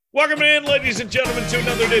Welcome in, ladies and gentlemen, to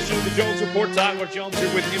another edition of the Jones Report. Tyler Jones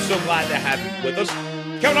here with you. So glad to have you with us.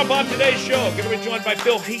 Coming up on today's show, going to be joined by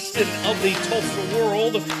Bill Haisten of the Tulsa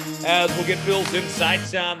World as we'll get Bill's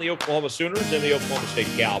insights on the Oklahoma Sooners and the Oklahoma State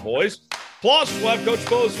Cowboys. Plus, we'll have Coach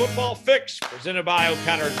Bo's Football Fix presented by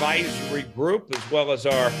O'Connor Advisory Group, as well as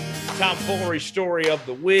our tomfoolery story of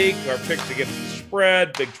the week, our picks against the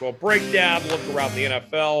spread, Big 12 breakdown, look around the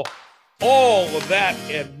NFL, all of that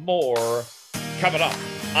and more coming up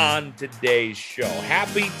on today's show.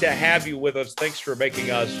 Happy to have you with us. Thanks for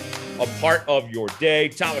making us a part of your day.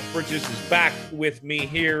 Thomas Bridges is back with me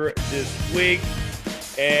here this week.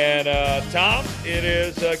 And Tom, it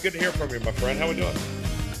is good to hear from you, my friend. How are we doing?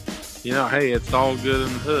 You know, hey, it's all good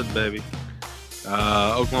in the hood, baby.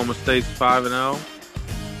 Oklahoma State's 5-0.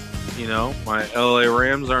 You know, my LA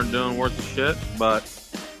Rams aren't doing worth the shit, but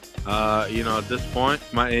you know, at this point,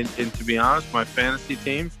 and to be honest, my fantasy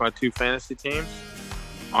teams, my two fantasy teams,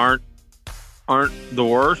 aren't the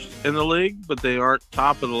worst in the league, but they aren't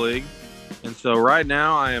top of the league. And so right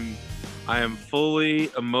now I am fully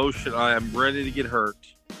emotional. I am ready to get hurt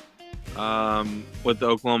with the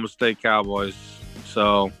Oklahoma State Cowboys.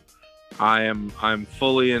 So I'm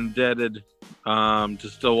fully indebted to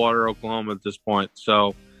Stillwater, Oklahoma at this point.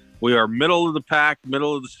 So we are middle of the pack,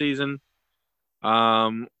 middle of the season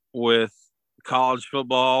with college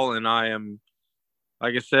football, and I am,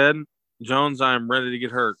 like I said, Jones, I am ready to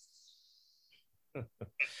get hurt.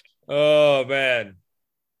 Oh, man.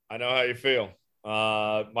 I know how you feel.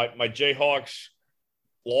 My Jayhawks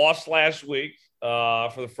lost last week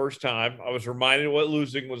for the first time. I was reminded what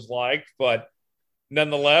losing was like, but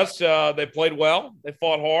nonetheless, they played well. They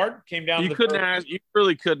fought hard, came down. You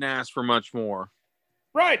really couldn't ask for much more.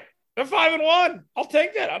 Right. They're 5-1. I'll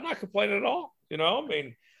take that. I'm not complaining at all. You know,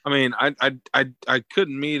 I mean, I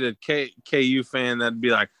couldn't meet a KU fan that'd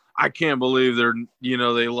be like, I can't believe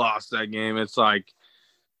they lost that game. It's like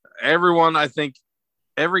everyone, I think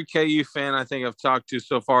every KU fan I think I've talked to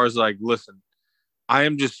so far is like, listen, I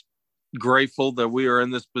am just grateful that we are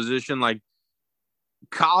in this position. Like,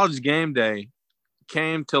 College Game Day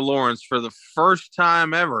came to Lawrence for the first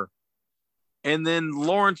time ever. And then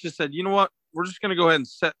Lawrence just said, you know what? We're just going to go ahead and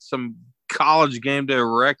set some College Game Day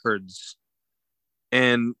records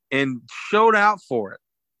and showed out for it.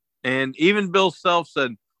 And even Bill Self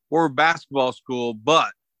said, we're a basketball school,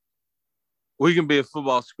 but we can be a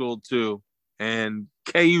football school too. And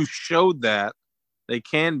KU showed that they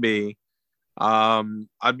can be.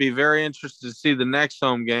 I'd be very interested to see the next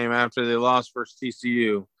home game after they lost versus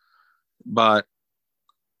TCU. But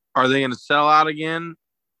are they going to sell out again?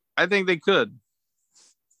 I think they could.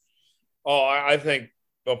 Oh, I think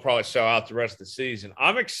they'll probably sell out the rest of the season.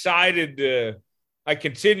 I'm excited to – I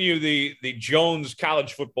continue the Jones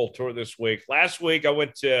College Football Tour this week. Last week, I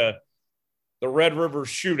went to the Red River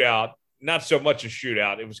Shootout. Not so much a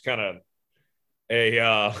shootout. It was kind of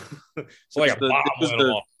it's like a bomb went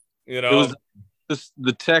off. You know, it was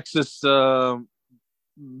the Texas, the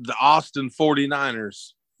Austin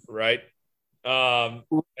 49ers. Right. And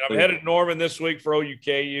I'm headed to Norman this week for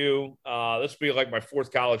OUKU. This will be like my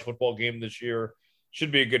fourth college football game this year.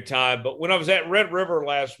 Should be a good time. But when I was at Red River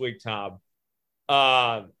last week, Tom,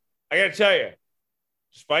 I got to tell you,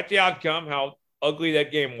 despite the outcome, how ugly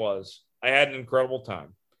that game was, I had an incredible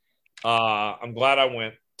time. I'm glad I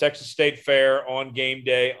went. Texas State Fair on game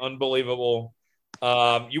day, unbelievable.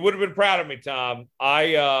 You would have been proud of me, Tom.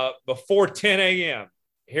 I before 10 a.m.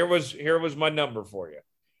 Here was my number for you.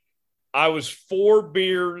 I was 4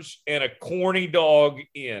 beers and a corny dog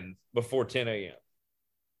in before 10 a.m.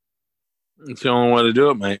 It's the only way to do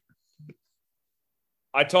it, mate.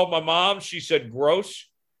 I told my mom. She said, gross.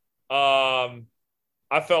 I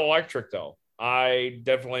felt electric, though. I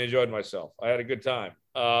definitely enjoyed myself. I had a good time.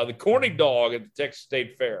 The corny dog at the Texas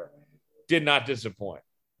State Fair did not disappoint.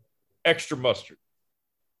 Extra mustard.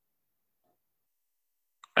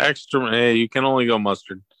 Extra, hey, you can only go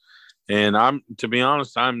mustard. And to be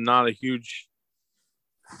honest, I'm not a huge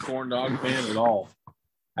corn dog fan at all.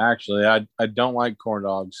 Actually, I don't like corn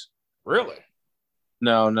dogs. Really?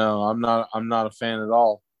 No, I'm not a fan at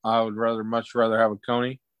all. I would much rather have a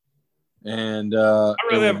coney. And I'd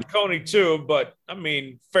rather have a coney too, but I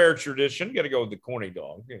mean, fair tradition. Got to go with the corny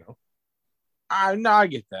dog, you know. I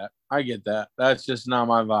get that. That's just not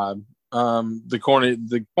my vibe. The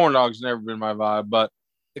corn dog's never been my vibe, but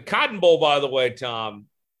the Cotton Bowl, by the way, Tom.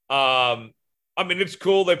 I mean, it's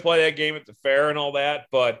cool they play that game at the fair and all that,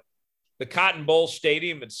 but the Cotton Bowl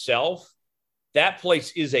Stadium itself, that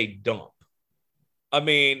place is a dump. I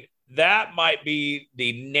mean, that might be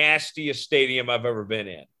the nastiest stadium I've ever been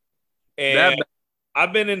in. And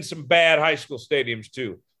I've been in some bad high school stadiums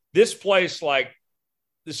too. This place, like,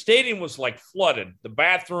 the stadium was like flooded, the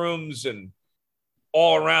bathrooms and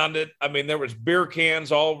all around it. I mean, there was beer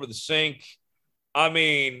cans all over the sink. I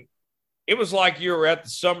mean, it was like you were at the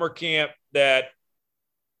summer camp that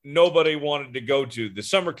nobody wanted to go to, the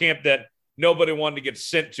summer camp that nobody wanted to get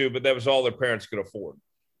sent to, but that was all their parents could afford.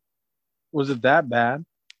 Was it that bad?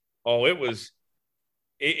 Oh, it was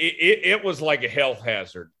like a health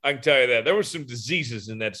hazard. I can tell you that. There were some diseases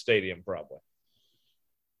in that stadium, probably.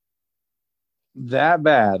 That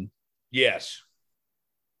bad? Yes.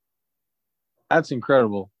 That's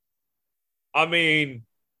incredible. I mean,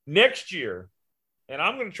 next year, and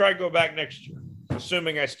I'm going to try to go back next year,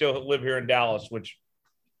 assuming I still live here in Dallas, which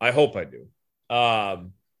I hope I do.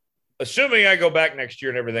 Assuming I go back next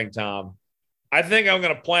year and everything, Tom, I think I'm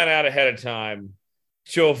going to plan out ahead of time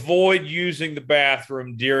to avoid using the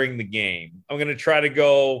bathroom during the game. I'm going to try to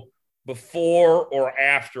go before or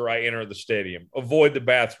after I enter the stadium. Avoid the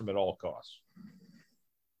bathroom at all costs.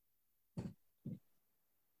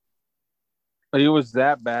 It was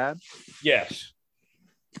that bad? Yes.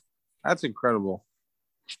 That's incredible.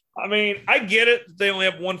 I mean, I get it. They only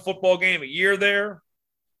have one football game a year there,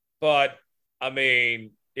 but I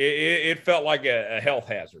mean, it felt like a health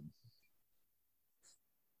hazard.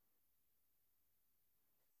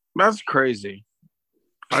 That's crazy.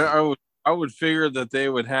 I would figure that they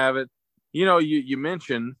would have it. You know, you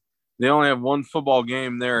mentioned they only have one football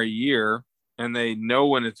game there a year, and they know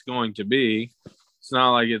when it's going to be. It's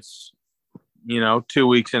not like it's 2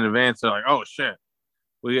 weeks in advance. They're like, oh shit,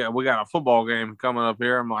 we got a football game coming up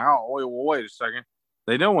here. I'm like, oh wait a second.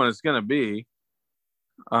 They know when it's going to be.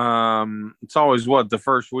 It's always the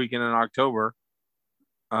first weekend in October.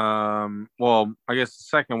 Well, I guess the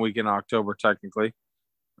second week in October technically.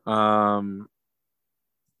 They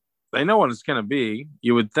know when it's going to be.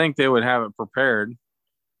 You would think they would have it prepared,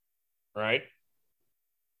 right?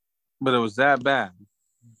 But it was that bad.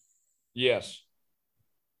 Yes,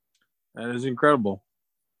 that is incredible.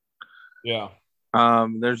 Yeah.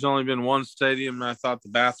 There's only been one stadium that I thought the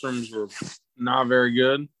bathrooms were not very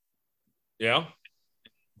good. Yeah.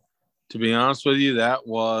 To be honest with you, that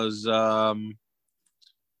was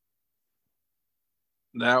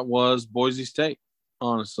Boise State.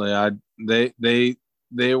 Honestly, they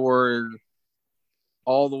were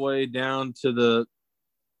all the way down to the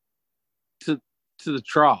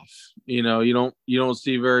trough. You don't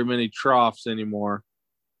see very many troughs anymore.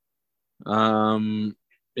 In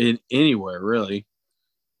anywhere really.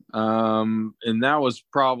 And that was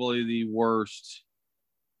probably the worst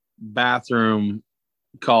bathroom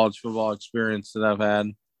college football experience that I've had.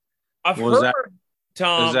 I've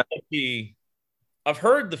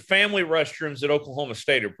heard the family restrooms at Oklahoma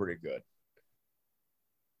State are pretty good.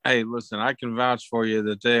 Hey, listen, I can vouch for you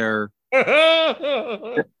that they are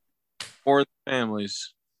for the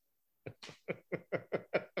families.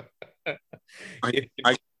 I can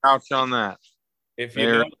vouch on that. If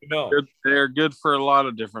you know. They're good for a lot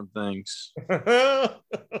of different things.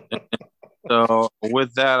 So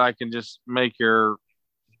with that, I can just make your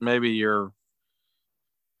imagination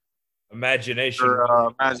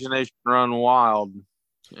run wild.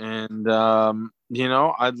 And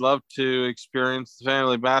I'd love to experience the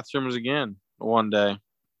family bathrooms again one day.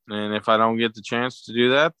 And if I don't get the chance to do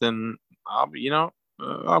that, then I'll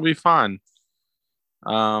be fine.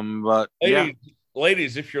 But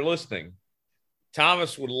ladies, if you're listening,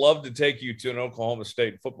 Thomas would love to take you to an Oklahoma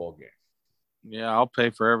State football game. Yeah, I'll pay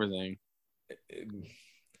for everything.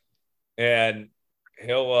 And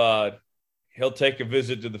he'll take a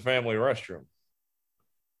visit to the family restroom.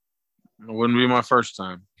 It wouldn't be my first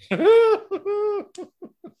time.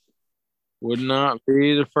 Would not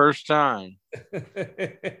be the first time.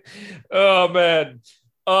 Oh man.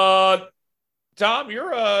 Tom,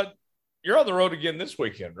 you're on the road again this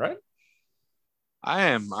weekend, right?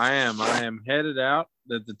 I am headed out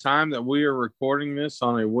at the time that we are recording this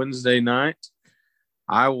on a Wednesday night.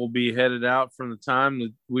 I will be headed out from the time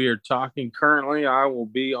that we are talking currently. I will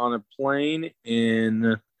be on a plane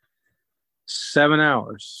in 7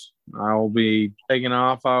 hours. I will be taking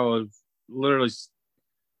off. I was literally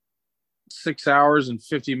 6 hours and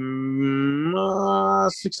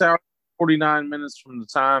 49 minutes from the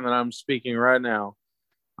time that I'm speaking right now.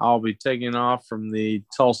 I'll be taking off from the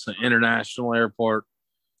Tulsa International Airport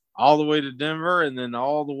all the way to Denver and then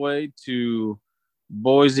all the way to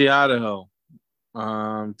Boise, Idaho,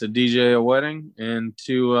 to DJ a wedding and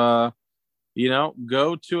to,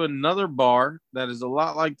 go to another bar that is a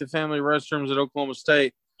lot like the family restrooms at Oklahoma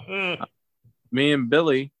State. Me and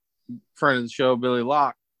Billy, friend of the show, Billy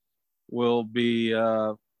Locke, will be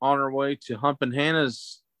on our way to Humpin'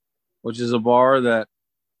 Hannah's, which is a bar that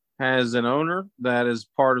has an owner that is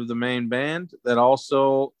part of the main band that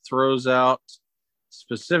also throws out,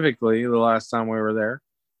 specifically the last time we were there,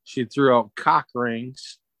 she threw out cock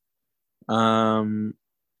rings in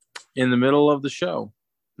the middle of the show,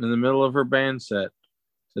 in the middle of her band set.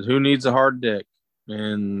 Said, who needs a hard dick?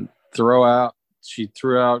 And she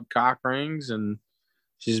threw out cock rings, and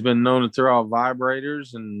she's been known to throw out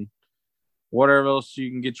vibrators and whatever else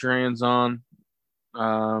you can get your hands on.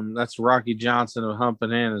 That's Rocky Johnson of Hump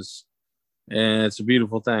Bananas, and it's a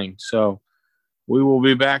beautiful thing. So we will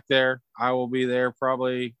be back there. I will be there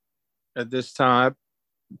probably at this time,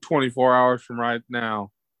 24 hours from right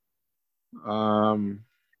now.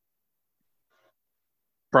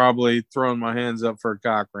 Probably throwing my hands up for a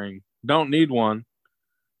cock ring. Don't need one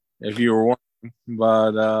if you were wondering,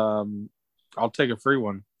 but I'll take a free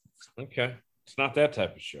one. Okay. It's not that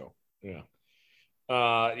type of show. Yeah.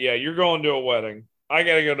 Yeah, you're going to a wedding. I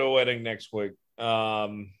got to go to a wedding next week.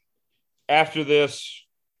 After this,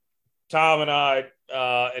 Tom and I,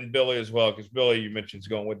 and Billy as well, because Billy, you mentioned, is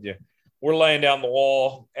going with you. We're laying down the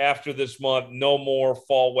law after this month. No more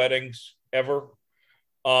fall weddings ever.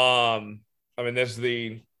 I mean, this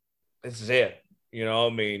is it. You know,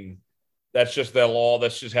 I mean, that's just the law.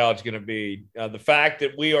 That's just how it's going to be. The fact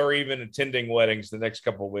that we are even attending weddings the next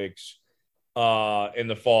couple of weeks in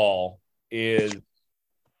the fall is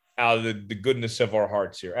out of the goodness of our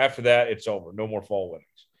hearts here. After that, it's over. No more fall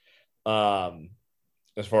weddings,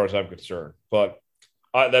 as far as I'm concerned. But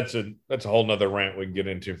that's a whole nother rant we can get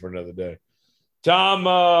into for another day. Tom,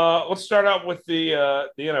 let's start out with the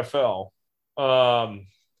NFL.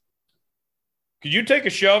 Could you take a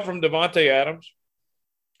shove from Davante Adams?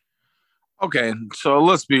 Okay, so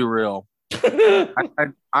let's be real.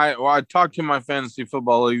 I talked to my fantasy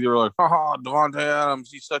football league. They were like, "Oh, Davante Adams,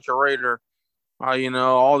 he's such a Raider." You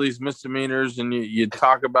know, all these misdemeanors, and you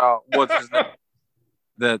talk about what's his name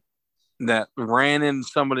that ran into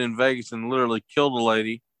somebody in Vegas and literally killed a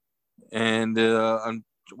lady. And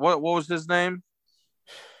what was his name?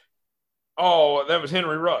 Oh, that was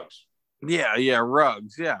Henry Ruggs. Yeah,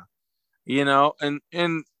 Ruggs. Yeah, you know, and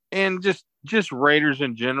just Raiders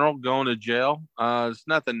in general going to jail. It's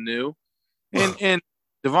nothing new, and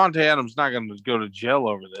Davante Adams not going to go to jail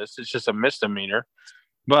over this. It's just a misdemeanor.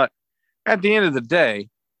 But at the end of the day,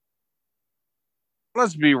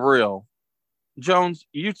 let's be real. Jones,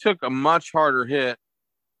 you took a much harder hit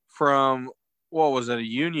from, what was it, a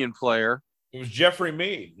Union player? It was Jeffrey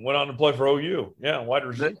Mead. Went on to play for OU. Yeah, wide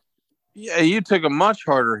receiver. Yeah, you took a much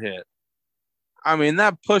harder hit. I mean,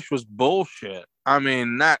 that push was bullshit. I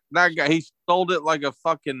mean, that guy, he sold it like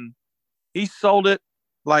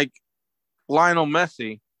Lionel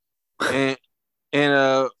Messi in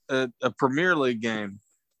a Premier League game.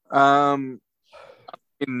 And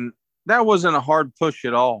that wasn't a hard push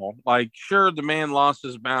at all. Like, sure, the man lost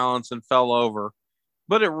his balance and fell over,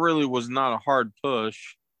 but it really was not a hard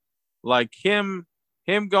push. Like him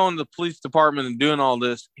going to the police department and doing all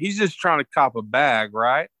this, he's just trying to cop a bag,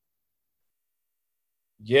 right?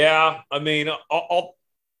 Yeah, I mean, I'll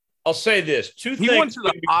say this: he went to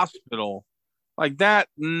the hospital like that.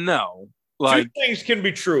 No, like, two things can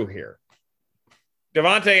be true here.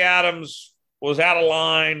 Davante Adams was out of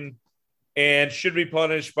line and should be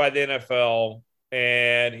punished by the NFL,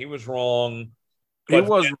 and he was wrong. But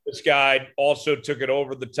this guy also took it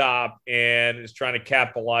over the top and is trying to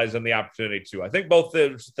capitalize on the opportunity too. I think both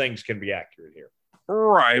those things can be accurate here.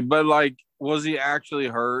 Right, but like, was he actually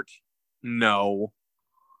hurt? No.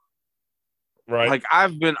 Right. Like,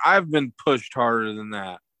 I've been pushed harder than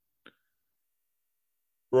that.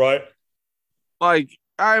 Right. Like,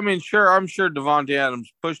 I mean, I'm sure Davante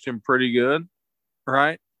Adams pushed him pretty good,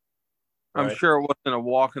 right? I'm sure it wasn't a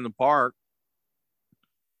walk in the park.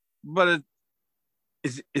 But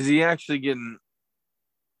is he actually getting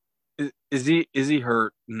is he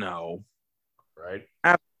hurt? No. Right.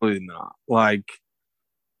 Absolutely not. Like,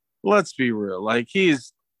 let's be real. Like,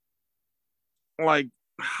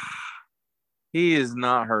 he is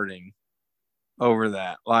not hurting over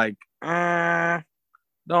that. Like,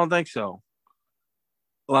 don't think so.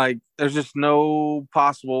 Like, there's just no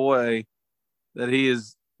possible way that he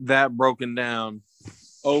is that broken down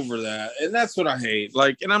over that. And that's what I hate.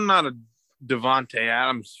 Like, and I'm not a Davante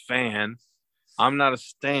Adams fan. I'm not a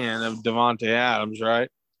stan of Davante Adams, right?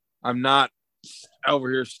 I'm not over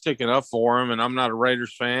here sticking up for him, and I'm not a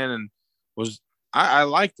Raiders fan, and I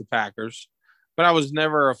like the Packers, but I was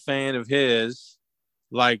never a fan of his,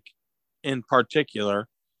 like, in particular.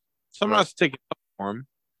 So I'm not sticking up for him.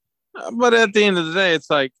 But at the end of the day, it's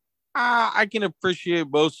like, I can appreciate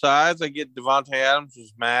both sides. I get Davante Adams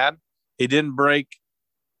was mad. He didn't break,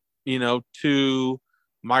 to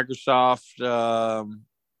Microsoft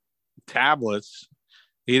tablets.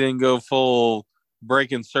 He didn't go full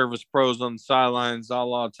breaking service pros on the sidelines a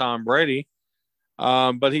la Tom Brady.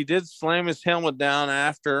 But he did slam his helmet down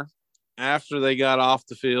after they got off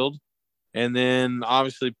the field, and then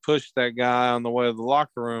obviously pushed that guy on the way to the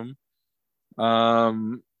locker room.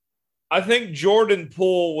 I think Jordan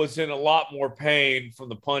Poole was in a lot more pain from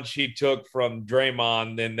the punch he took from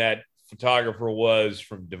Draymond than that photographer was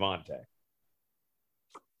from Devontae.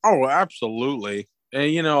 Oh, absolutely.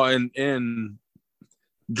 And and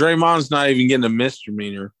Draymond's not even getting a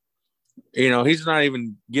misdemeanor. He's not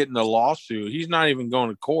even getting a lawsuit. He's not even going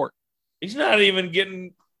to court. He's not even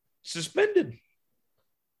getting suspended.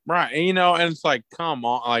 Right. And it's like, come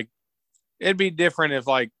on. Like, it'd be different if,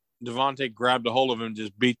 like, Devontae grabbed a hold of him and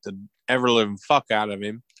just beat the ever-living fuck out of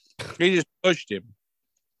him. He just pushed him.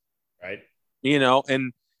 Right.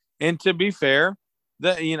 And to be fair,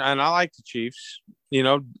 and I like the Chiefs.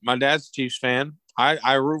 My dad's a Chiefs fan.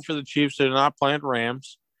 I root for the Chiefs. They're not playing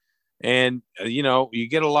Rams. And, you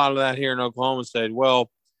get a lot of that here in Oklahoma State.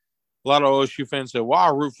 Well, a lot of OSU fans say, well, I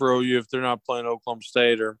root for OU if they're not playing Oklahoma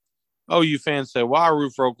State. Or OU fans say, well, I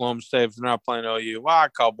root for Oklahoma State if they're not playing OU. Well, I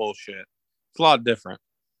call bullshit. It's a lot different.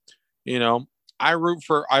 I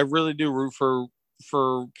really do root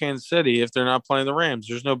for Kansas City if they're not playing the Rams.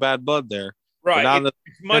 There's no bad blood there. Right.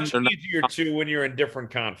 It's much easier to when you're in different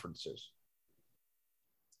conferences.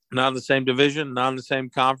 Not in the same division, not in the same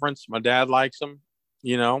conference. My dad likes them.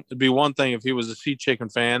 It'd be one thing if he was a Sea Chicken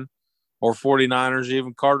fan or 49ers,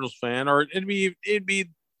 even Cardinals fan, or it'd be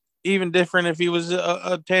even different if he was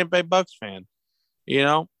a Tampa Bay Bucks fan,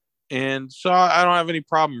 And so I don't have any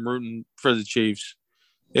problem rooting for the Chiefs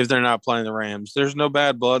if they're not playing the Rams. There's no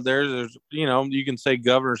bad blood there. There's, you can say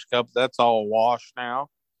Governor's Cup. That's all a wash now.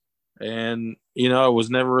 And, it was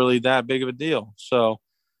never really that big of a deal. So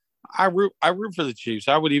I root for the Chiefs.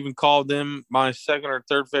 I would even call them my second or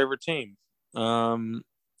third favorite team.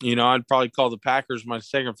 I'd probably call the Packers my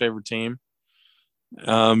second favorite team.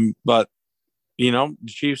 But the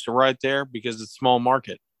Chiefs are right there because it's small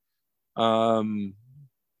market.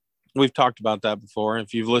 We've talked about that before.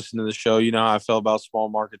 If you've listened to the show, you know how I feel about small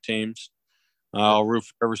market teams. I'll root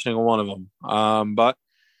for every single one of them. But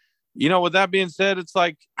with that being said, it's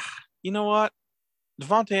like, you know what?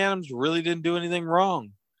 Davante Adams really didn't do anything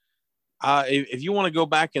wrong. If you want to go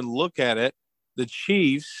back and look at it, the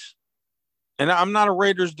Chiefs, and I'm not a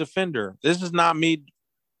Raiders defender. This is not me.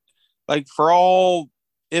 Like, for all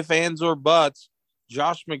if, ands, or buts,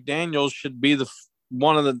 Josh McDaniels should be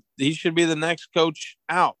he should be the next coach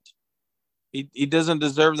out. He doesn't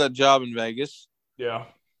deserve that job in Vegas. Yeah.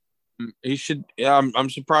 He should. Yeah, I'm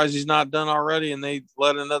surprised he's not done already, and they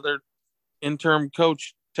let another interim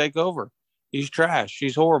coach take over. He's trash.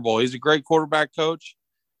 He's horrible. He's a great quarterback coach,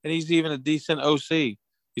 and he's even a decent OC.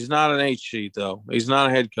 He's not an HC though. He's not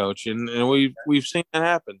a head coach, and we've seen that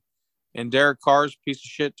happen. And Derek Carr's a piece of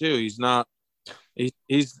shit too. He's not.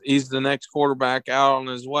 He's the next quarterback out on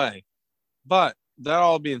his way. But that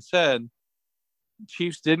all being said,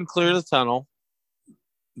 Chiefs didn't clear the tunnel.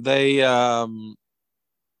 They,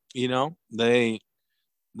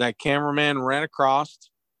 that cameraman ran across,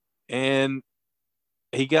 and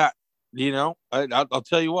he got, I'll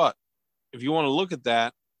tell you what. If you want to look at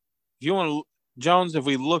that, Jones, if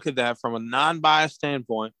we look at that from a non-biased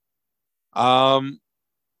standpoint,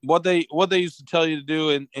 what they used to tell you to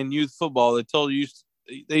do in youth football, they used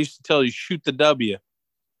to tell you shoot the W.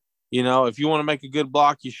 If you want to make a good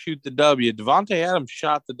block, you shoot the W. Davante Adams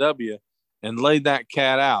shot the W and laid that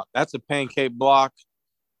cat out. That's a pancake block.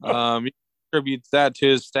 You attribute that to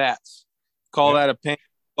his stats. Call that a pancake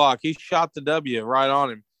block. He shot the W right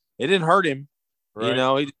on him. It didn't hurt him.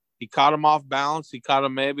 Right. He caught him off balance. He caught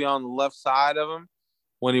him maybe on the left side of him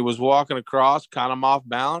when he was walking across, caught him off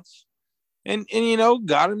balance, and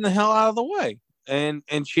got him the hell out of the way. And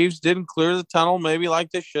Chiefs didn't clear the tunnel maybe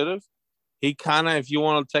like they should have. He kind of, if you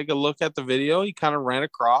want to take a look at the video, he kind of ran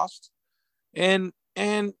across. And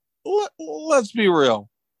let's be real.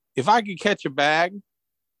 If I could catch a bag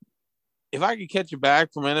from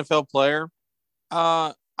an NFL player,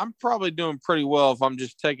 I'm probably doing pretty well if I'm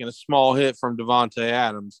just taking a small hit from Davante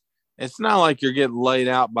Adams. It's not like you're getting laid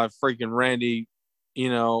out by freaking Randy,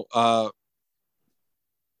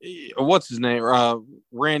 what's his name?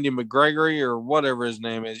 Randy McGregory or whatever his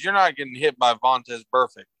name is. You're not getting hit by Vontaze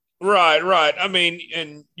Burfict. Right. I mean,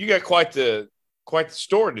 and you got quite the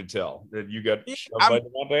story to tell that you got shoved by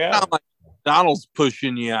Davante Adams. Not like Donald's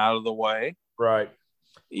pushing you out of the way. Right.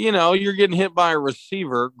 You're getting hit by a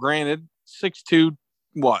receiver, granted, 6'2",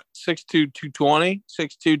 220,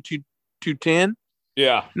 6'2", 210.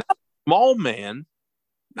 Yeah. Not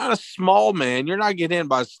a small man. You're not getting hit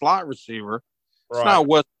by a slot receiver. It's not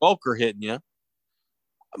Wes Welker hitting you.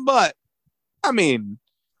 But, I mean,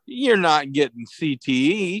 you're not getting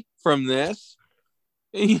CTE from this.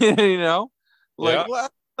 Let's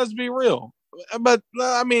be real. But,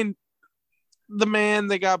 I mean, the man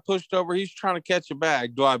that got pushed over, he's trying to catch a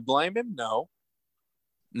bag. Do I blame him? No.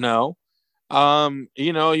 You want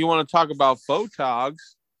to talk about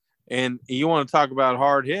photogs and you want to talk about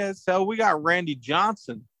hard hits. So we got Randy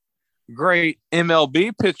Johnson, great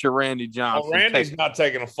MLB pitcher, Randy Johnson. Well, Randy's not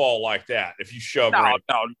taking a fall like that. If you shove Randy.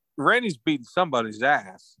 No, Randy's beating somebody's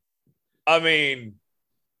ass. I mean,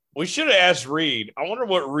 we should have asked Reed. I wonder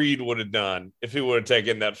what Reed would have done if he would have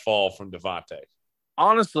taken that fall from Devontae.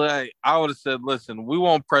 Honestly, I would have said, listen, we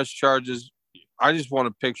won't press charges. I just want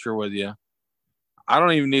a picture with you. I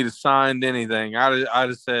don't even need a signed anything. I'd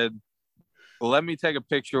have said, let me take a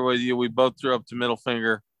picture with you. We both threw up the middle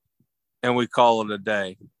finger, and we call it a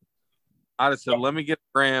day. I'd have said, let me get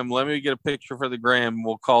a gram. Let me get a picture for the gram, and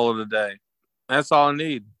we'll call it a day. That's all I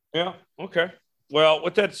need. Yeah, okay. Well,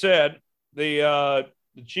 with that said, the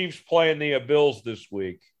Chiefs playing the Bills this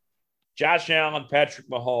week. Josh Allen, Patrick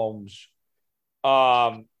Mahomes.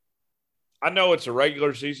 I know it's a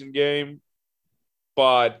regular season game,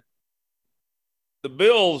 but the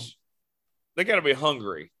Bills, they got to be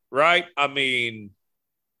hungry, right? I mean,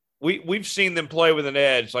 we've seen them play with an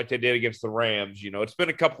edge like they did against the Rams. It's been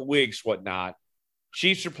a couple weeks, whatnot.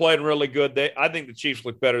 Chiefs are playing really good. I think the Chiefs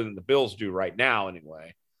look better than the Bills do right now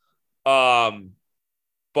anyway. But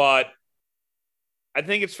I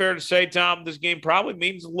think it's fair to say, Tom, this game probably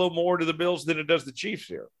means a little more to the Bills than it does the Chiefs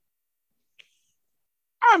here.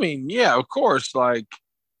 I mean, yeah, of course. Listen,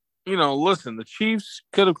 the Chiefs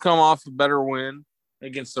could have come off a better win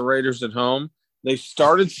against the Raiders at home. They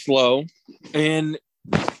started slow, and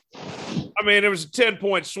I mean, it was a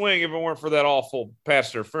 10-point swing if it weren't for that awful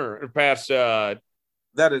pass interference.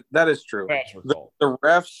 That is true. The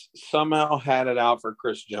refs somehow had it out for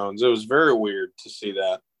Chris Jones. It was very weird to see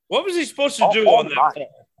that. What was he supposed to do on that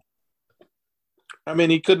ball? I mean,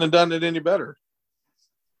 he couldn't have done it any better.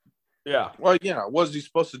 Yeah. Well, yeah. What was he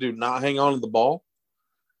supposed to do? Not hang on to the ball?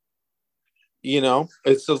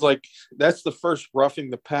 It's just like that's the first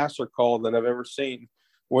roughing the passer call that I've ever seen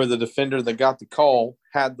where the defender that got the call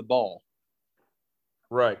had the ball.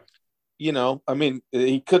 Right. I mean,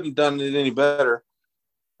 he couldn't have done it any better.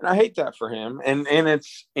 And I hate that for him. And there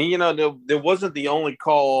wasn't the only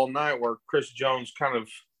call all night where Chris Jones kind of,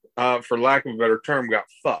 for lack of a better term, got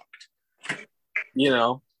fucked.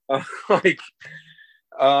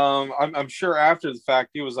 I'm sure after the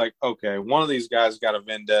fact he was like, okay, one of these guys got a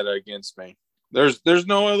vendetta against me. There's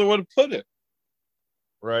no other way to put it.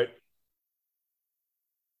 Right.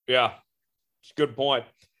 Yeah, it's a good point.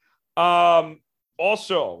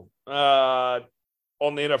 Also, on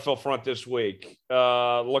the NFL front this week,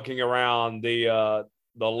 looking around the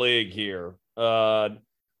league here, the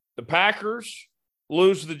Packers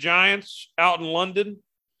lose to the Giants out in London.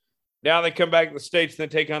 Now they come back to the States and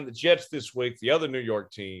they take on the Jets this week, the other New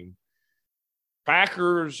York team.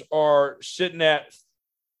 Packers are sitting at,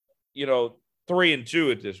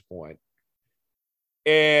 3-2 at this point.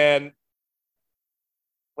 And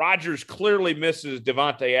Rodgers clearly misses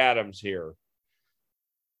Devontae Adams here.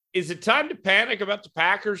 Is it time to panic about the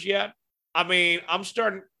Packers yet? I mean, I'm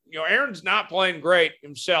starting, Aaron's not playing great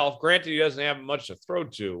himself. Granted, he doesn't have much to throw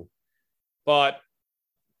to, but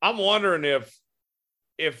I'm wondering if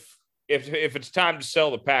it's time to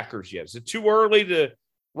sell the Packers yet. Is it too early to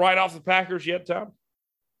write off the Packers yet, Tom?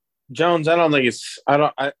 Jones, I think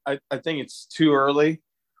it's too early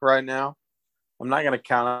right now. I'm not going to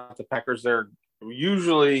count out the Packers. They're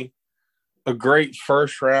usually a great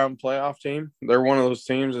first round playoff team. They're one of those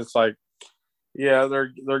teams. It's like, yeah,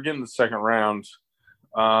 they're getting the second round.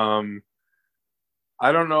 I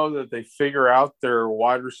don't know that they figure out their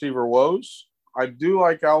wide receiver woes. I do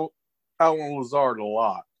like Allen Lazard a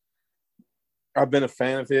lot. I've been a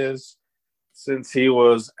fan of his since he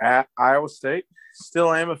was at Iowa State.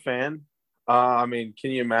 Still am a fan. I mean,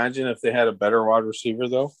 can you imagine if they had a better wide receiver,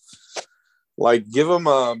 though? Like, give him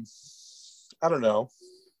I don't know.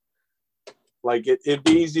 Like, it'd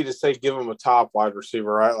be easy to say give him a top wide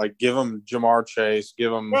receiver, right? Like, give him Jamar Chase,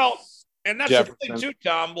 give him and that's Jefferson. The thing, too,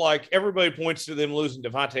 Tom. Like, everybody points to them losing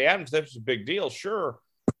Devontae Adams. That's a big deal, sure.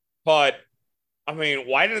 But, I mean,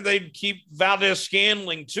 why did they keep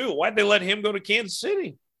Valdez-Scantling, too? Why did they let him go to Kansas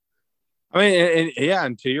City? I mean,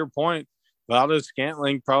 and to your point,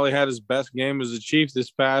 Valdez-Scantling probably had his best game as a Chief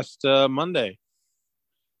this past Monday.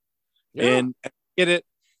 Yeah. And I get it.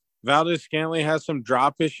 Valdez-Scantling has some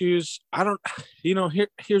drop issues. Here's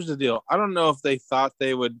the deal. I don't know if they thought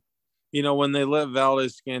they would, when they let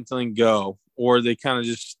Valdez-Scantling go, or they kind of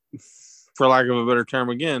just for lack of a better term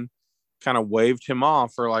again, kind of waved him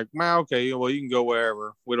off for like, well, okay, well, you can go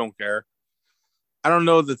wherever. We don't care. I don't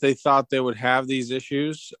know that they thought they would have these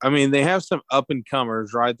issues. I mean, they have some up and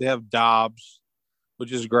comers, right? They have Dobbs,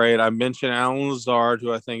 which is great. I mentioned Alan Lazard,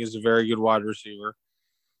 who I think is a very good wide receiver.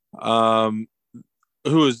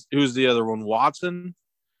 Who's the other one? Watson.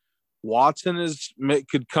 Watson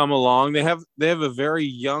could come along. They have a very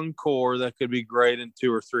young core that could be great in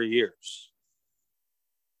 2 or 3 years.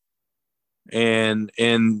 And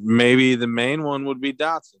maybe the main one would be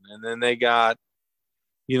Dotson. And then they got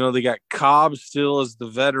Cobb still as the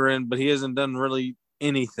veteran, but he hasn't done really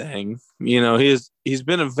anything. He's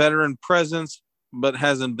been a veteran presence, but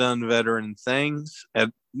hasn't done veteran things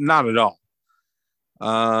not at all.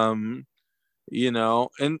 And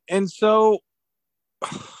so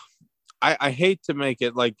I hate to make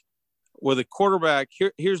it like with a quarterback.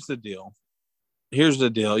 Here's the deal.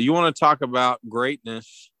 You want to talk about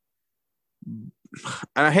greatness. And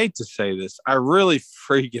I hate to say this. I really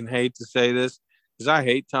freaking hate to say this because I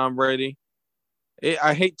hate Tom Brady.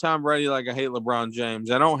 I hate Tom Brady like I hate LeBron James.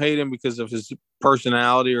 I don't hate him because of his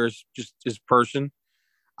personality or just his person.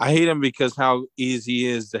 I hate him because how easy he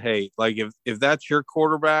is to hate. Like if that's your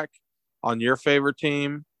quarterback on your favorite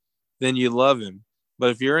team, then you love him. But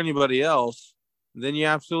if you're anybody else, then you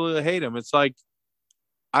absolutely hate him. It's like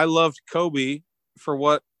I loved Kobe for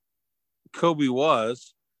what Kobe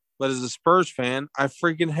was. But as a Spurs fan, I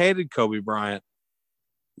freaking hated Kobe Bryant.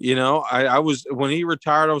 I was when he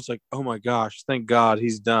retired, I was like, oh my gosh, thank God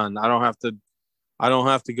he's done. I don't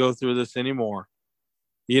have to go through this anymore.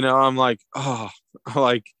 I'm like, oh,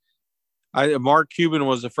 like Mark Cuban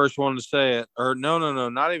was the first one to say it. Or no,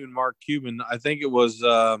 not even Mark Cuban. I think it was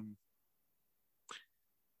oh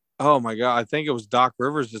my God, I think it was Doc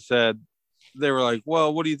Rivers that said they were like,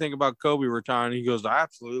 well, what do you think about Kobe retiring? He goes, I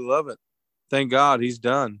absolutely love it. Thank God he's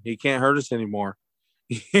done. He can't hurt us anymore.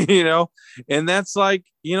 And that's like,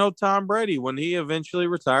 Tom Brady, when he eventually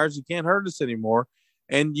retires, he can't hurt us anymore.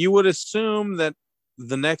 And you would assume that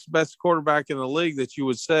the next best quarterback in the league that you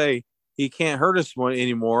would say he can't hurt us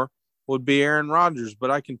anymore would be Aaron Rodgers.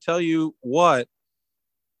 But I can tell you what,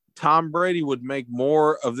 Tom Brady would make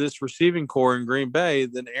more of this receiving core in Green Bay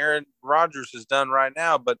than Aaron Rodgers has done right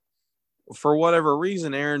now. But for whatever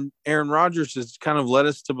reason, Aaron Rodgers has kind of led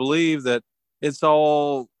us to believe that it's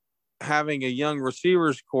all having a young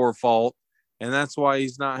receivers core fault, and that's why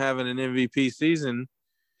he's not having an MVP season.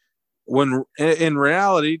 When in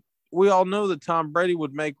reality, we all know that Tom Brady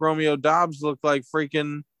would make Romeo Dobbs look like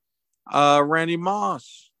freaking Randy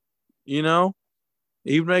Moss.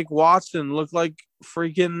 He'd make Watson look like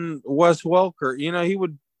freaking Wes Welker.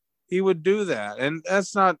 He would do that, and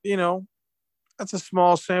that's not that's a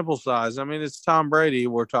small sample size. I mean, it's Tom Brady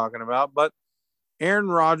we're talking about, but Aaron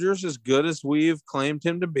Rodgers, as good as we've claimed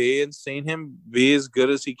him to be and seen him be as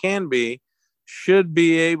good as he can be, should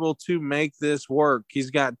be able to make this work.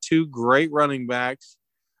 He's got 2 great running backs,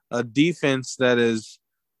 a defense that is,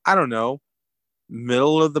 I don't know,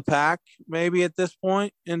 middle of the pack maybe at this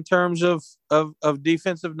point in terms of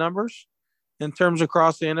defensive numbers, in terms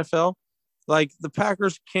across the NFL. Like the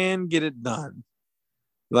Packers can get it done.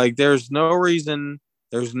 Like there's no reason,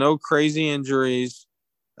 there's no crazy injuries.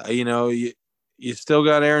 You still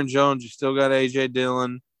got Aaron Jones. You still got A.J.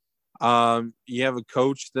 Dillon. You have a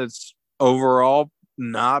coach that's overall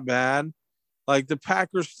not bad. Like the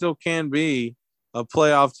Packers still can be a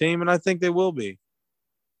playoff team, and I think they will be.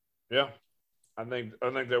 Yeah, I think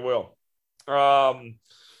they will.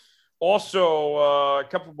 Also, a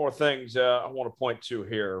couple more things I want to point to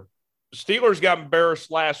here. The Steelers got embarrassed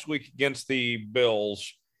last week against the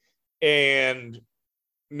Bills, and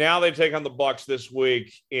now they take on the Bucs this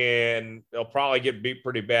week, and they'll probably get beat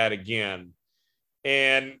pretty bad again.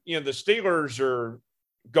 And, the Steelers are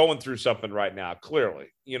going through something right now, clearly,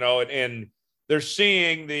 and they're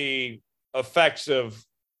seeing the effects of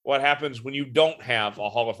what happens when you don't have a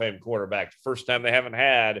Hall of Fame quarterback. First time they haven't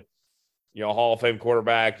had, a Hall of Fame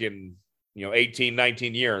quarterback in, 18,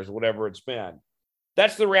 19 years, whatever it's been.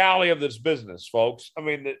 That's the reality of this business, folks. I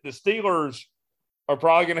mean, the Steelers are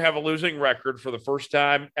probably going to have a losing record for the first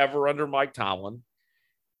time ever under Mike Tomlin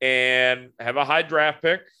and have a high draft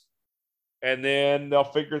pick. And then they'll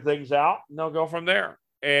figure things out and they'll go from there.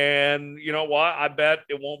 And you know what? I bet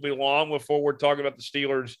it won't be long before we're talking about the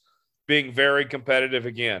Steelers being very competitive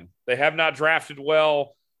again. They have not drafted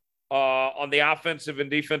well on the offensive and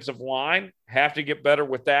defensive line. Have to get better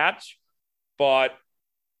with that. But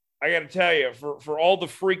I got to tell you, for all the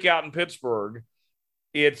freak out in Pittsburgh,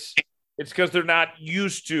 it's because they're not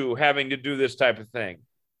used to having to do this type of thing.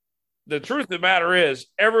 The truth of the matter is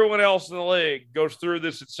everyone else in the league goes through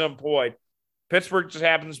this at some point. Pittsburgh just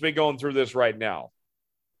happens to be going through this right now.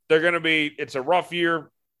 It's a rough year.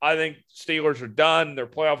 I think Steelers are done. Their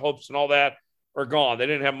playoff hopes and all that are gone. They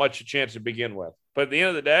didn't have much a chance to begin with. But at the end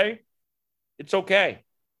of the day, it's okay.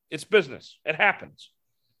 It's business. It happens.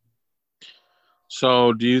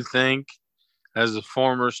 So do you think, as a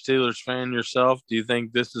former Steelers fan yourself, do you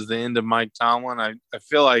think this is the end of Mike Tomlin? I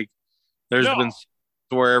feel like there's been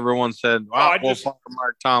where everyone said, we'll fire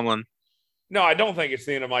Mike Tomlin. No, I don't think it's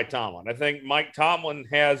the end of Mike Tomlin. I think Mike Tomlin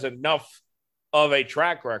has enough of a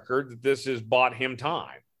track record that this has bought him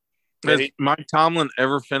time. Has Mike Tomlin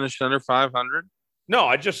ever finished under 500? No,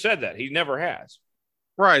 I just said that. He never has.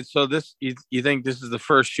 Right. So you think this is the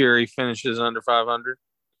first year he finishes under 500?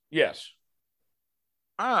 Yes.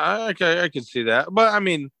 I could see that. But, I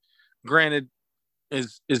mean, granted,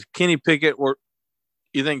 is Kenny Pickett, or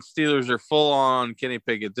you think Steelers are full on Kenny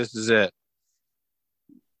Pickett? This is it.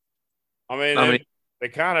 They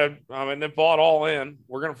bought all in.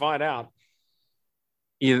 We're going to find out.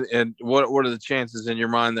 And what are the chances in your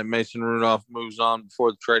mind that Mason Rudolph moves on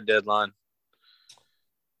before the trade deadline?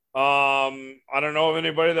 I don't know of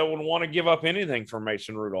anybody that would want to give up anything for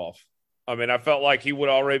Mason Rudolph. I mean, I felt like he would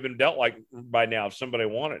already been dealt like by now if somebody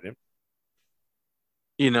wanted him.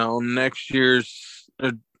 This year's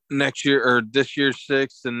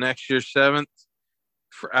 6th and next year's 7th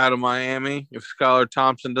out of Miami if Skylar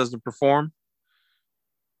Thompson doesn't perform.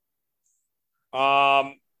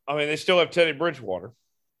 They still have Teddy Bridgewater.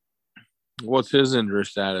 What's his injury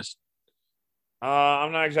status?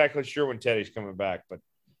 I'm not exactly sure when Teddy's coming back, but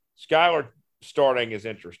Skylar starting is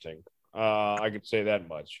interesting. I could say that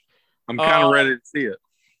much. I'm kind of ready to see it.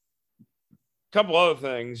 A couple other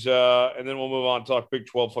things, and then we'll move on and talk Big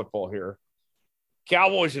 12 football here.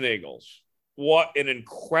 Cowboys and Eagles. What an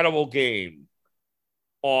incredible game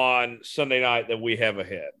on Sunday night that we have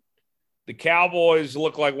ahead. The Cowboys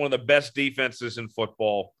look like one of the best defenses in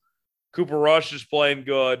football. Cooper Rush is playing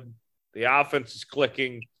good. The offense is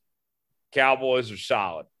clicking. Cowboys are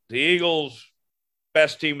solid. The Eagles,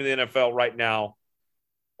 best team in the NFL right now.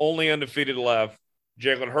 Only undefeated left.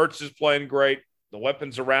 Jalen Hurts is playing great. The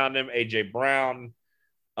weapons around him, A.J. Brown,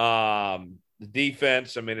 the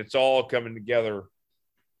defense. It's all coming together.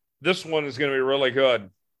 This one is going to be really good.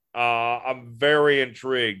 I'm very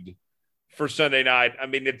intrigued for Sunday night.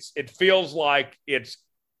 It feels like it's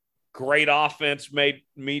great offense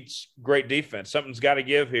meets great defense. Something's got to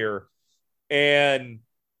give here. And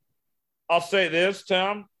I'll say this,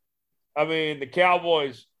 Tom. The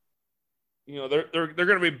Cowboys, they're going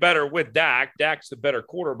to be better with Dak. Dak's the better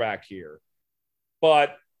quarterback here.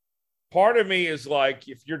 But part of me is like,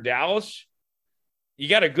 if you're Dallas, you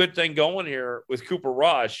got a good thing going here with Cooper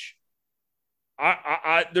Rush.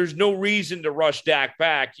 There's no reason to rush Dak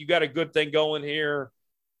back. You got a good thing going here.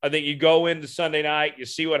 I think you go into Sunday night, you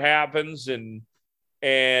see what happens, and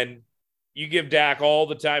you give Dak all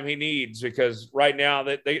the time he needs, because right now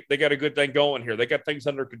they got a good thing going here. They got things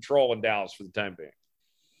under control in Dallas for the time being.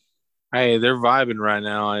 Hey, they're vibing right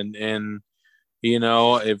now, and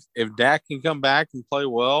if Dak can come back and play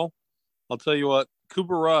well, I'll tell you what,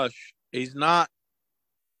 Cooper Rush, he's not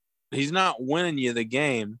winning you the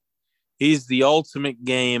game. He's the ultimate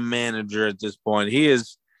game manager at this point. He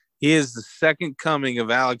is the second coming of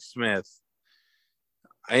Alex Smith,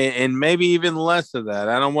 and maybe even less of that.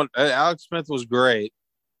 Alex Smith was great.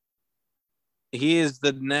 He is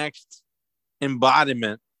the next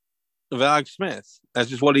embodiment of Alex Smith. That's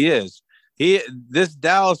just what he is. This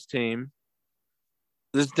Dallas team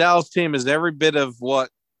is every bit of what,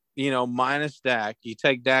 minus Dak. You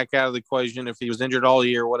take Dak out of the equation if he was injured all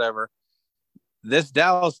year, whatever. This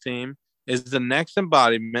Dallas team is the next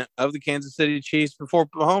embodiment of the Kansas City Chiefs before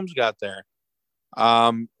Mahomes got there,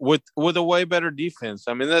 with a way better defense.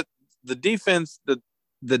 The defense that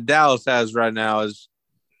Dallas has right now is,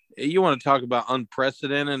 you want to talk about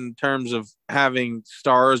unprecedented in terms of having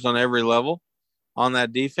stars on every level on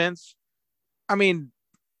that defense.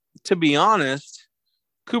 To be honest,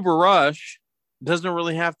 Cooper Rush doesn't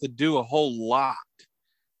really have to do a whole lot.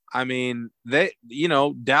 Dallas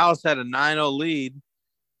had a 9-0 lead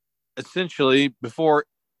essentially before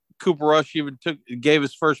Cooper Rush even gave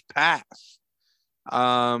his first pass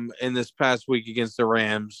in this past week against the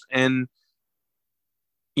Rams. And,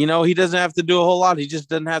 he doesn't have to do a whole lot. He just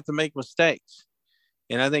doesn't have to make mistakes.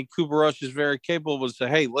 And I think Cooper Rush is very capable to say,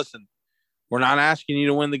 hey, listen, we're not asking you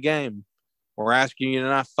to win the game. We're asking you to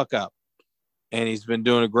not fuck up. And he's been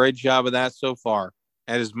doing a great job of that so far.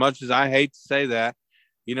 And as much as I hate to say that,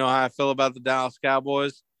 you know how I feel about the Dallas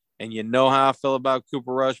Cowboys, and you know how I feel about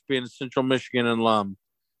Cooper Rush being a Central Michigan alum.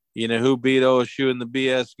 Who beat OSU in the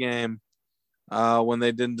BS game when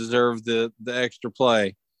they didn't deserve the extra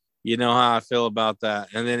play. You know how I feel about that.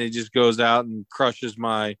 And then he just goes out and crushes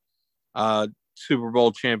my Super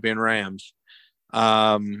Bowl champion Rams.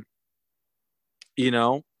 Um,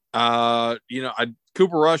 Cooper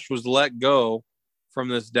Rush was let go from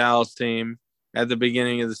this Dallas team at the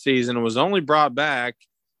beginning of the season and was only brought back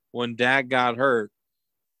when Dak got hurt.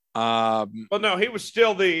 Well, no, he was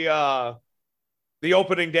still the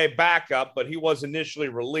opening day backup, but he was initially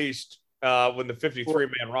released when the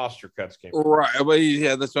 53-man roster cuts came. Right. But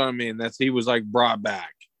yeah, that's what I mean. He was like brought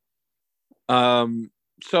back.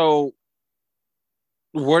 So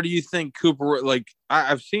where do you think Cooper, like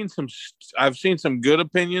I've seen some good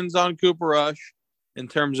opinions on Cooper Rush in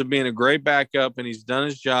terms of being a great backup, and he's done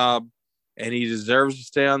his job and he deserves to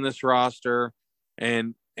stay on this roster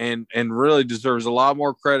and really deserves a lot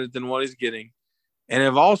more credit than what he's getting. And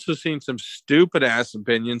I've also seen some stupid ass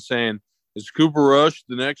opinions saying, is Cooper Rush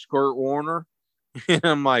the next Kurt Warner? And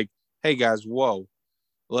I'm like, hey guys, whoa,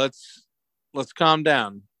 let's calm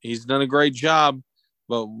down. He's done a great job,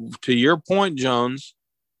 but to your point, Jones,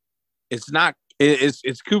 it's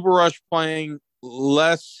Cooper Rush playing a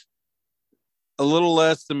little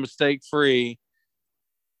less than mistake free.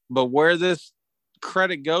 But where this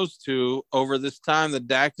credit goes to over this time that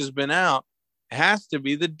Dak has been out has to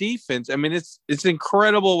be the defense. I mean, it's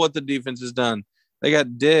incredible what the defense has done. They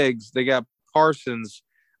got Diggs, they got Parsons,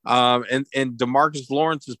 and DeMarcus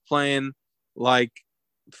Lawrence is playing like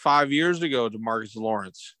 5 years ago. DeMarcus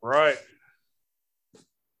Lawrence, right?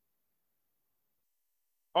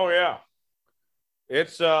 Oh yeah,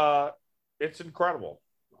 it's incredible.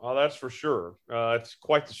 That's for sure. It's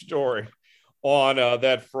quite the story on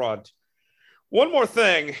that front. One more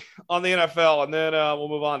thing on the NFL, and then we'll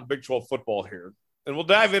move on to Big 12 football here. And we'll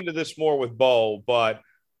dive into this more with Bo, but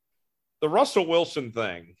the Russell Wilson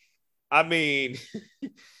thing, I mean,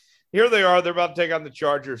 here they are. They're about to take on the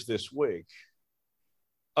Chargers this week.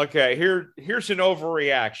 Okay, here's an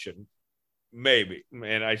overreaction. Maybe,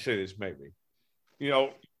 and I say this maybe.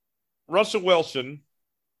 Russell Wilson,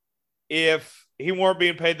 if he weren't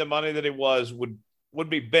being paid the money that he was, would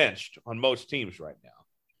be benched on most teams right now.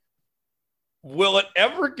 Will it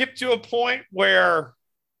ever get to a point where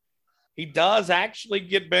he does actually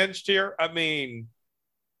get benched here? I mean,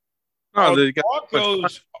 are the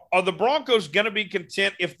Broncos going to be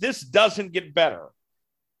content if this doesn't get better?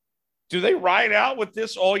 Do they ride out with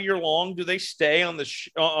this all year long? Do they stay on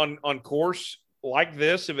on course like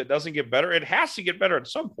this if it doesn't get better? It has to get better at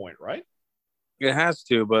some point, right? It has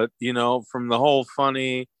to, but from the whole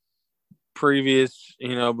funny previous,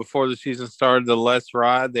 before the season started, the let's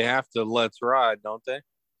ride, they have to let's ride, don't they?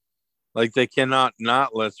 Like they cannot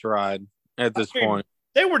not let's ride at this point.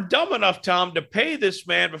 They were dumb enough, Tom, to pay this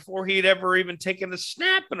man before he'd ever even taken a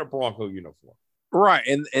snap in a Bronco uniform. Right.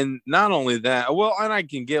 And not only that, well, and I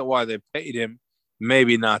can get why they paid him,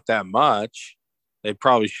 maybe not that much. They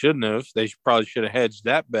probably shouldn't have. They probably should have hedged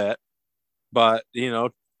that bet. But,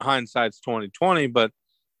 hindsight's 2020. But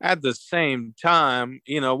at the same time,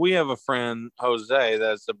 we have a friend, Jose,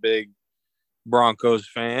 that's a big Broncos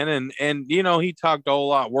fan. And he talked a whole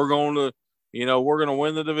lot. We're going to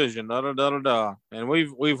win the division. Da, da, da, da, da. And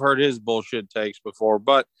we've heard his bullshit takes before.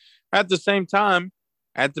 But at the same time,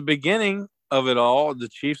 at the beginning of it all, the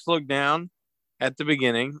Chiefs looked down at the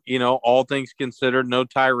beginning, all things considered, no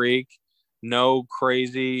Tyreek, no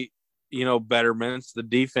crazy, betterments. The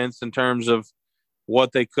defense in terms of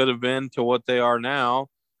what they could have been to what they are now.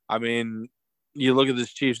 I mean, you look at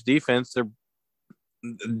this Chiefs defense,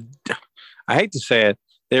 I hate to say it,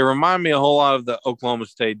 they remind me a whole lot of the Oklahoma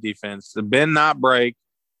State defense, the bend not break,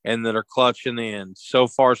 and that are clutch in the end. So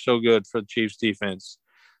far, so good for the Chiefs defense.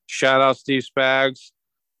 Shout out Steve Spags,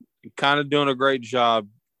 kind of doing a great job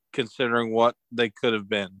considering what they could have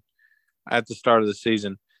been at the start of the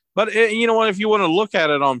season. But you know what? If you want to look at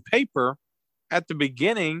it on paper, at the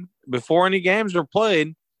beginning, before any games were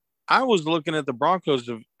played, I was looking at the Broncos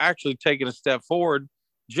have actually taken a step forward.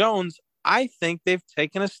 Jones, I think they've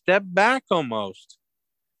taken a step back almost.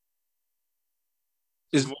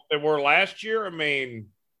 Is what they were last year? I mean,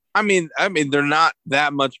 they're not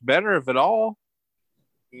that much better, if at all.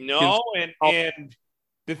 No, and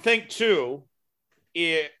to think too,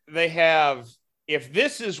 if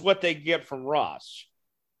this is what they get from Ross,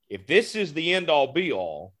 if this is the end all be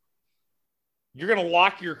all, you're going to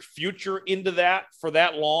lock your future into that for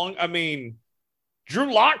that long. I mean,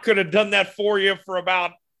 Drew Lock could have done that for you for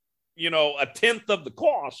about, a tenth of the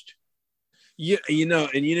cost. Yeah, and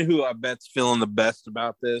who I bet's feeling the best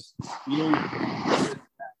about this?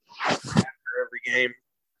 After every game,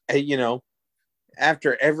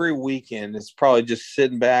 after every weekend, it's probably just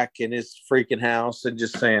sitting back in his freaking house and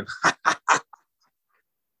just saying,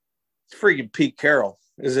 it's freaking Pete Carroll.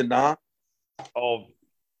 Is it not? Oh,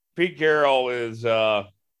 Pete Carroll is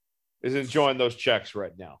enjoying those checks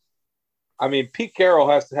right now. I mean, Pete Carroll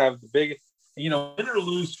has to have the biggest, win or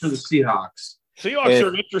lose for the Seahawks. Seahawks are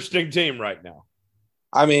an interesting team right now.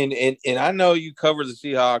 I mean, and I know you cover the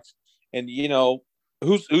Seahawks, and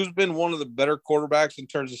who's been one of the better quarterbacks in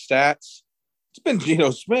terms of stats? It's been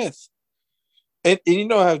Geno Smith. And you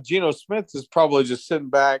know how Geno Smith is probably just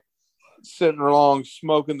sitting along,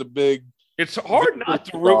 smoking the big. It's hard not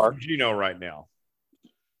to root for Geno right now.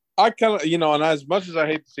 I kind of, and as much as I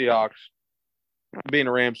hate the Seahawks, being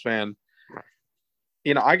a Rams fan,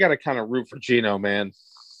 I got to kind of root for Geno, man.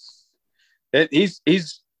 Is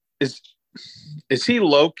he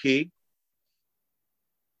low key?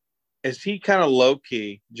 Is he kind of low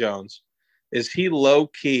key, Jones? Is he low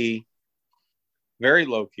key, very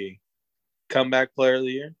low key, comeback player of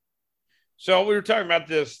the year? So we were talking about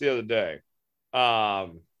this the other day.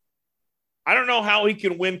 I don't know how he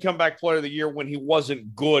can win comeback player of the year when he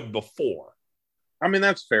wasn't good before. I mean,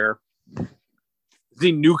 that's fair. Is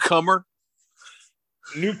he newcomer?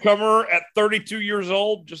 Newcomer at 32 years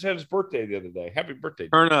old, just had his birthday the other day. Happy birthday.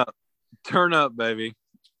 Turn up, baby.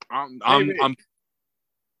 I'm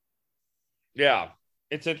Yeah,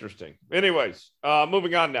 it's interesting. Anyways,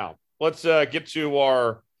 moving on now. Let's get to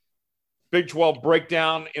our Big 12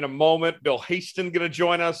 breakdown in a moment. Bill Haisten going to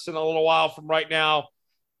join us in a little while from right now.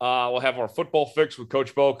 We'll have our football fix with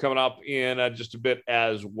Coach Bo coming up in just a bit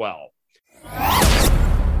as well.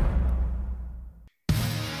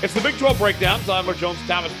 It's the Big 12 breakdown. Tyler Jones,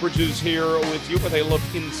 Thomas Bridges here with you with a look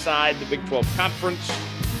inside the Big 12 conference.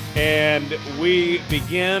 And we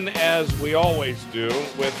begin, as we always do,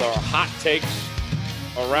 with our hot takes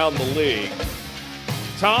around the league.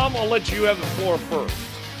 Tom, I'll let you have the floor first.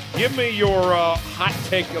 Give me your hot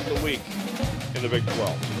take of the week in the Big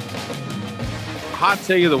 12. Hot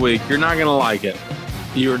take of the week. You're not going to like it.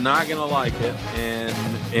 You're not going to like it.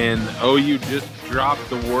 And OU just dropped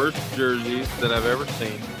the worst jerseys that I've ever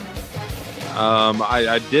seen.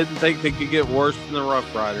 I didn't think they could get worse than the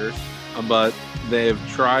Rough Riders, but they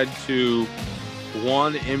have tried to,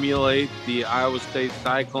 emulate the Iowa State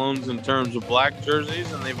Cyclones in terms of black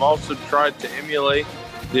jerseys, and they've also tried to emulate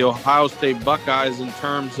the Ohio State Buckeyes in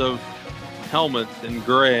terms of helmets and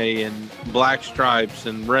gray and black stripes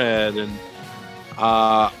and red. And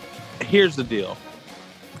here's the deal.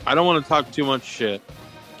 I don't want to talk too much shit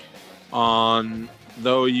on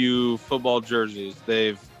the OU football jerseys.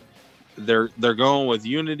 They're going with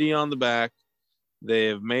unity on the back. They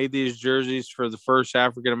have made these jerseys for the first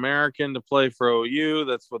African American to play for OU.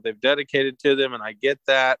 That's what they've dedicated to them, and I get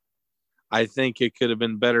that. I think it could have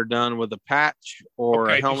been better done with a patch or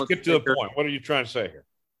a helmet. Just get to the point. What are you trying to say here?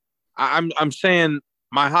 I'm saying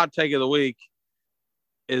my hot take of the week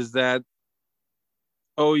is that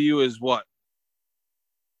OU is what?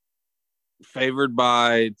 Favored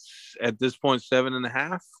by, at this point,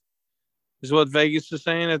 7.5 is what Vegas is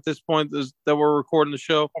saying at this point that we're recording the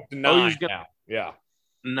show. Up to 9 now. Yeah.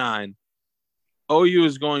 9. OU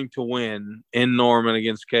is going to win in Norman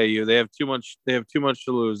against KU. They have too much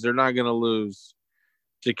to lose. They're not going to lose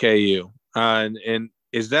to KU. And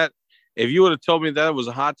is that, if you would have told me that was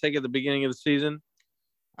a hot take at the beginning of the season,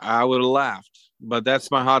 I would have laughed. But that's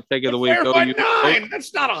my hot take of the week. By 9.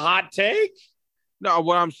 That's not a hot take. No,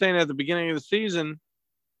 what I'm saying at the beginning of the season,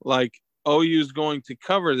 like OU is going to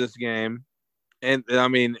cover this game, and I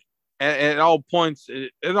mean, at all points,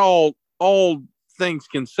 at all things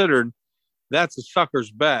considered, that's a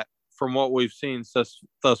sucker's bet from what we've seen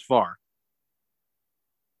thus far.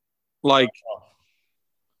 Like,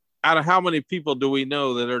 out of how many people do we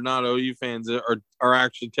know that are not OU fans that are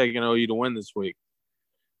actually taking OU to win this week,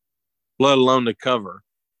 let alone to cover?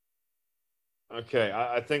 Okay,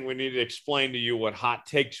 I think we need to explain to you what hot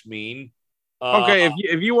takes mean. Okay,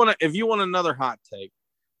 if you want another hot take,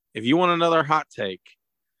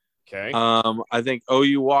 okay. I think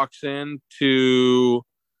OU walks into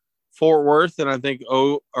Fort Worth, and I think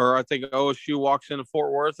OSU walks into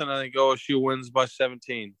Fort Worth, and I think OSU wins by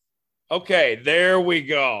 17. Okay, there we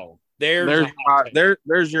go. There's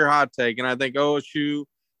your hot take, and I think OSU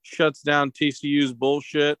shuts down TCU's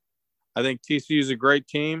bullshit. I think TCU is a great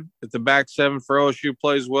team. If the back seven for OSU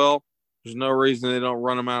plays well, there's no reason they don't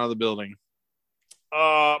run them out of the building.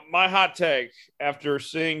 My hot take after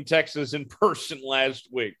seeing Texas in person last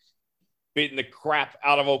week, beating the crap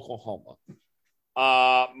out of Oklahoma.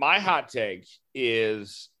 My hot take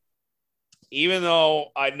is, even though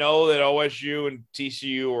I know that OSU and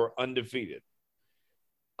TCU are undefeated,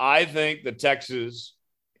 I think that Texas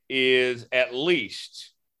is at least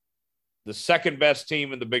the second best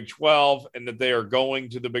team in the Big 12, and that they are going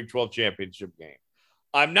to the Big 12 championship game.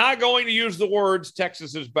 I'm not going to use the words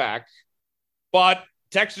Texas is back, but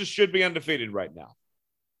Texas should be undefeated right now.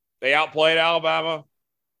 They outplayed Alabama.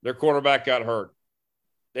 Their quarterback got hurt.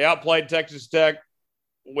 They outplayed Texas Tech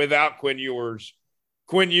without Quinn Ewers.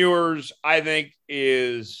 Quinn Ewers, I think,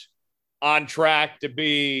 is on track to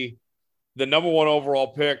be the number one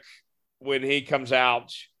overall pick when he comes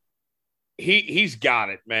out. He's got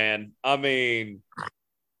it, man. I mean,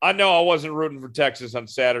 I know I wasn't rooting for Texas on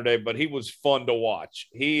Saturday, but he was fun to watch.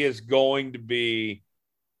 He is going to be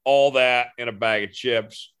all that in a bag of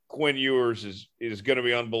chips. Quinn Ewers is going to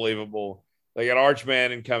be unbelievable. They got Arch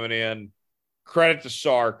Manning coming in. Credit to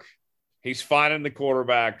Sark. He's finding the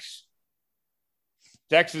quarterbacks.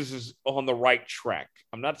 Texas is on the right track.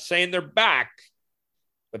 I'm not saying they're back,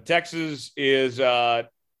 but Texas is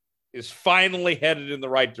finally headed in the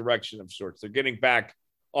right direction of sorts. They're getting back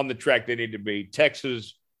on the track they need to be.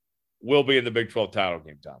 Texas will be in the Big 12 title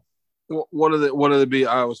game, Tom. What do they beat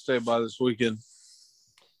Iowa State by this weekend?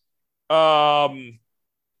 4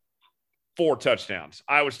 touchdowns.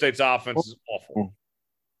 Iowa State's offense is awful.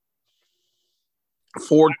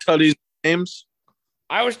 4 tutties games.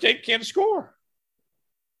 Iowa State can't score.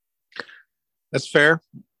 That's fair.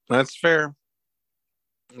 That's fair.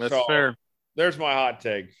 There's my hot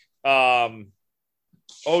take.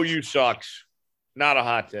 OU sucks. Not a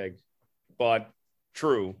hot take, but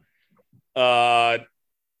true. I'll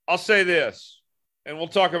say this, and we'll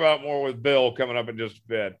talk about more with Bill coming up in just a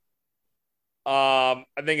bit. I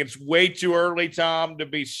think it's way too early, Tom, to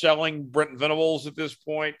be selling Brent Venables at this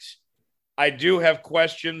point. I do have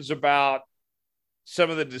questions about some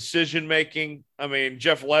of the decision-making. I mean,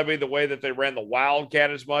 Jeff Lebby, the way that they ran the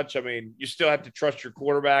Wildcat as much, I mean, you still have to trust your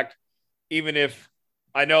quarterback, even if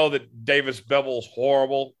I know that Davis Bevel's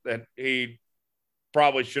horrible, that he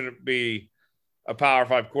probably shouldn't be a Power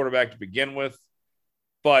 5 quarterback to begin with,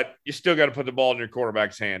 but you still got to put the ball in your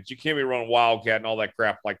quarterback's hands. You can't be running Wildcat and all that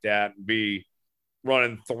crap like that and be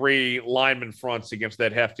running 3 lineman fronts against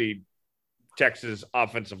that hefty Texas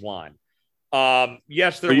offensive line.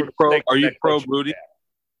 Yes, there are you pro booty?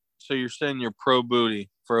 So you're saying you're pro booty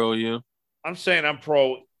for OU? I'm saying I'm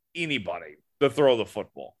pro anybody to throw the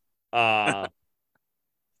football.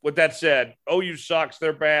 With that said, OU sucks.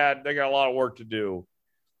 They're bad. They got a lot of work to do.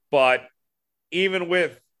 But even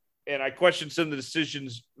with, and I question some of the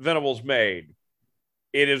decisions Venables made,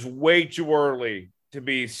 it is way too early to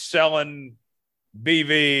be selling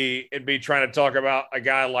BV and be trying to talk about a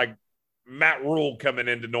guy like Matt Rule coming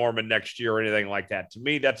into Norman next year or anything like that. To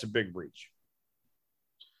me, that's a big reach.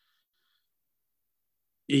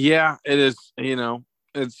 Yeah, it is.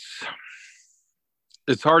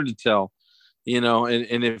 It's hard to tell,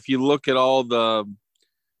 and if you look at all the,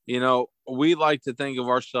 we like to think of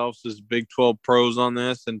ourselves as Big 12 pros on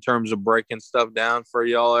this in terms of breaking stuff down for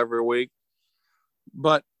y'all every week.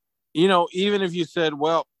 But, even if you said,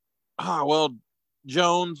 well,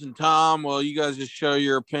 Jones and Tom, well, you guys just show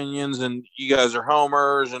your opinions and you guys are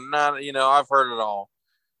homers and not, I've heard it all.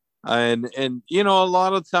 And a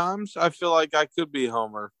lot of times I feel like I could be a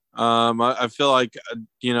homer. I feel like,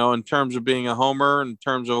 in terms of being a homer, in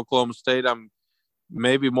terms of Oklahoma State, I'm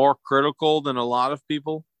maybe more critical than a lot of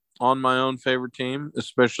people on my own favorite team,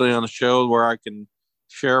 especially on a show where I can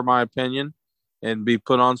share my opinion and be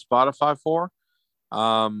put on Spotify for.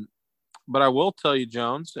 But I will tell you,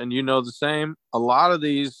 Jones, and the same, a lot of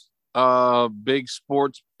these big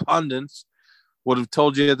sports pundits would have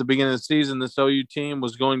told you at the beginning of the season this OU team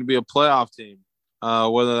was going to be a playoff team,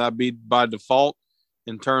 whether that be by default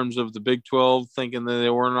in terms of the Big 12 thinking that they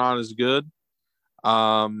were not as good.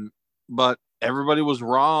 But everybody was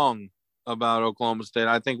wrong about Oklahoma State.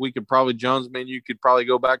 I think we could probably, Jones, you could probably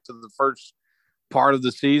go back to the first part of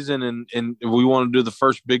the season and if we want to do the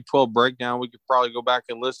first Big 12 breakdown, we could probably go back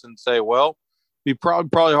and listen and say, well, be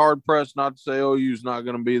probably hard pressed not to say OU's not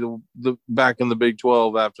going to be the back in the Big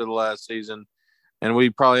 12 after the last season. And we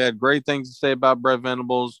probably had great things to say about Brett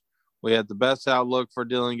Venables. We had the best outlook for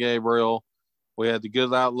Dylan Gabriel. We had the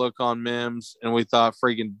good outlook on Mims, and we thought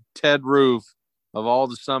freaking Ted Roof of all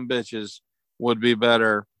the sumbitches would be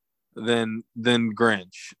better than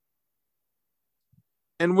Grinch.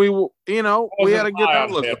 And we had a good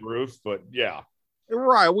outlook. Ted Roof, but yeah.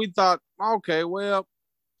 Right. We thought, okay, well,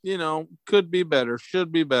 could be better,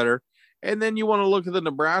 should be better. And then you want to look at the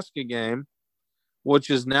Nebraska game, which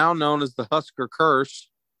is now known as the Husker Curse.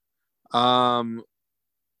 Or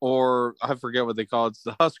I forget what they call it. It's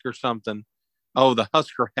the Husker something. Oh, the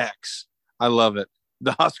Husker Hex. I love it.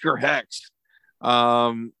 The Husker Hex.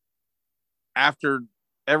 After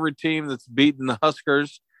every team that's beaten the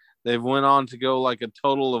Huskers, they've went on to go like a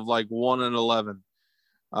total of like 1-11,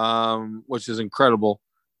 which is incredible.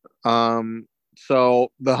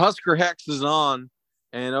 So the Husker Hex is on,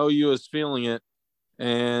 and OU is feeling it.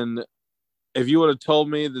 And if you would have told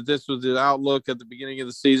me that this was the outlook at the beginning of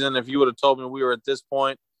the season, if you would have told me we were at this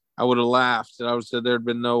point, I would have laughed and I would have said there'd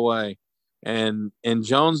been no way. And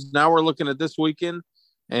Jones, now we're looking at this weekend,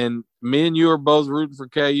 and me and you are both rooting for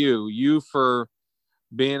KU. You for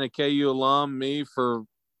being a KU alum, me for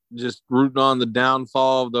just rooting on the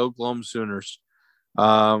downfall of the Oklahoma Sooners.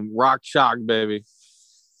 Rock chalk, baby.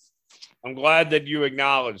 I'm glad that you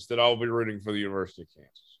acknowledged that I'll be rooting for the University of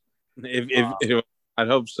Kansas. If I'd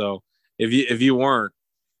hope so. If you weren't,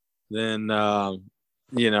 then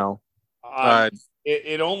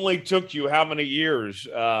it only took you how many years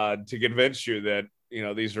to convince you that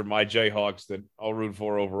these are my Jayhawks that I'll root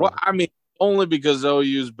for overall? Well, I mean, only because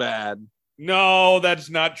OU's bad. No,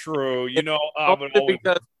 that's not true. I'm going to always root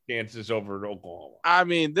for Kansas over Oklahoma. I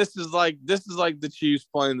mean, this is like the Chiefs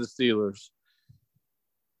playing the Steelers.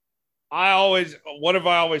 What have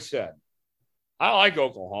I always said? I like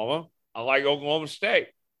Oklahoma. I like Oklahoma State.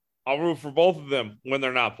 I'll root for both of them when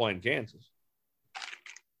they're not playing Kansas.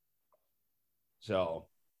 So,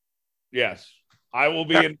 yes, I will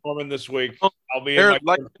be in Norman this week. I'll be in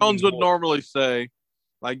like Jones would normally say,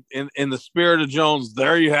 like in the spirit of Jones.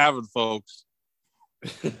 There you have it, folks.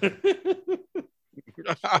 There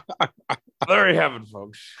you have it,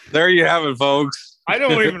 folks. There you have it, folks. I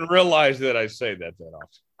don't even realize that I say that often.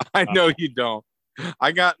 I know you don't.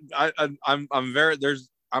 I'm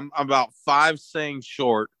about 5 sayings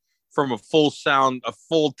short from a full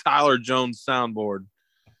Tyler Jones soundboard.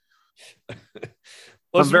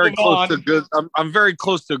 I'm very close to good. I'm very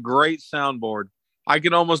close to a great soundboard. I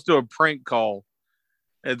can almost do a prank call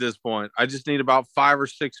at this point. I just need about 5 or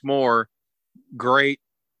 6 more great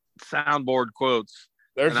soundboard quotes.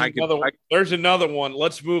 There's another one.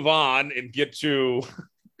 Let's move on and get to.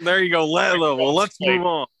 There you go. Let's move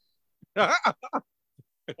on.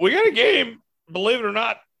 We got a game, believe it or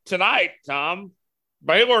not, tonight, Tom.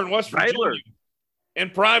 Baylor and West Virginia in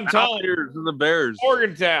prime time. And the Bears.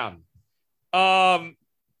 Morgantown.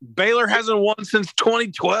 Baylor hasn't won since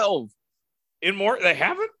 2012. They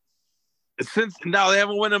haven't? They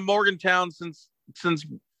haven't won in Morgantown since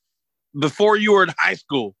before you were in high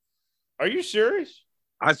school. Are you serious?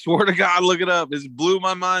 I swear to God, look it up. It blew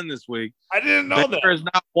my mind this week. I didn't know that. Baylor has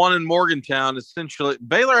not won in Morgantown. Essentially,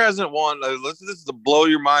 Baylor hasn't won. This is the blow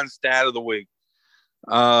your mind stat of the week.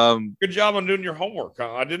 Good job on doing your homework.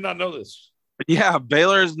 I did not know this. Yeah,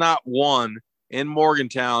 Baylor has not won in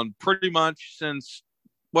Morgantown pretty much since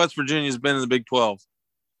West Virginia's been in the Big 12.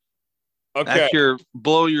 Okay. That's your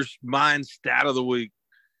blow your mind stat of the week.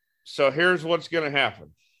 So here's what's going to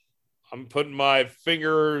happen. I'm putting my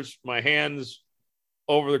hands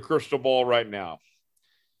over the crystal ball right now.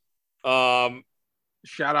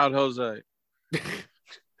 Shout out Jose.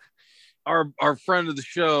 Our friend of the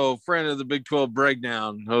show, friend of the Big 12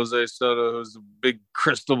 breakdown, Jose Soto, who's a big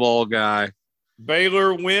crystal ball guy.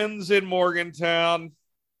 Baylor wins in Morgantown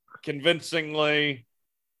convincingly,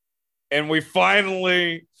 and we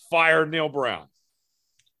finally fire Neil Brown.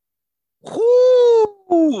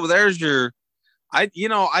 Whoo! There's your. I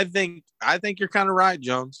think you're kind of right,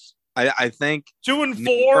 Jones. I think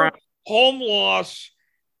 2-4 home loss,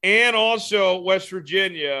 and also West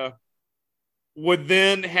Virginia would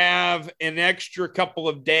then have an extra couple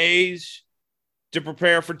of days to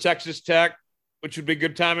prepare for Texas Tech, which would be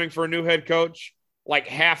good timing for a new head coach, like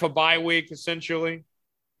half a bye week, essentially.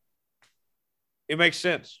 It makes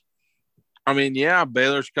sense. I mean, yeah,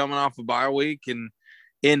 Baylor's coming off a bye week. And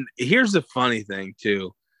here's the funny thing,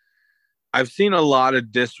 too. I've seen a lot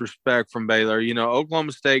of disrespect from Baylor.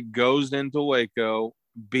 Oklahoma State goes into Waco,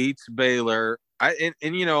 beats Baylor.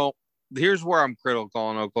 Here's where I'm critical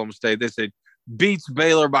on Oklahoma State. They say beats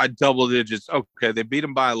Baylor by double digits. Okay, they beat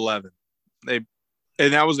them by 11. And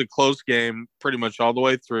that was a close game pretty much all the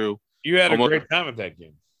way through. You had a great time at that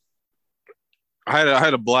game. I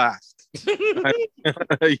had a blast.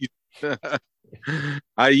 You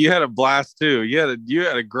had a blast too. You had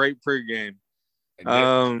a great pregame.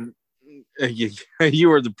 You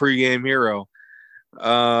were the pregame hero.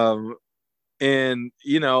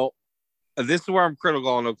 This is where I'm critical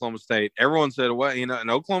on Oklahoma State. Everyone said, well, and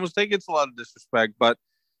Oklahoma State gets a lot of disrespect, but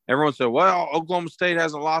everyone said, well, Oklahoma State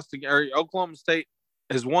hasn't lost or Oklahoma State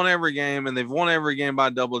has won every game and they've won every game by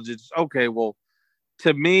double digits. Okay, well,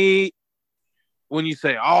 to me, when you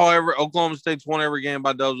say, Oklahoma State's won every game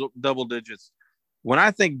by double digits, when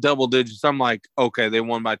I think double digits, I'm like, okay, they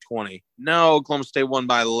won by 20. No, Oklahoma State won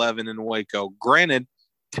by 11 in Waco. Granted,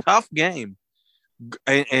 tough game.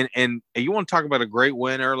 And you want to talk about a great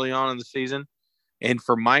win early on in the season, and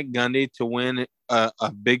for Mike Gundy to win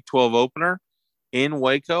a Big 12 opener, in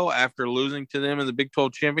Waco after losing to them in the Big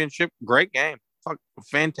 12 championship. Great game.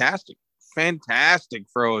 Fantastic. Fantastic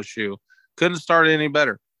for OSU. Couldn't start any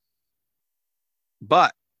better.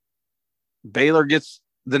 But Baylor gets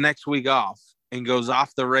the next week off and goes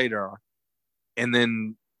off the radar and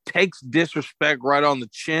then takes disrespect right on the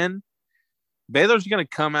chin. Baylor's going to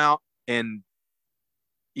come out and,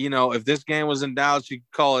 if this game was in Dallas, you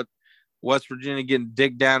could call it West Virginia getting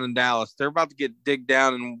digged down in Dallas. They're about to get digged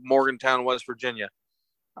down in Morgantown, West Virginia.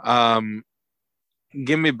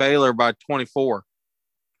 Give me Baylor by 24.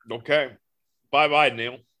 Okay. Bye-bye,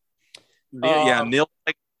 Neil. Yeah, Neil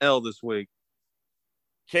taking L this week.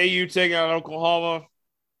 KU taking on Oklahoma.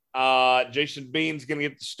 Jason Bean's going to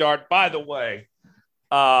get the start. By the way,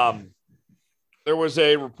 there was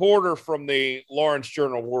a reporter from the Lawrence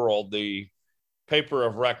Journal-World, the paper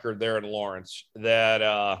of record there in Lawrence,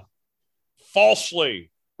 that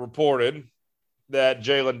falsely reported that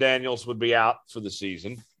Jalen Daniels would be out for the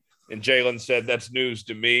season. And Jalen said, that's news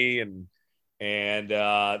to me. And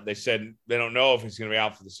they said they don't know if he's going to be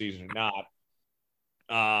out for the season or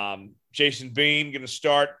not. Jason Bean going to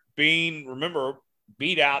start. Bean, remember,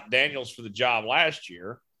 beat out Daniels for the job last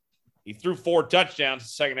year. He threw 4 touchdowns in the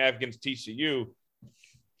second half against TCU.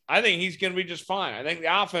 I think he's going to be just fine. I think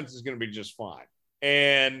the offense is going to be just fine.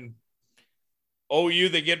 And OU,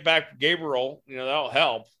 they get back Gabriel, that'll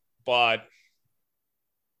help. But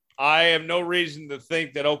I have no reason to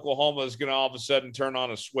think that Oklahoma is going to all of a sudden turn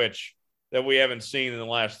on a switch that we haven't seen in the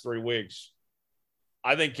last 3 weeks.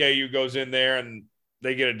 I think KU goes in there and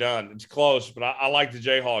they get it done. It's close, but I like the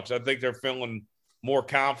Jayhawks. I think they're feeling more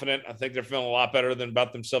confident. I think they're feeling a lot better than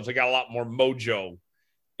about themselves. They got a lot more mojo.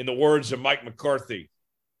 In the words of Mike McCarthy,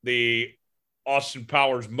 the Austin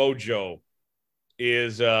Powers mojo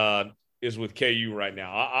is with KU right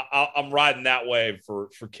now. I'm riding that wave for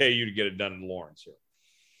KU to get it done in Lawrence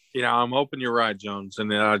here. I'm hoping you're right, Jones.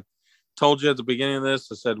 And I told you at the beginning of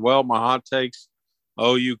this, I said, well, my hot takes,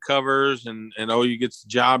 OU covers and OU gets the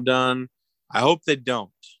job done. I hope they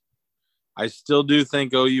don't. I still do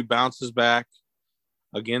think OU bounces back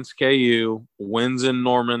against KU, wins in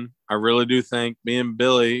Norman. I really do think. Me and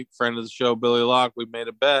Billy, friend of the show, Billy Locke, we made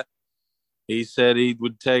a bet. He said we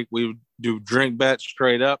would do drink bet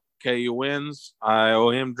straight up. KU wins. I owe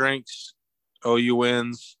him drinks. OU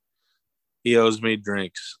wins. He owes me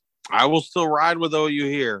drinks. I will still ride with OU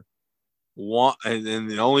here. And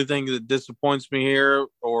the only thing that disappoints me here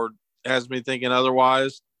or has me thinking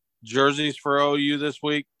otherwise, jerseys for OU this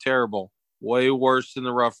week, terrible. Way worse than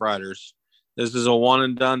the Rough Riders. This is a one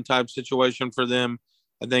and done type situation for them.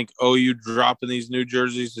 I think OU dropping these new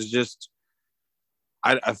jerseys is just,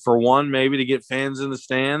 for one, maybe to get fans in the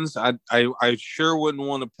stands. I sure wouldn't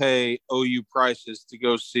want to pay OU prices to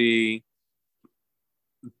go see.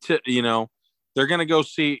 They're going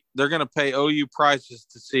to pay OU prices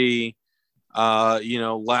to see,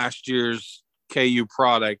 last year's KU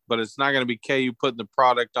product, but it's not going to be KU putting the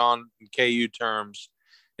product on in KU terms.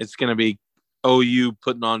 It's going to be OU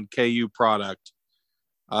putting on KU product.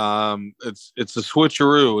 It's a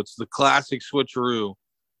switcheroo. It's the classic switcheroo.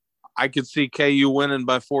 I could see KU winning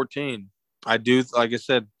by 14. I do, like I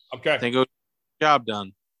said. Okay. I think it was a job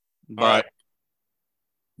done, but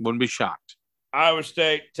wouldn't be shocked. Iowa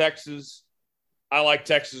State, Texas. I like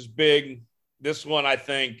Texas big. This one, I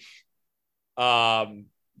think,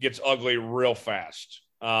 gets ugly real fast.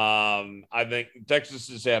 I think Texas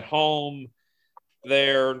is at home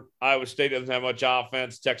there. Iowa State doesn't have much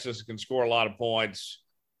offense. Texas can score a lot of points.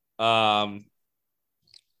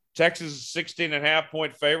 Texas is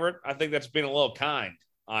 16.5-point favorite. I think that's been a little kind,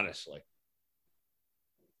 honestly.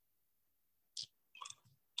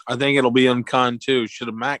 I think it'll be unkind too.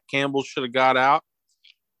 Matt Campbell should have got out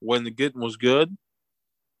when the getting was good.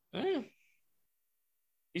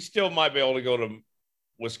 He still might be able to go to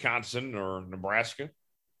Wisconsin or Nebraska.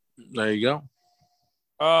 There you go.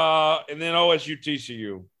 And then OSU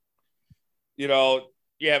TCU. You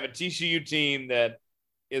have a TCU team that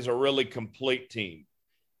is a really complete team.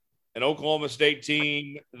 An Oklahoma State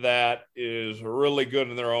team that is really good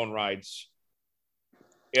in their own rights.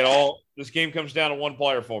 This game comes down to one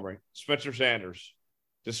player for me, Spencer Sanders.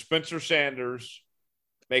 Does Spencer Sanders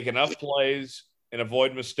make enough plays and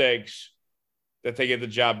avoid mistakes that they get the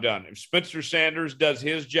job done? If Spencer Sanders does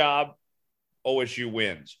his job, OSU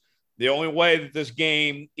wins. The only way that this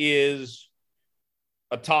game is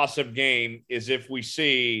a toss-up game is if we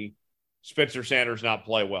see Spencer Sanders not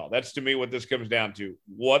play well. That's, to me, what this comes down to.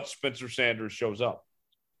 What Spencer Sanders shows up.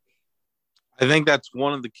 I think that's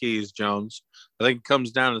one of the keys, Jones. I think it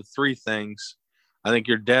comes down to 3 things. I think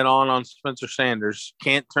you're dead on Spencer Sanders.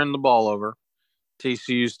 Can't turn the ball over.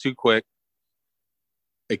 TCU's too quick.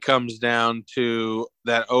 it comes down to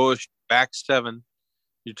that OSU back seven.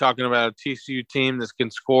 You're talking about a TCU team that can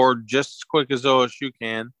score just as quick as OSU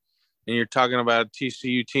can. And you're talking about a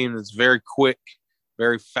TCU team that's very quick,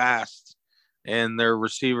 very fast, and their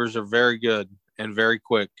receivers are very good and very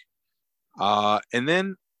quick. And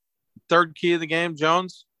then third key of the game,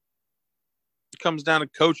 Jones, it comes down to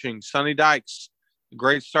coaching. Sonny Dykes,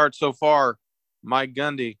 great start so far. Mike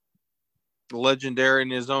Gundy, legendary in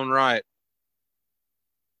his own right.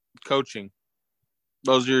 Coaching.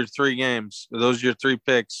 Those are your three games. Those are your three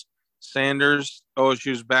picks. Sanders,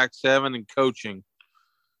 OSU's back seven, and coaching.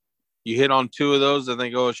 You hit on two of those, I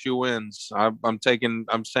think OSU wins. I'm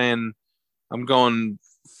going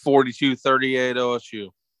 42-38 OSU.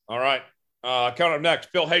 All right. Coming up next,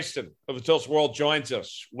 Phil Haisten of the Tulsa World joins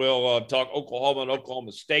us. We'll talk Oklahoma and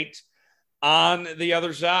Oklahoma State on the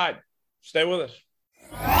other side. Stay with us.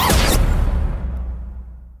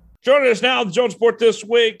 Joining us now on the Jones Report this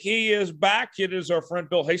week, he is back. It is our friend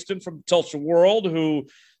Phil Haisten from the Tulsa World who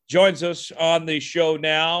joins us on the show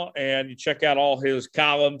now. And you check out all his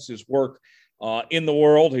columns, his work in the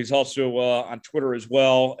world. He's also on Twitter as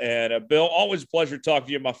well. And Bill, always a pleasure talking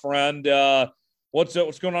to you, my friend. What's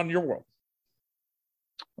going on in your world?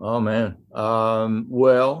 Oh, man.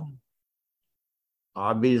 Well,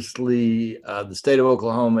 obviously, the state of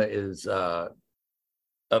Oklahoma is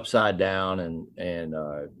upside down. And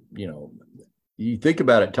you think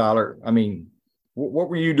about it, Tyler. I mean, what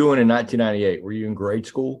were you doing in 1998? Were you in grade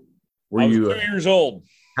school? I was 2 years old.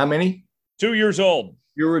 How many? 2 years old.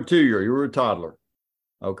 You were a 2-year. You were a toddler.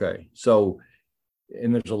 Okay. So,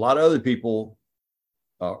 and there's a lot of other people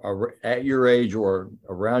at your age or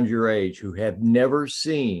around your age who have never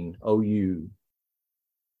seen OU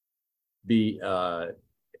be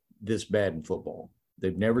this bad in football.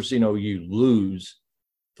 They've never seen OU lose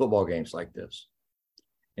football games like this.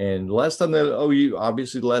 And the last time that OU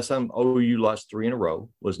lost 3 in a row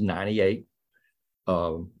was 98.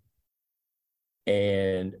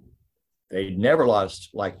 And they never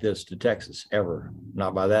lost like this to Texas ever,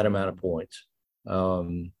 not by that amount of points.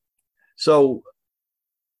 So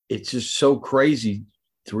it's just so crazy.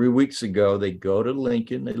 3 weeks ago, they go to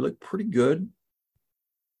Lincoln. They look pretty good,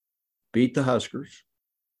 beat the Huskers.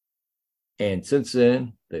 And since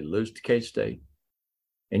then, they lose to K-State.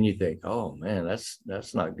 And you think, oh, man,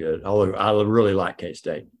 that's not good. Although I really like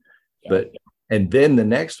K-State. Yeah. And then the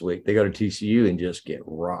next week, they go to TCU and just get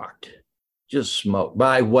rocked. Just smoked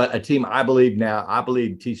by what a team I believe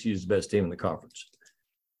TCU is the best team in the conference.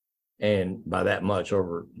 And by that much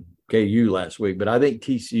over KU last week. But I think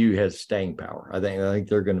TCU has staying power. I think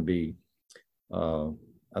they're going to be I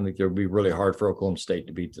think it'll be really hard for Oklahoma State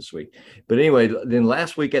to beat this week. But anyway, then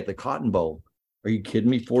last week at the Cotton Bowl, are you kidding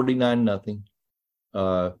me? 49-0.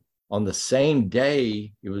 On the same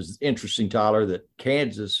day, it was interesting, Tyler, that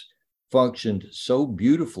Kansas functioned so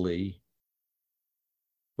beautifully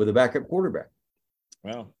with a backup quarterback.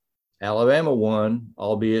 Wow. Alabama won,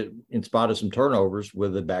 albeit in spite of some turnovers,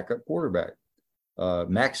 with a backup quarterback.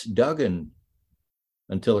 Max Duggan,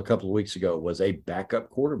 until a couple of weeks ago, was a backup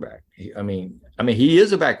quarterback. I mean, he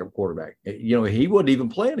is a backup quarterback. He wasn't even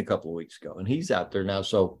playing a couple of weeks ago, and he's out there now.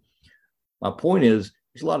 So my point is,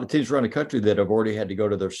 there's a lot of teams around the country that have already had to go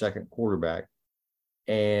to their second quarterback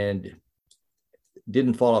and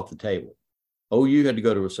didn't fall off the table. OU had to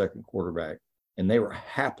go to a second quarterback, and they were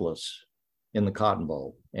hapless in the Cotton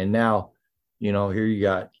Bowl. And now, here you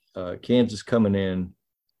got Kansas coming in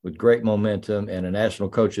with great momentum and a National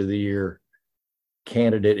Coach of the Year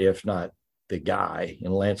candidate, if not the guy,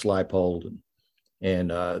 in Lance Leipold, and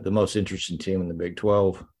the most interesting team in the Big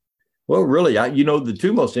 12. Well, really, the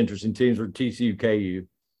two most interesting teams were TCU, KU,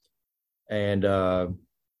 and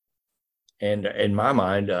in my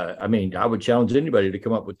mind, I would challenge anybody to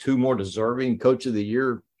come up with two more deserving Coach of the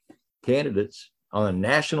Year candidates on a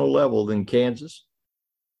national level than Kansas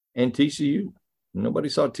and TCU. Nobody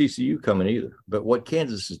saw TCU coming either. But what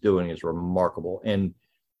Kansas is doing is remarkable, and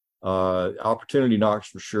opportunity knocks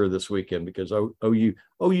for sure this weekend because OU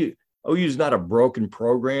is not a broken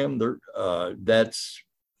program. That's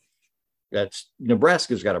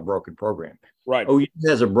Nebraska's got a broken program. Right. OU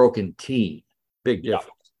has a broken team. Big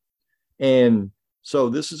difference. Yeah. And so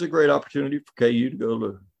this is a great opportunity for KU to go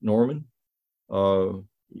to Norman.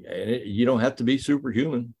 You don't have to be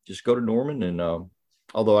superhuman. Just go to Norman. And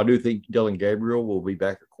although I do think Dylan Gabriel will be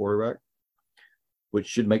back at quarterback, which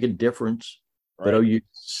should make a difference. Right. But OU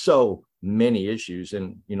so many issues.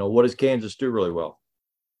 And, what does Kansas do really well?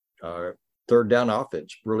 Third down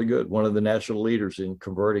offense, really good. One of the national leaders in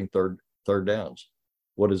converting third downs.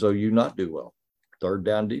 What does OU not do well? Third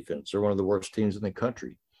down defense. They're one of the worst teams in the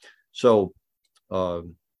country. So I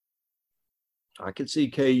I could see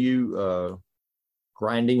KU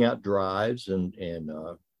grinding out drives and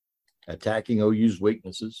attacking OU's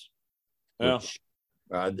weaknesses. Yeah. Which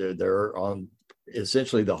they're on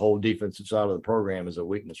essentially the whole defensive side of the program is a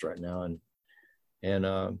weakness right now.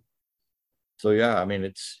 And so, yeah, I mean,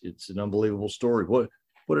 it's an unbelievable story. What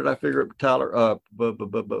did I figure up, Tyler?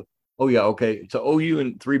 Oh, yeah. Okay. So OU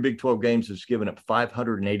in 3 Big 12 games has given up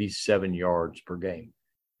 587 yards per game.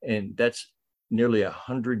 And that's nearly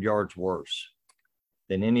 100 yards worse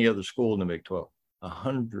than any other school in the Big 12.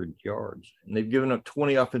 100 yards. And they've given up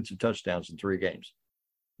 20 offensive touchdowns in 3 games.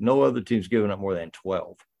 No other team's given up more than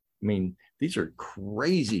 12. I mean, these are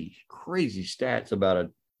crazy, crazy stats about a,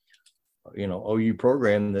 OU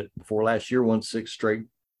program that before last year won 6 straight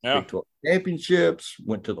Big 12 championships,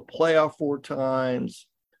 went to the playoff 4 times.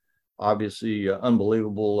 Obviously,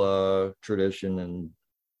 unbelievable tradition and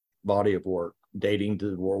body of work dating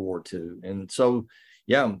to World War II. And so,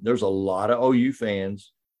 yeah, there's a lot of OU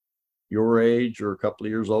fans your age or a couple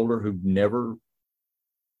of years older who've never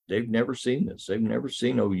seen this. They've never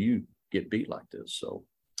seen OU get beat like this. So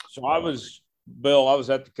I was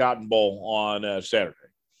at the Cotton Bowl on Saturday.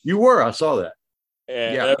 You were? I saw that.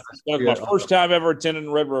 And that was my first time ever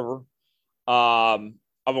attending Red River.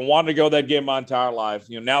 I've been wanting to go to that game my entire life.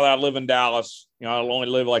 Now that I live in Dallas, I only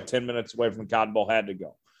live like 10 minutes away from Cotton Bowl, had to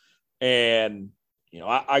go. And,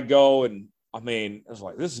 I go and, I mean, it's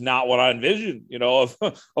like, this is not what I envisioned, of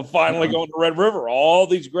finally going to Red River. All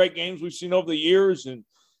these great games we've seen over the years. And,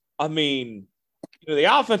 I mean,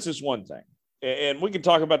 the offense is one thing. And we can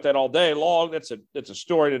talk about that all day long. That's a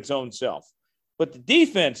story in its own self. But the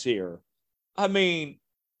defense here, I mean,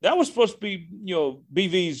 that was supposed to be,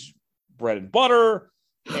 BV's bread and butter.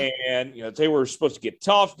 And, they were supposed to get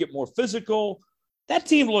tough, get more physical. That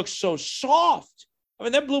team looks so soft. I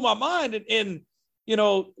mean, that blew my mind. And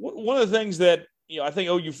one of the things that, I think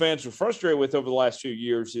OU fans were frustrated with over the last few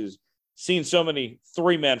years is seeing so many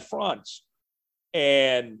 3-man fronts.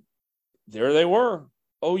 And there they were.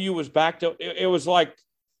 OU was back to it was like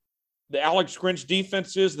the Alex Grinch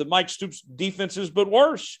defenses, the Mike Stoops defenses, but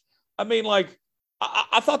worse. I mean, like,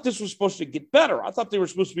 I thought this was supposed to get better. I thought they were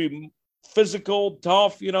supposed to be physical,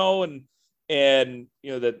 tough, and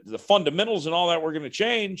the fundamentals and all that were going to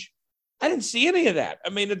change. I didn't see any of that.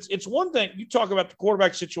 I mean, it's one thing. You talk about the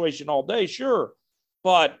quarterback situation all day, sure.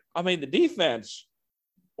 But, I mean, the defense,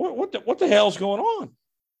 what the hell's going on?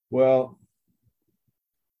 Well,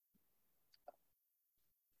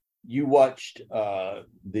 you watched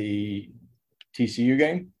the TCU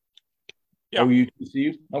game? Yeah. OU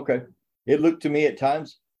TCU? Okay. It looked to me at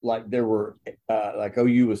times like there were like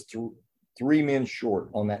OU was 3 men short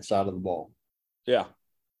on that side of the ball. Yeah.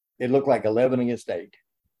 It looked like 11 against 8.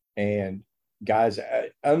 And guys,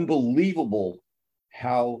 unbelievable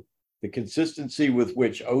how the consistency with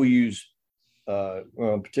which OU's,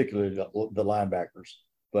 particularly the linebackers,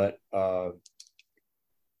 but how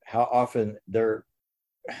often they're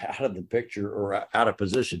out of the picture or out of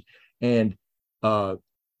position. And I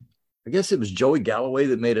guess it was Joey Galloway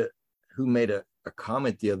that made a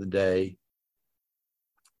comment the other day.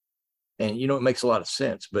 And, it makes a lot of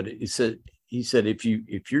sense, but he said, if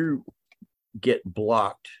you get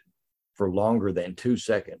blocked for longer than 2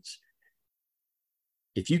 seconds,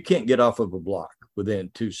 if you can't get off of a block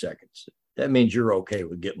within 2 seconds, that means you're okay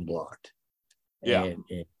with getting blocked. Yeah.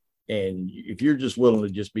 And if you're just willing to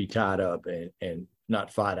just be tied up and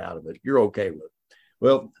not fight out of it, you're okay with it.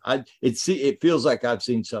 Well, it feels like I've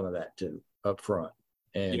seen some of that too up front,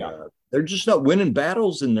 and they're just not winning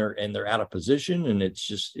battles, and they're out of position, and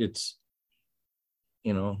it's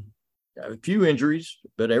a few injuries,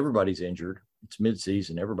 but everybody's injured. It's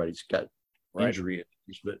midseason, everybody's got injury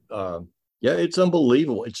issues, but it's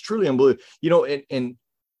unbelievable. It's truly unbelievable. And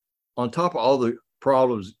on top of all the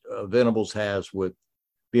problems Venables has with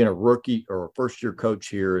being a rookie or a first-year coach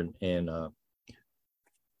here and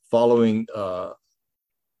following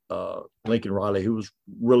Lincoln Riley, who was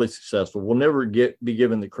really successful, will never be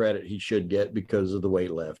given the credit he should get because of the way he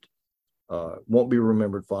left. Won't be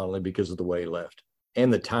remembered fondly because of the way he left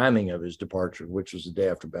and the timing of his departure, which was the day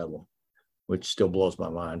after Bedlam, which still blows my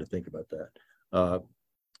mind to think about that.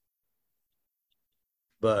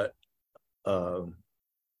 But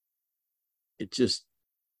it just,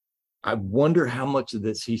 I wonder how much of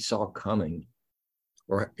this he saw coming,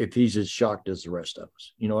 or if he's as shocked as the rest of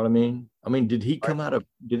us. You know what I mean? I mean, did he come out of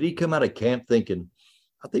camp thinking,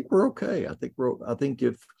 I think we're okay. I think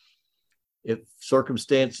if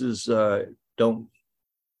circumstances don't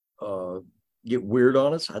get weird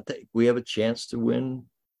on us, I think we have a chance to win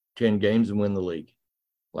 10 games and win the league,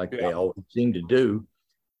 like they always seem to do.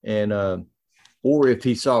 And or if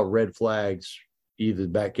he saw red flags either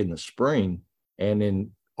back in the spring and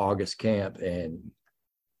in August camp, and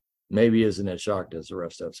maybe isn't as shocked as the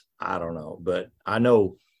rest of us. I don't know, but I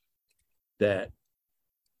know that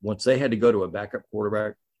once they had to go to a backup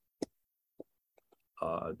quarterback,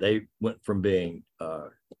 they went from being a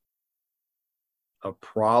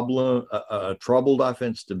troubled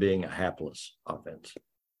offense to being a hapless offense.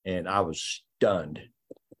 And I was stunned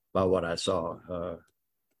by what I saw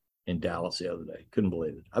in Dallas the other day. Couldn't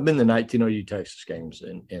believe it. I've been to 19 OU Texas games,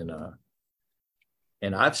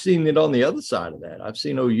 and I've seen it on the other side of that. I've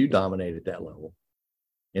seen OU dominate at that level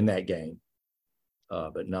in that game,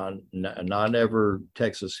 but not ever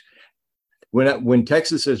Texas. When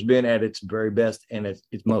Texas has been at its very best and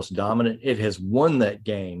its most dominant, it has won that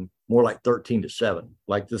game more like 13-7,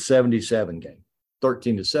 like the 77 game,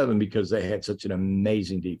 13-7, because they had such an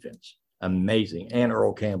amazing defense, amazing, and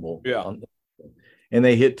Earl Campbell. Yeah. And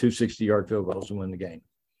they hit 2 60-yard field goals and win the game.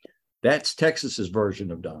 That's Texas's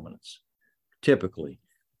version of dominance, typically.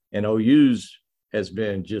 And OU's has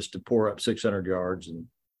been just to pour up 600 yards and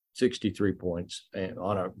 63 points, and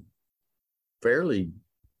on a fairly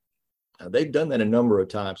they've done that a number of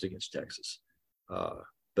times against Texas.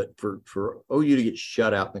 But for OU to get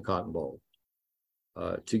shut out in the Cotton Bowl,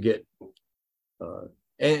 to get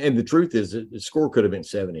and the truth is that the score could have been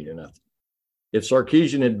 70-0. If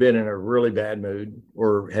Sarkisian had been in a really bad mood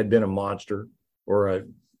or had been a monster or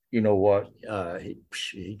he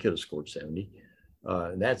could have scored 70.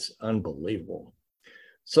 That's unbelievable.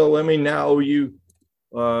 So, I mean, now OU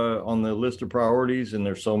on the list of priorities, and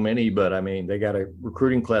there's so many, but I mean, they got a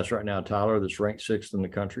recruiting class right now, Tyler, that's ranked 6th in the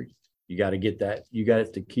country. You got to get that. You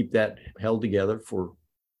got to keep that held together for,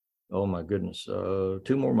 oh my goodness, 2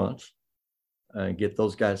 more months, and get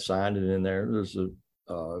those guys signed. And in there's a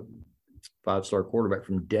 5-star quarterback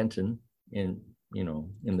from Denton in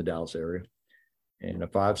the Dallas area, and a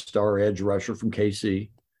 5-star edge rusher from KC.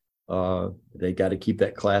 They got to keep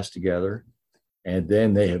that class together. And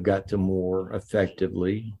then they have got to more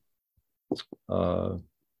effectively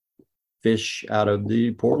fish out of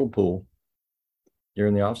the portal pool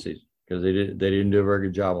during the offseason, because they didn't do a very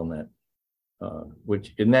good job on that.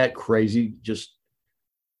 Which, isn't that crazy? Just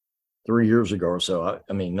 3 years ago or so,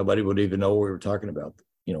 I mean, nobody would even know what we were talking about.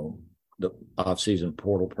 The offseason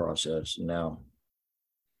portal process. Now,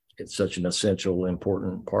 it's such an essential,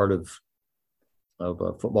 important part of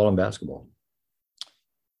football and basketball.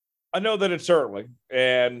 I know that it's early,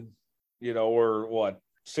 and we're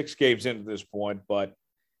 6 games into this point, but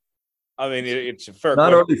I mean, it's a fair.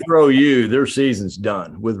 Not only for OU, their season's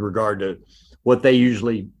done with regard to what they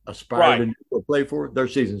usually aspire to do or play for. Their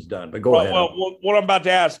season's done. But go ahead. Well, what I'm about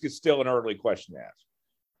to ask is still an early question to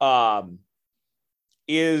ask.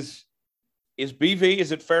 Is BV?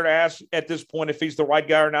 Is it fair to ask at this point if he's the right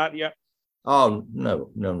guy or not yet? Oh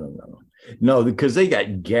no, because they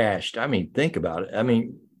got gashed. I mean, think about it. I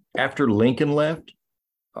mean, after Lincoln left,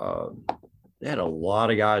 they had a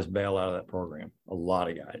lot of guys bail out of that program. A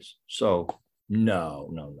lot of guys. So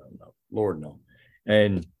no, Lord no.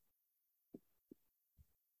 And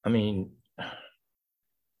I mean,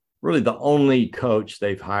 really the only coach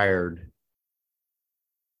they've hired,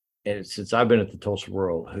 and since I've been at the Tulsa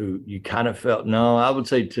World, who you kind of felt, no, I would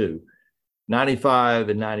say 2. 95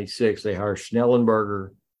 and 96, they hired Schnellenberger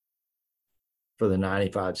for the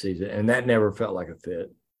 95 season, and that never felt like a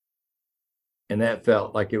fit. And that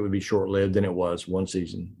felt like it would be short-lived, and it was one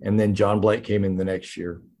season. And then John Blake came in the next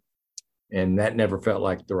year, and that never felt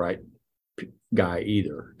like the right guy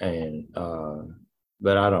either. And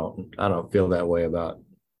but I don't feel that way about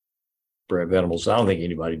Brent Venables. I don't think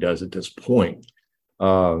anybody does at this point.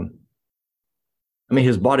 I mean,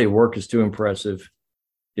 his body of work is too impressive.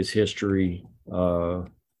 His history, Tyler,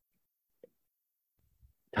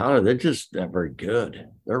 they're just not very good.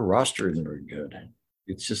 Their roster isn't very good.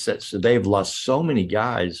 It's just that so they've lost so many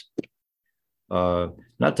guys.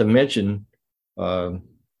 Not to mention, there's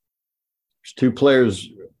 2 players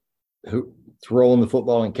who throwing the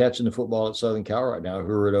football and catching the football at Southern Cal right now who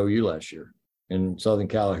were at OU last year. And Southern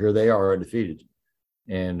Cal, here they are undefeated.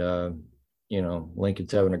 And,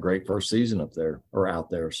 Lincoln's having a great first season up there or out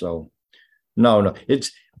there. So, no,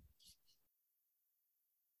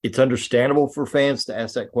 it's understandable for fans to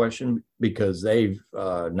ask that question because they've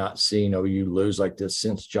not seen OU lose like this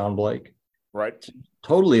since John Blake. Right.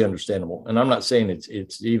 Totally understandable. And I'm not saying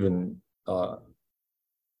it's even I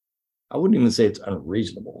wouldn't even say it's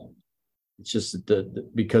unreasonable. It's just that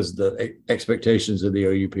because the expectations of the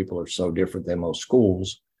OU people are so different than most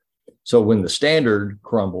schools. So when the standard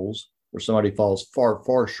crumbles or somebody falls far,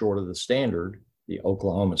 far short of the standard, the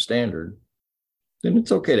Oklahoma standard, then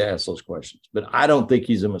it's okay to ask those questions. But I don't think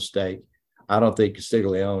he's a mistake. I don't think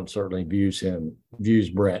Castiglione certainly views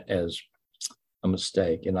Brent as a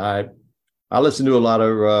mistake. And I listen to a lot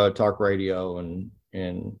of talk radio and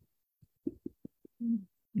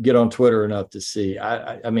get on Twitter enough to see.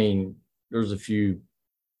 I mean, there's a few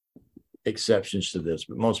exceptions to this,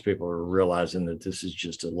 but most people are realizing that this is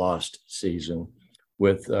just a lost season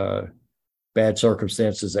with bad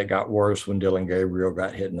circumstances that got worse when Dylan Gabriel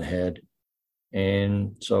got hit in the head.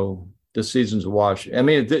 And so this season's a wash. I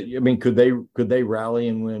mean, could they rally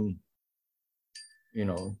and win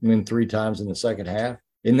 3 times in the second half?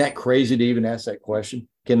 Isn't that crazy to even ask that question?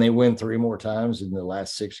 Can they win 3 more times in the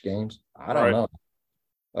last 6 games? I don't know.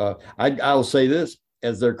 I'll say this: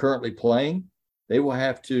 as they're currently playing, they will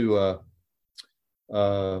have to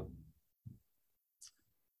they'll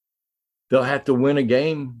have to win a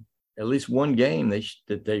game, at least one game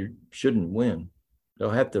that they shouldn't win. They'll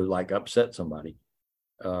have to upset somebody.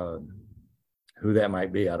 Who that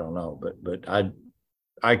might be, I don't know, but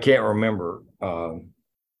I can't remember.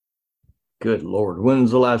 Good Lord,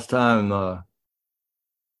 when's the last time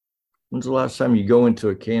you go into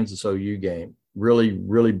a Kansas OU game really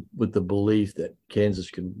with the belief that Kansas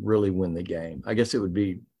could really win the game? I guess it would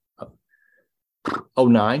be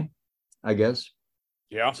 09, I guess.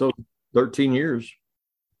 Yeah. So 13 years.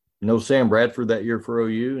 No Sam Bradford that year for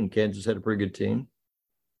OU, and Kansas had a pretty good team.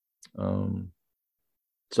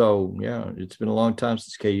 So yeah, it's been a long time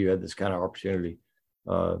since KU had this kind of opportunity.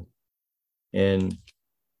 And it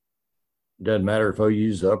doesn't matter if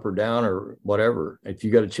OU's up or down or whatever. If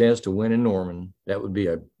you got a chance to win in Norman, that would be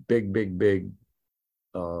a big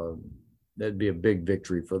that'd be a big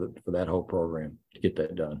victory for that whole program to get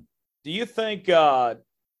that done. Do you think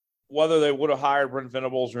whether they would have hired Brent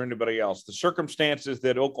Venables or anybody else, the circumstances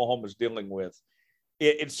that Oklahoma's dealing with,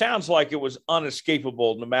 it sounds like it was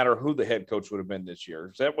unescapable no matter who the head coach would have been this year.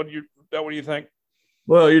 Is that what you think?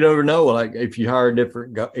 Well, you never know. Like if you hire a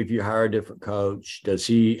different coach, does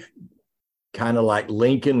he kind of like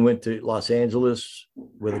Lincoln went to Los Angeles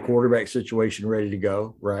with a quarterback situation ready to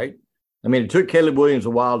go, right? I mean, it took Caleb Williams a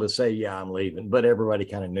while to say, yeah, I'm leaving, but everybody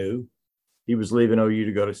kind of knew he was leaving OU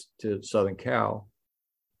to go to Southern Cal.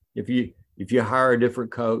 If you hire a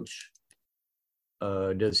different coach,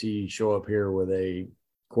 does he show up here with a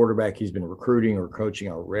quarterback he's been recruiting or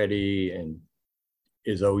coaching already? And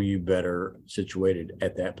is OU better situated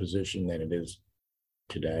at that position than it is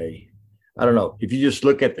today? I don't know. If you just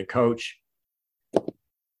look at the coach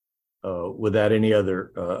without any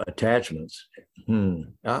other attachments,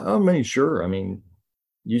 I mean, sure. I mean,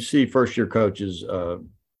 you see first-year coaches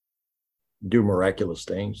do miraculous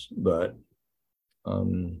things, but I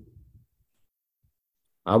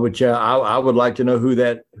would like to know who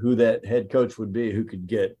that head coach would be who could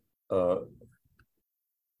get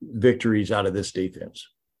victories out of this defense.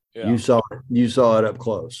 Yeah. You saw it up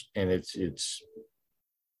close, and it's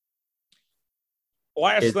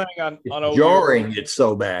last thing on jarring. It's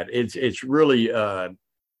so bad. It's really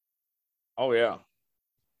oh yeah,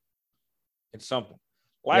 it's something.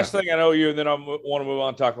 Last thing I know you, and then I want to move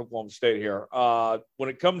on to talk Oklahoma State here. When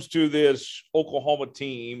it comes to this Oklahoma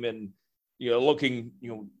team and looking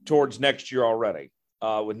towards next year already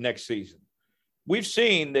with next season, we've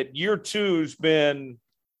seen that year 2's been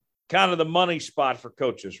kind of the money spot for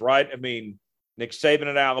coaches, right? I mean, Nick Saban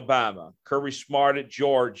at Alabama, Kirby Smart at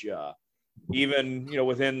Georgia, even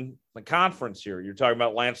within the conference here. You're talking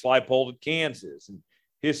about Lance Leipold at Kansas and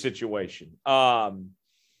his situation.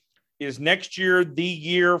 Is next year the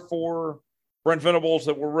year for Brent Venables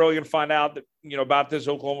that we're really going to find out that about this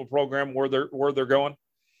Oklahoma program where they're going?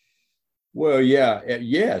 Well, yeah,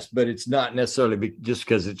 yes, but it's not necessarily just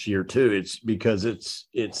because it's year 2. It's because it's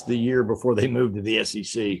the year before they move to the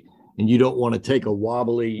SEC, and you don't want to take a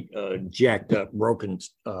wobbly, jacked up, broken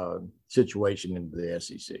situation into the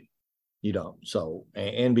SEC. You don't. So,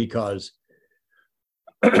 and because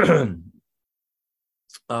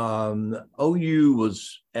OU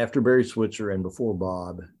was, after Barry Switzer and before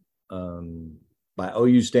Bob, by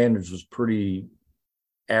OU standards, was pretty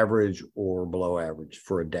average or below average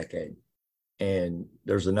for a decade. And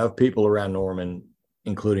there's enough people around Norman,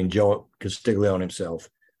 including Joe Castiglione himself,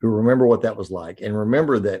 who remember what that was like, and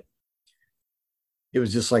remember that it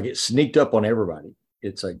was just like it sneaked up on everybody.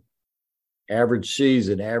 It's like average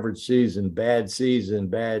season, bad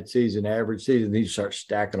season, average season. These start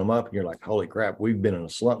stacking them up, and you're like, holy crap, we've been in a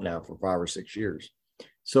slump now for 5 or 6 years.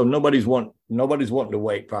 So nobody's wanting to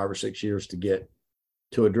wait 5 or 6 years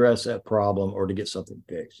to address that problem or to get something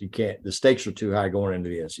fixed. You can't. The stakes are too high going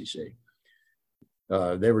into the SEC.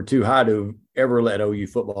 They were too high to ever let OU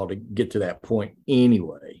football to get to that point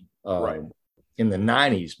anyway. Right. In the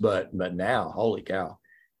 90s, but now, holy cow,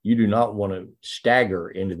 you do not want to stagger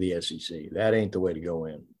into the SEC. That ain't the way to go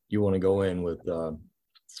in. You want to go in with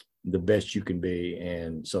the best you can be.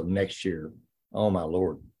 And so next year, oh my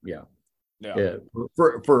Lord, yeah.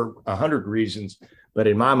 For 100 reasons, but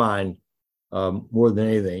in my mind, more than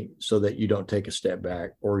anything, so that you don't take a step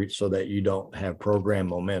back, or so that you don't have program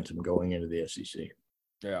momentum going into the SEC.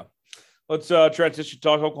 Yeah. Let's transition to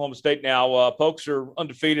talk Oklahoma State now. Pokes are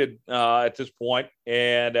undefeated at this point,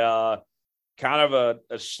 and kind of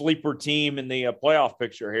a sleeper team in the playoff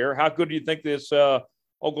picture here. How good do you think this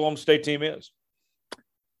Oklahoma State team is?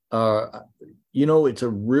 It's a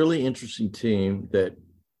really interesting team that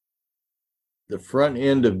the front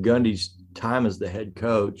end of Gundy's time as the head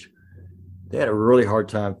coach, they had a really hard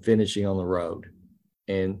time finishing on the road.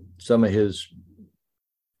 And some of his,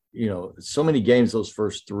 so many games those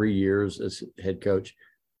first 3 years as head coach,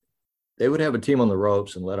 they would have a team on the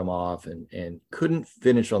ropes and let them off and couldn't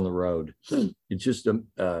finish on the road. It's just,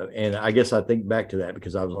 and I guess I think back to that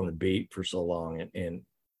because I was on the beat for so long. And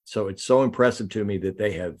so it's so impressive to me that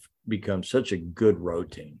they have become such a good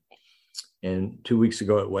road team. And 2 weeks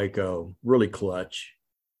ago at Waco, really clutch,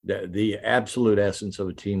 the absolute essence of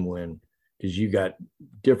a team win, because you got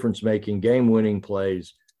difference-making, game-winning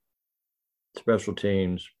plays, special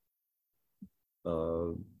teams,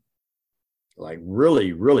 like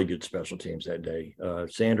really, really good special teams that day.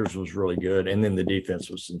 Sanders was really good, and then the defense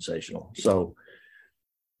was sensational. So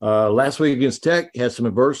last week against Tech, had some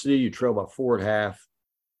adversity. You trail by 4 at half,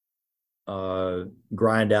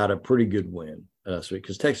 grind out a pretty good win last week,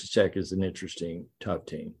 because Texas Tech is an interesting, tough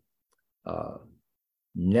team.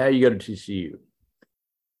 Now you go to TCU.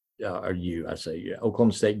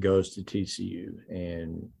 Oklahoma State goes to TCU.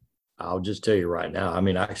 And I'll just tell you right now,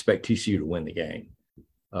 I expect TCU to win the game.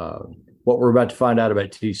 What we're about to find out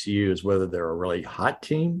about TCU is whether they're a really hot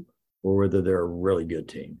team or whether they're a really good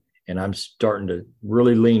team. And I'm starting to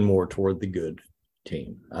really lean more toward the good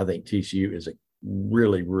team. I think TCU is a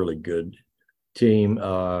really, really good team.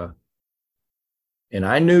 And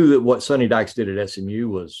I knew that what Sonny Dykes did at SMU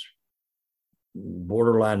was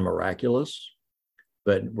borderline miraculous,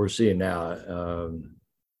 but we're seeing now,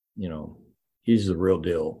 he's the real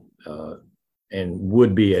deal, and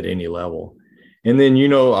would be at any level. And then,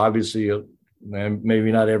 obviously,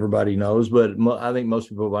 maybe not everybody knows, but I think most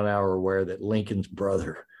people by now are aware that Lincoln's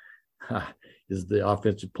brother is the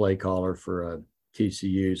offensive play caller for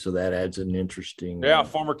TCU. So that adds an interesting. Yeah,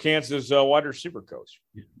 former Kansas wide receiver coach.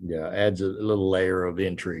 Yeah, adds a little layer of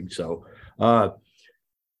intrigue. So I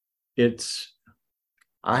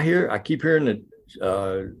keep hearing that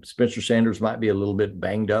Spencer Sanders might be a little bit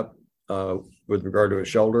banged up with regard to his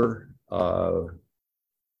shoulder.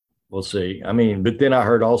 We'll see. But then I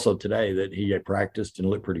heard also today that he had practiced and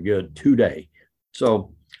looked pretty good today.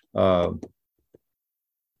 So,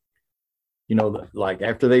 like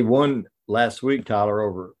after they won last week, Tyler,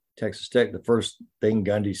 over Texas Tech, the first thing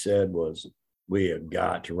Gundy said was, we have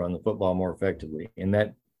got to run the football more effectively. And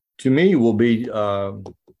that, to me, will be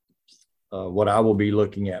what I will be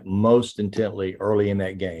looking at most intently early in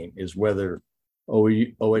that game, is whether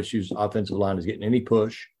OSU's offensive line is getting any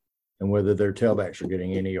push and whether their tailbacks are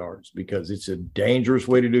getting any yards, because it's a dangerous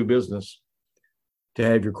way to do business to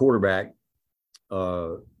have your quarterback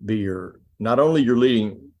be not only your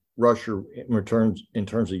leading rusher in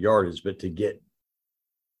terms of yardage, but to get,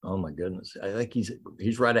 oh my goodness, I think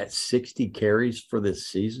he's right at 60 carries for this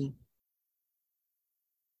season.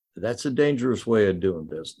 That's a dangerous way of doing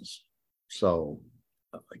business. So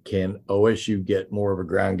can OSU get more of a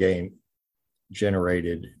ground game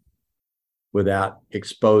generated without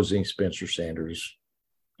exposing Spencer Sanders,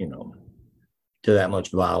 to that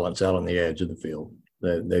much violence out on the edge of the field?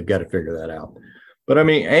 They've got to figure that out. But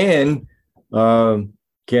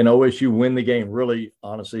can OSU win the game? Really,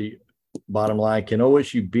 honestly, bottom line, can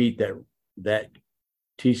OSU beat that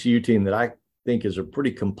TCU team that I think is a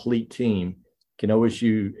pretty complete team? Can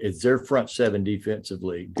OSU, is their front seven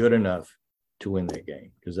defensively good enough to win that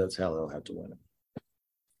game? Because that's how they'll have to win it.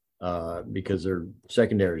 Because their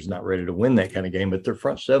secondary is not ready to win that kind of game, but their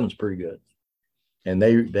front seven's pretty good. And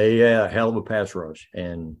they a hell of a pass rush.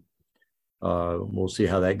 And we'll see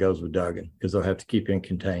how that goes with Duggan, because they'll have to keep him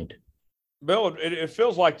contained. Bill, it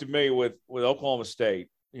feels like to me with Oklahoma State,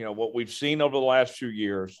 what we've seen over the last few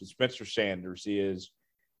years with Spencer Sanders is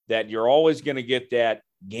that you're always going to get that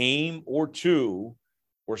game or two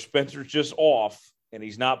where Spencer's just off and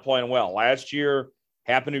he's not playing well. Last year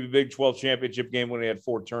happened to be a Big 12 championship game when he had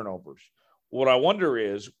 4 turnovers. What I wonder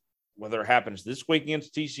is whether it happens this week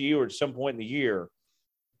against TCU or at some point in the year,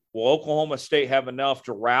 will Oklahoma State have enough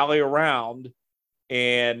to rally around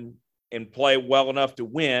and play well enough to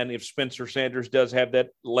win if Spencer Sanders does have that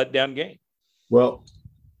letdown game? Well,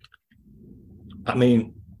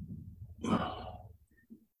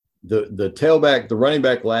 the running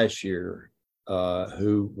back last year,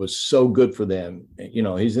 who was so good for them.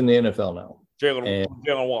 He's in the NFL now.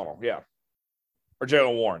 Jalen Waddle, yeah, or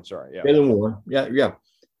Jalen Warren, sorry, yeah. Jalen Warren, yeah.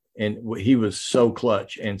 And he was so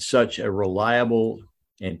clutch and such a reliable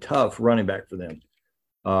and tough running back for them.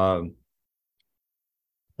 I'll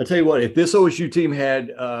tell you what, if this OSU team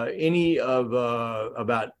had any of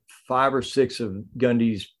about 5 or 6 of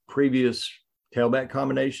Gundy's previous tailback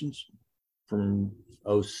combinations from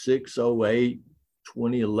 06, 08,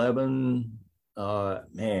 2011,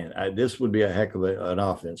 this would be a heck of an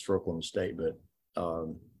offense for Oklahoma State. But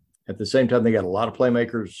at the same time, they got a lot of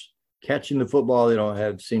playmakers catching the football. They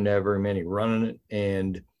don't seem to have very many running it.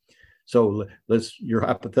 And so your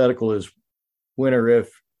hypothetical is winner if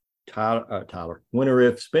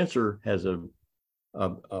Spencer has a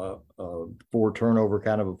 4 turnover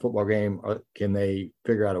kind of a football game, can they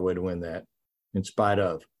figure out a way to win that in spite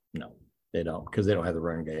of? No, they don't, because they don't have the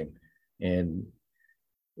running game. And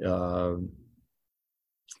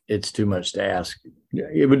it's too much to ask.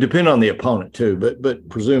 It would depend on the opponent too, but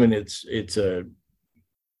presuming it's a.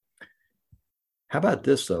 How about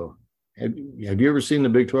this though? Have you ever seen the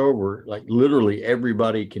Big 12 where like literally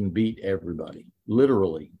everybody can beat everybody?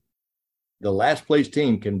 Literally, the last place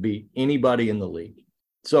team can beat anybody in the league.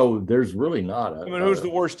 So there's really not a. Who's the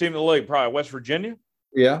worst team in the league? Probably West Virginia.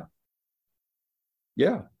 Yeah.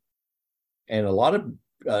 And a lot of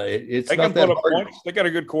it's they not can that put up hard. points. They got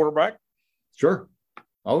a good quarterback. Sure.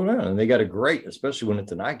 Oh yeah, and they got a great, especially when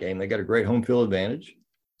it's a night game. They got a great home field advantage.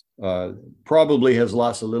 Probably has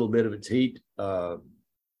lost a little bit of its heat from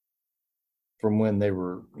when they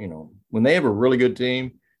were, when they have a really good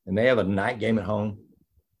team and they have a night game at home.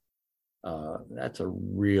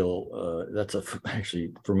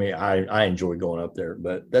 Actually for me, I enjoy going up there,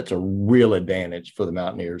 but that's a real advantage for the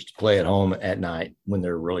Mountaineers to play at home at night when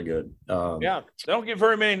they're really good. They don't get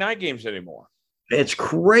very many night games anymore. It's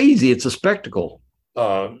crazy. It's a spectacle.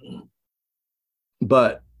 But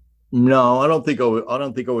no, I don't think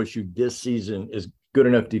OSU this season is good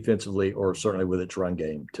enough defensively, or certainly with its run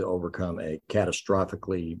game, to overcome a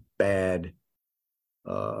catastrophically bad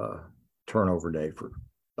turnover day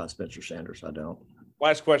by Spencer Sanders. I don't.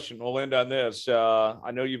 Last question. We'll end on this.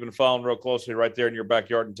 I know you've been following real closely right there in your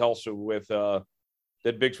backyard in Tulsa with that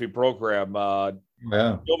Bixby program.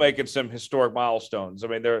 Still making some historic milestones. I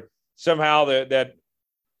mean, they're somehow that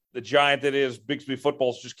the giant that is Bixby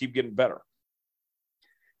footballs just keep getting better.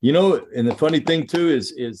 And the funny thing too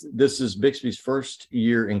is this is Bixby's first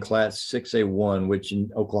year in Class 6A1, which in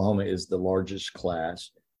Oklahoma is the largest class,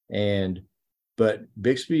 but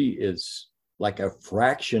Bixby is like a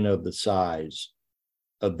fraction of the size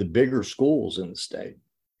of the bigger schools in the state,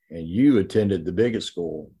 and you attended the biggest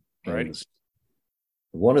school, right?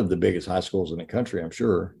 One of the biggest high schools in the country, I'm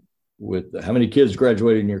sure. With how many kids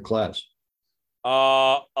graduated in your class?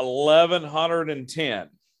 1,110.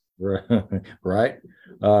 Right.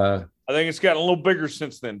 I think it's gotten a little bigger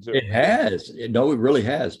since then too. It has. It really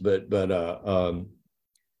has. But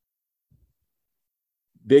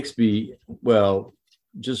Bixby, well,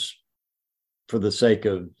 just for the sake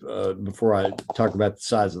of before I talk about the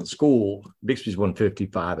size of the school, Bixby's won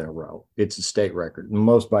 55 in a row. It's a state record,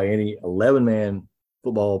 most by any 11-man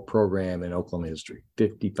football program in Oklahoma history.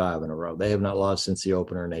 55 in a row. They have not lost since the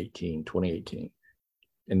opener in 2018,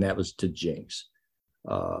 and that was to Jinx.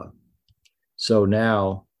 So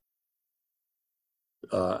now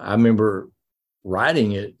I remember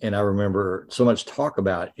writing it, and I remember so much talk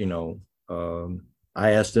about,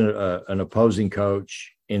 I asked an opposing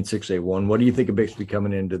coach in 6A1, what do you think of Bixby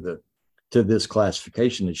coming into this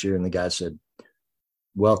classification this year? And the guy said,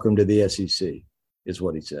 welcome to the SEC, is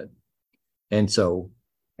what he said. And so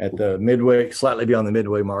at the midway, slightly beyond the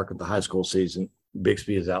midway mark of the high school season,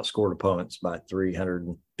 Bixby has outscored opponents by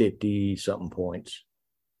 350 something points,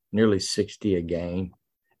 nearly 60 a game.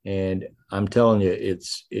 And I'm telling you,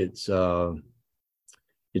 it's the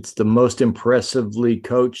most impressively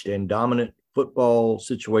coached and dominant football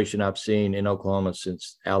situation I've seen in Oklahoma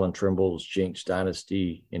since Alan Trimble's Jinx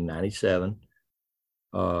dynasty in 97.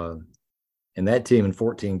 And that team in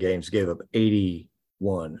 14 games gave up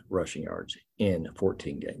 81 rushing yards in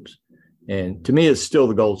 14 games. And to me, it's still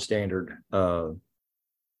the gold standard of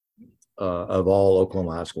all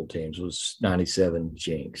Oklahoma high school teams was 97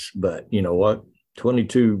 Jinx. But you know what?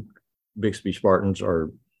 22 Bixby Spartans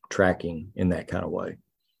are tracking in that kind of way.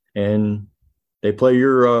 And they play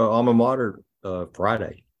your alma mater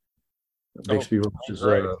Friday. Bixby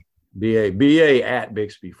versus BA at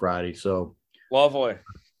Bixby Friday. So lovely.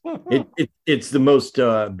 It's the most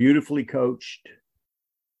beautifully coached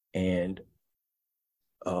and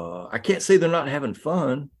I can't say they're not having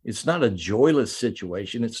fun. It's not a joyless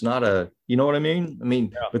situation. It's not a, you know what I mean? Yeah.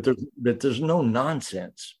 But there's no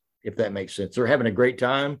nonsense, if that makes sense. They're having a great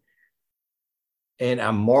time. And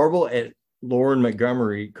I marvel at Lauren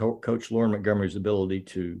Montgomery, Coach Lauren Montgomery's ability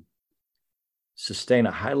to sustain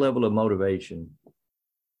a high level of motivation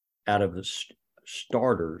out of the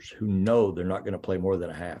starters who know they're not going to play more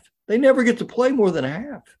than a half. They never get to play more than a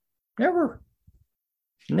half. Never.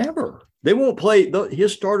 They won't play.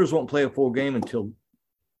 His starters won't play a full game until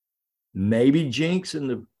maybe Jinx in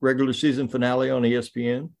the regular season finale on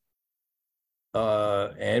ESPN,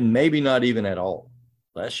 and maybe not even at all.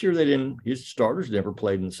 Last year, his starters never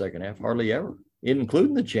played in the second half, hardly ever,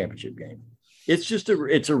 including the championship game.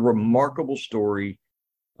 It's a remarkable story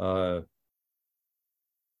of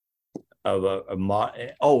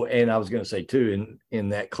and I was going to say too, in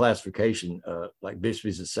that classification, like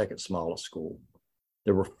Bixby's the second smallest school.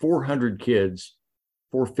 There were 400 kids,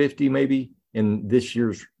 450 maybe in this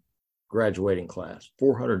year's graduating class,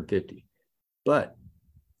 450. But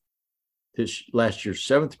this last year's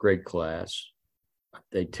seventh grade class,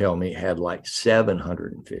 they tell me, had like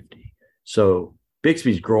 750. So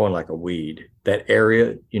Bixby's growing like a weed. That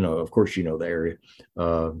area, of course, the area,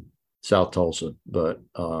 South Tulsa. But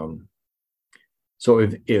so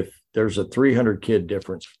if there's a 300 kid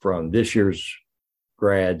difference from this year's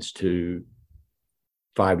grads to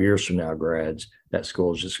 5 years from now grads, that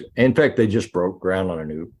school is just, in fact, they just broke ground on a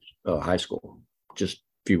new high school just a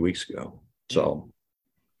few weeks ago. So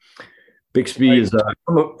Bixby is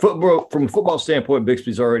from a football standpoint,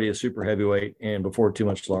 Bixby's already a super heavyweight, and before too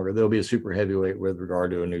much longer, they'll be a super heavyweight with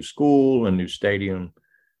regard to a new school, a new stadium,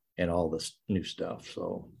 and all this new stuff.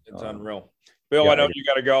 So it's unreal. Bill, I know you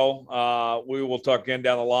got to go. We will talk again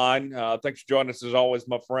down the line. Thanks for joining us as always,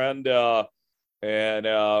 my friend. And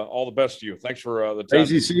all the best to you. Thanks for the time.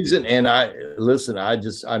 Crazy season. And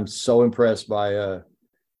I'm so impressed by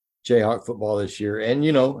Jayhawk football this year. And,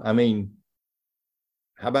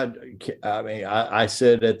 how about, I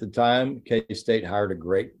said at the time, K-State hired a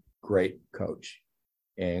great, great coach.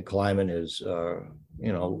 And Kleiman is,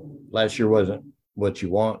 last year wasn't what you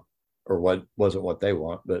want or wasn't what they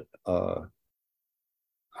want. But,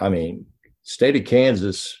 state of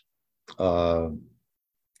Kansas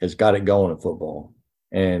has got it going in football.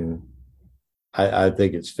 And I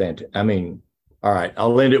think it's fantastic. All right,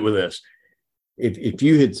 I'll end it with this. If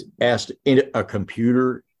you had asked a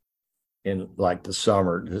computer in like the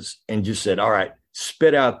summer and just said, all right,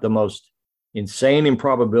 spit out the most insane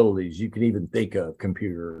improbabilities you can even think of,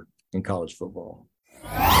 computer, in college football.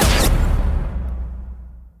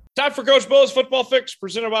 Time for Coach Bo's Football Fix,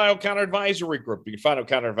 presented by O'Connor Advisory Group. You can find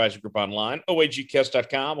O'Connor Advisory Group online,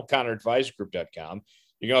 oagcast.com, o'connoradvisorygroup.com.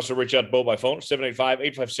 You can also reach out to Bo by phone,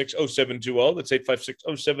 785-856-0720. That's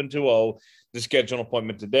 856-0720 to schedule an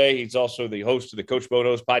appointment today. He's also the host of the Coach Bo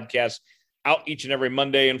Knows podcast, out each and every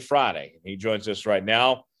Monday and Friday. He joins us right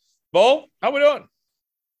now. Bo, how we doing?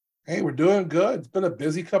 Hey, we're doing good. It's been a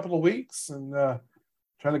busy couple of weeks, and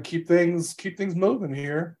trying to keep things moving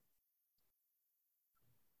here.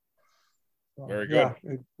 Very good.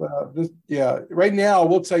 Right now,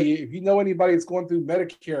 we'll tell you, if you know anybody that's going through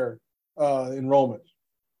Medicare enrollment,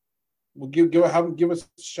 we'll give us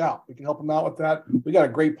a shout. We can help them out with that. We got a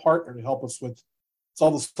great partner to help us with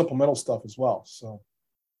all the supplemental stuff as well. So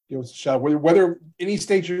give us a shout. Whether any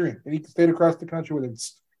state you're in, any state across the country, whether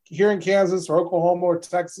it's here in Kansas or Oklahoma or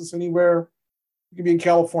Texas, anywhere, you can be in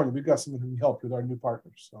California. We've got someone who can help with our new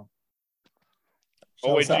partners. So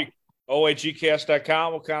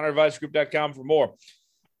OAGcast.com, O'ConnorAdvisoryGroup.com for more.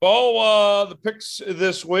 Bo, the picks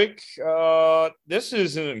this week. This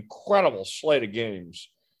is an incredible slate of games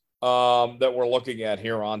that we're looking at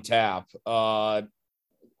here on tap. On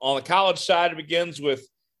the college side, it begins with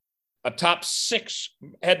a top 6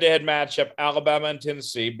 head-to-head matchup, Alabama and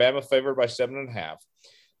Tennessee. Bama favored by 7.5.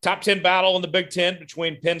 Top 10 battle in the Big Ten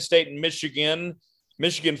between Penn State and Michigan.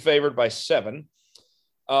 Michigan favored by 7.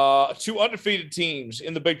 2 undefeated teams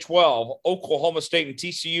in the Big 12, Oklahoma State and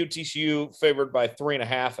TCU. TCU favored by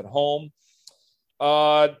 3.5 at home.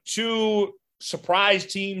 2 surprise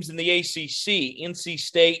teams in the ACC, NC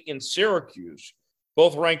State and Syracuse,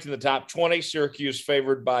 both ranked in the top 20. Syracuse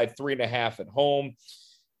favored by 3.5 at home.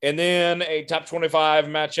 And then a top 25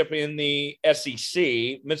 matchup in the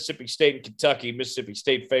SEC, Mississippi State and Kentucky. Mississippi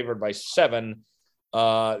State favored by 7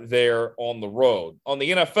 there on the road. On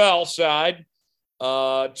the NFL side, 2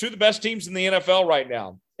 of the best teams in the NFL right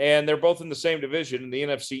now, and they're both in the same division in the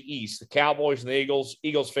NFC East, the Cowboys and the Eagles.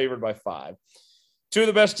 Eagles favored by 5. 2 of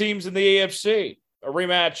the best teams in the AFC, a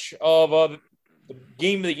rematch of the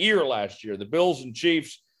game of the year last year, the Bills and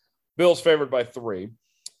Chiefs. Bills favored by 3.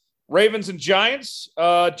 Ravens and Giants.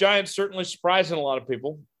 Giants certainly surprising a lot of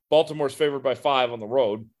people. Baltimore's favored by 5 on the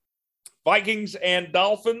road. Vikings and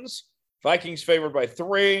Dolphins. Vikings favored by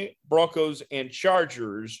 3. Broncos and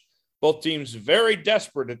Chargers. Both teams very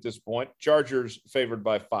desperate at this point. Chargers favored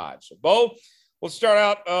by 5. So, Bo, let's start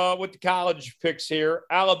out with the college picks here.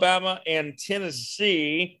 Alabama and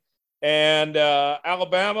Tennessee. And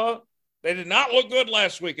Alabama, they did not look good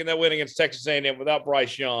last week in that win against Texas A&M without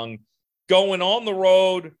Bryce Young. Going on the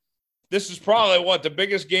road, this is probably, the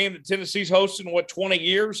biggest game that Tennessee's hosted in, 20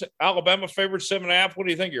 years? Alabama favored 7.5. What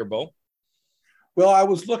do you think here, Bo? Well, I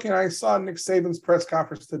was looking, I saw Nick Saban's press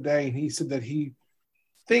conference today, and he said that he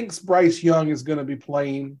thinks Bryce Young is going to be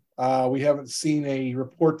playing. We haven't seen a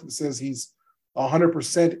report that says he's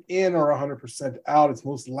 100% in or 100% out. It's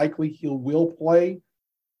most likely he will play.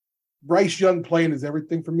 Bryce Young playing is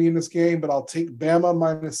everything for me in this game, but I'll take Bama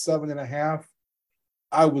minus 7.5.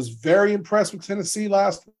 I was very impressed with Tennessee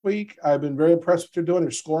last week. I've been very impressed with what they're doing.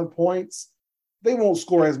 They're scoring points. They won't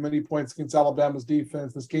score as many points against Alabama's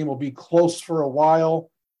defense. This game will be close for a while,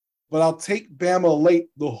 but I'll take Bama late.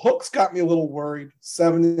 The hooks got me a little worried,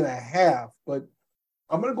 7.5, but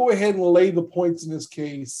I'm going to go ahead and lay the points in this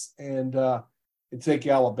case and take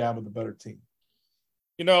Alabama, the better team.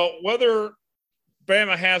 Whether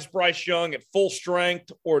Bama has Bryce Young at full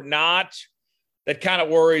strength or not, that kind of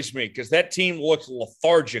worries me because that team looked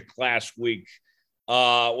lethargic last week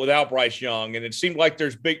without Bryce Young, and it seemed like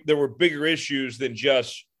there were bigger issues than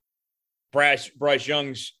just Bryce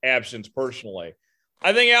Young's absence personally.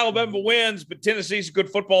 I think Alabama wins, but Tennessee's a good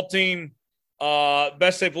football team.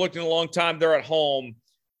 Best they've looked in a long time. They're at home.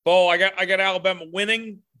 Bo, I got Alabama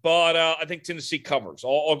winning, but I think Tennessee covers.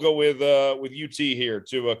 I'll go with UT here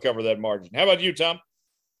to cover that margin. How about you, Tom?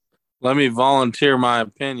 Let me volunteer my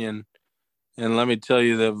opinion, and let me tell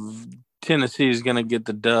you that Tennessee is going to get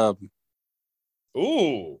the dub.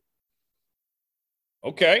 Ooh.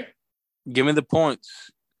 Okay. Give me the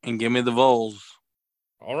points and give me the Vols.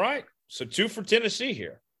 All right. So 2 for Tennessee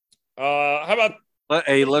here. How about?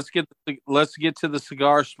 Hey, let's get to the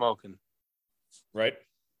cigar smoking. Right.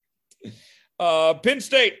 Penn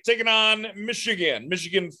State taking on Michigan.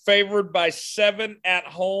 Michigan favored by 7 at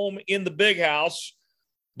home in the Big House.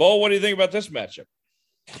 Bo, what do you think about this matchup?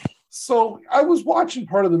 So I was watching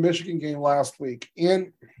part of the Michigan game last week,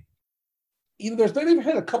 and they've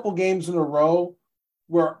had a couple games in a row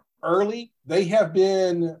where early they have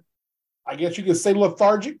been, I guess you could say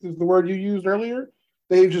lethargic is the word you used earlier.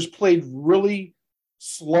 They've just played really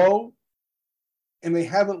slow, and they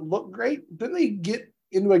haven't looked great. Then they get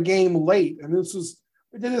into a game late, and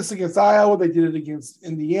they did this against Iowa. They did it against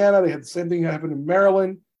Indiana. They had the same thing happen in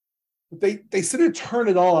Maryland. But they seem to turn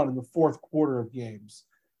it on in the fourth quarter of games.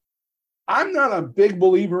 I'm not a big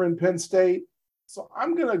believer in Penn State, so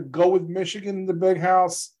I'm going to go with Michigan in the Big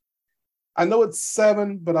House. I know it's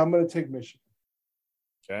 7, but I'm going to take Michigan.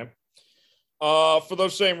 Okay. For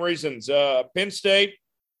those same reasons, Penn State,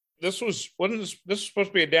 this was supposed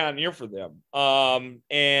to be a down year for them.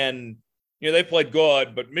 And they played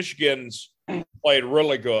good, but Michigan's played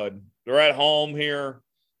really good. They're at home here.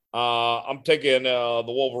 I'm taking the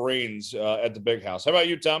Wolverines at the Big House. How about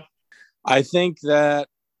you, Tom? I think that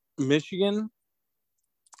Michigan,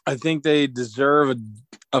 I think they deserve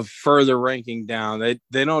a further ranking down.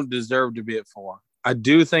 They don't deserve to be at 4. I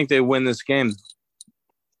do think they win this game.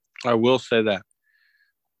 I will say that.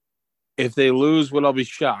 If they lose, would I be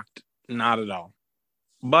shocked? Not at all.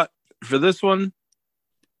 But for this one,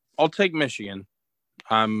 I'll take Michigan.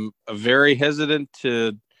 I'm very hesitant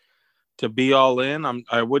to be all in.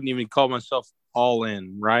 I wouldn't even call myself all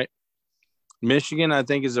in, right? Michigan, I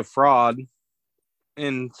think, is a fraud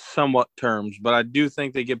in somewhat terms, but I do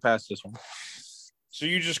think they get past this one. So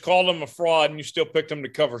you just called them a fraud and you still picked them to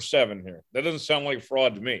cover 7 here. That doesn't sound like a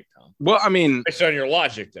fraud to me, Tom. Well, I mean, based on your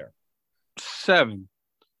logic there. 7,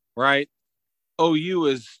 right? OU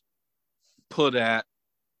is put at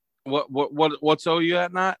what's OU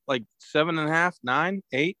at? Not like 7.5, 9,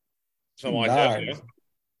 8, something like that. Yeah.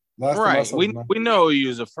 Right. We know OU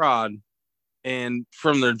is a fraud, and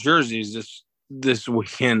from their jerseys this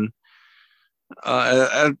weekend,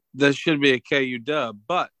 that should be a KU dub.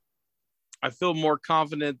 But I feel more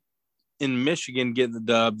confident in Michigan getting the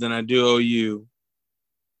dub than I do OU.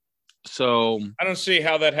 So I don't see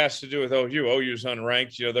how that has to do with OU. OU's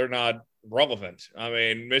unranked. They're not relevant. I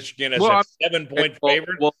mean, Michigan is a 7-point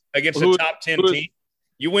favorite against a top 10 team.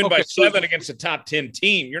 You win by 7 against a top 10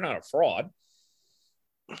 team. You're not a fraud.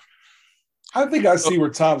 I think I see where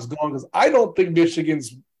Tom's going because I don't think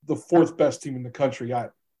Michigan's the 4th best team in the country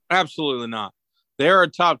either. Absolutely not. They're a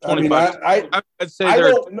top 25. I'd say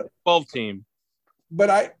they're a 12 team. But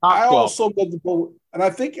I also know And I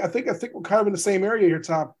think we're kind of in the same area here,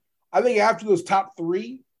 Tom. I think after those top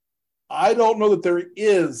three, I don't know that there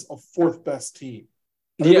is a fourth best team.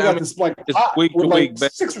 We got this like pot with like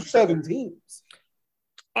 6 or 7 teams.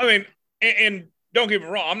 I mean, and don't get me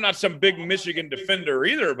wrong, I'm not some big Michigan defender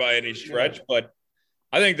either by any stretch, but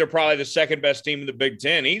I think they're probably the second best team in the Big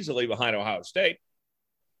Ten, easily behind Ohio State.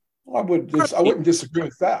 Well, I wouldn't disagree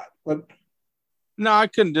with that, but no, I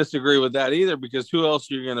couldn't disagree with that either, because who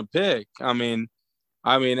else are you going to pick? I mean,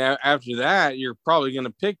 after that, you're probably going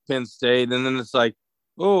to pick Penn State, and then it's like,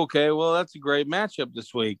 oh, okay, well, that's a great matchup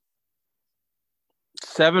this week.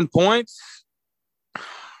 7 points.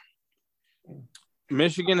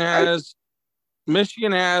 Michigan has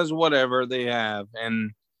whatever they have,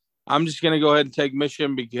 and I'm just going to go ahead and take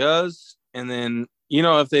Michigan because, and then,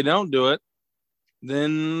 if they don't do it,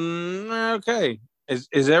 then okay.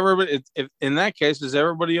 Is everybody, if in that case, is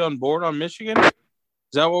everybody on board on Michigan? Is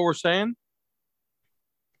that what we're saying?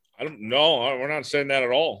 I don't know. We're not saying that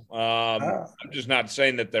at all. I'm just not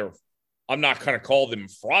saying that I'm not going to call them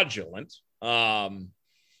fraudulent.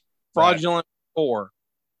 Fraudulent 4.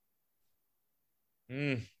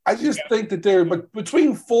 I just think that they're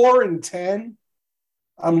between 4 and 10.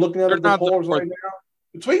 I'm looking at the polls right now.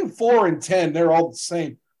 Between 4 and 10, they're all the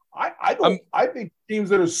same. I think teams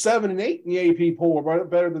that are 7 and 8 in the AP poll are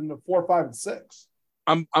better than the 4, 5, and 6.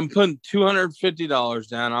 I'm putting $250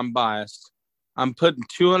 down. I'm biased. I'm putting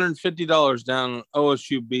 $250 down on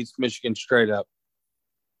OSU beats Michigan straight up.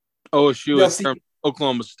 OSU is from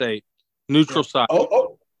Oklahoma State. Neutral side.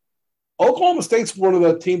 Oklahoma State's one of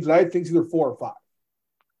the teams that I think is either 4 or 5.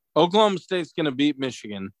 Oklahoma State's going to beat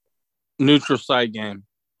Michigan. Neutral side game.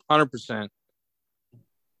 100%.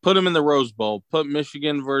 Put them in the Rose Bowl. Put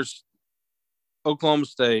Michigan versus Oklahoma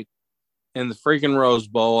State in the freaking Rose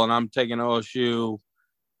Bowl, and I'm taking OSU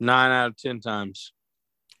 9 out of 10 times.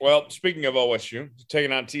 Well, speaking of OSU,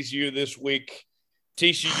 taking on TCU this week.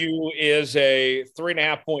 TCU is a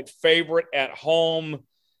 3.5-point favorite at home.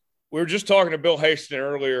 We were just talking to Bill Haisten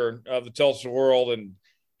earlier of the Tulsa World, and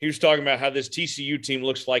he was talking about how this TCU team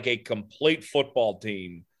looks like a complete football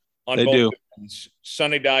team on both ends.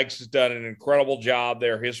 Sonny Dykes has done an incredible job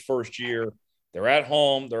there his first year. They're at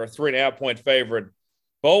home. They're a 3.5-point favorite.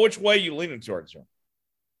 Bo, which way are you leaning towards them?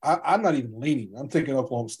 I'm not even leaning. I'm taking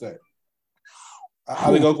Oklahoma State.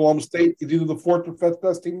 I think Oklahoma State is either the 4th or 5th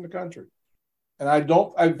best team in the country. And I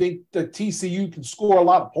think that TCU can score a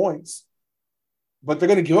lot of points, but they're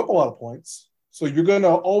going to give up a lot of points. So you're going to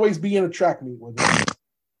always be in a track meet with them.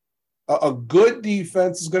 A good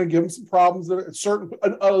defense is going to give them some problems.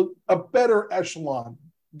 A better echelon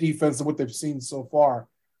defense than what they've seen so far.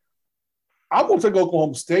 I'm going to take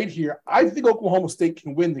Oklahoma State here. I think Oklahoma State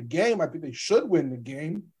can win the game. I think they should win the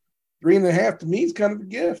game. 3.5 to me is kind of a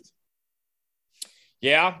gift.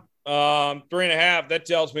 Yeah, 3.5. That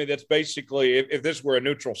tells me that's basically, if this were a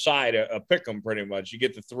neutral side, a pick 'em pretty much. You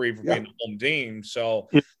get the 3 for being the home team. So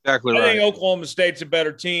exactly right. I think Oklahoma State's a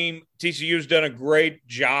better team. TCU's done a great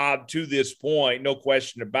job to this point, no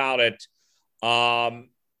question about it.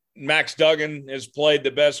 Max Duggan has played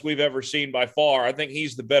the best we've ever seen by far. I think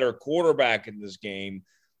he's the better quarterback in this game,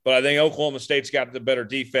 but I think Oklahoma State's got the better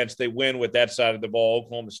defense. They win with that side of the ball.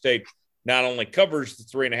 Oklahoma State not only covers the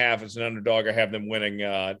 3.5 as an underdog, I have them winning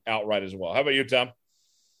outright as well. How about you, Tom?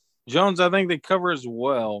 Jones, I think they cover as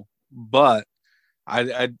well, but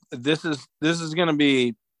this is going to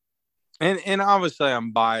be, and obviously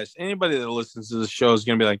I'm biased. Anybody that listens to the show is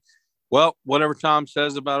going to be like, well, whatever Tom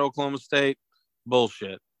says about Oklahoma State,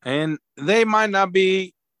 bullshit. And they might not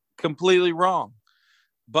be completely wrong,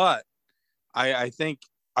 but I think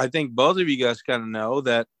both of you guys kind of know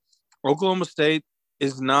that Oklahoma State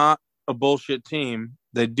is not a bullshit team.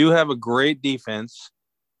 They do have a great defense.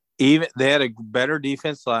 Even they had a better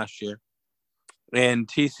defense last year, and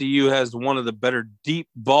TCU has one of the better deep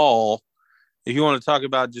ball. If you want to talk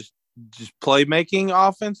about just playmaking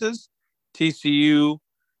offenses, TCU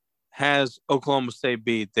has Oklahoma State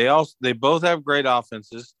beat. They both have great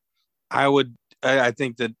offenses. I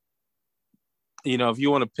think that, if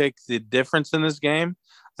you want to pick the difference in this game,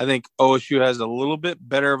 I think OSU has a little bit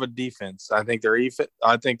better of a defense. I think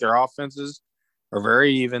their offenses are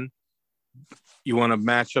very even. You want to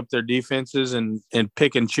match up their defenses and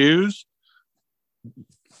pick and choose.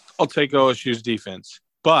 I'll take OSU's defense,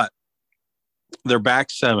 but they're back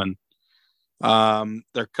 7.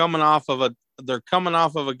 They're coming off of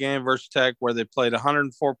a game versus Tech where they played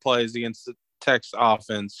 104 plays against the Tech's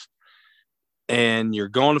offense, and you're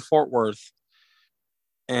going to Fort Worth,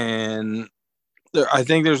 and I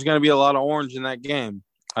think there's going to be a lot of orange in that game.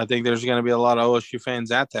 I think there's going to be a lot of OSU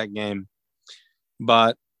fans at that game,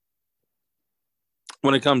 but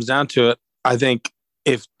when it comes down to it, I think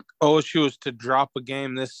if OSU is to drop a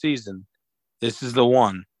game this season, this is the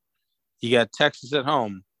one. You got Texas at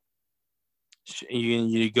home.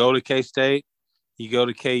 You go to K-State. You go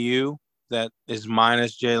to KU. That is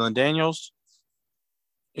minus Jalen Daniels.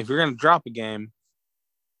 If you're going to drop a game,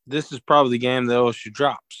 this is probably the game that OSU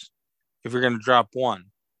drops. If you're going to drop one,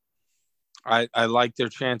 I like their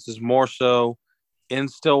chances more so in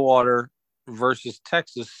Stillwater versus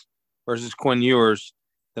Texas versus Quinn Ewers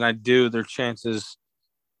than I do their chances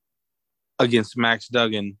against Max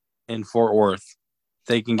Duggan in Fort Worth.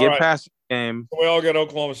 They can get past the game. We all got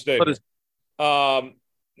Oklahoma State.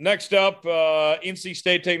 Next up, NC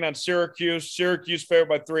State taking on Syracuse. Syracuse favored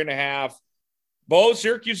by 3.5. Both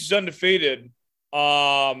Syracuse is undefeated,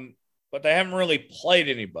 but they haven't really played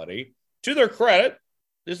anybody. To their credit,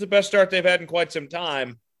 this is the best start they've had in quite some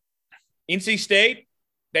time. NC State,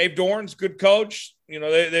 Dave Dorn's good coach. You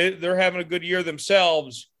know, they're having a good year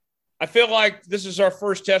themselves. I feel like this is our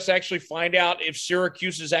first test to actually find out if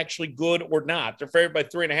Syracuse is actually good or not. They're favored by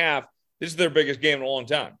 3.5. This is their biggest game in a long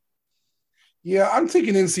time. Yeah, I'm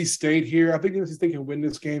taking NC State here. I think NC State can win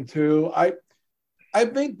this game too. I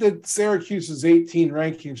think that Syracuse's 18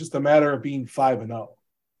 ranking is just a matter of being 5-0.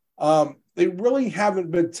 They really haven't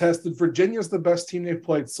been tested. Virginia's the best team they've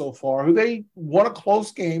played so far, who they won a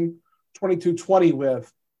close game 22-20 with.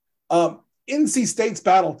 NC State's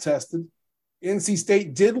battle tested. NC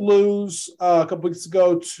State did lose a couple weeks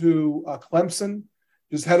ago to Clemson.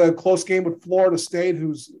 Just had a close game with Florida State,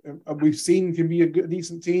 who's we've seen can be a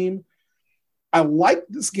decent team. I like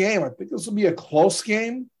this game. I think this will be a close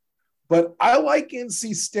game, but I like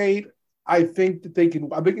NC State. I think that they can.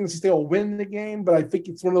 I think NC State will win the game, but I think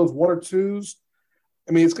it's one of those 1 or 2s.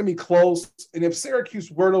 I mean, it's going to be close. And if Syracuse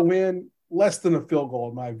were to win, less than a field goal,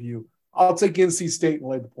 in my view, I'll take NC State and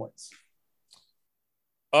lay the points.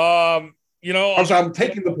 I'm sorry, I'm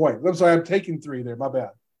taking the point. I'm sorry, I'm taking 3 there. My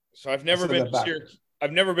bad. So I've never been to Syracuse.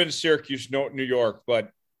 I've never been to Syracuse, New York, but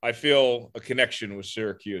I feel a connection with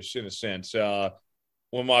Syracuse in a sense. One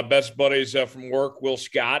of my best buddies from work, Will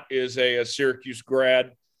Scott, is a Syracuse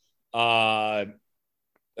grad. I'll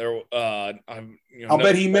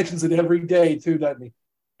bet he mentions it every day too, doesn't he?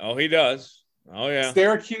 Oh, he does. Oh, yeah.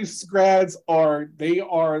 Syracuse grads are the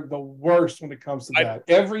worst when it comes to that.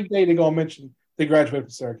 Every day they go mention they graduated from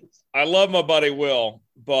Syracuse. I love my buddy Will,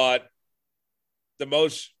 but the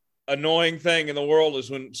most annoying thing in the world is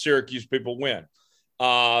when Syracuse people win.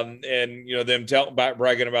 And them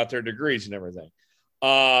bragging about their degrees and everything.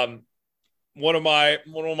 One of my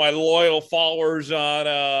loyal followers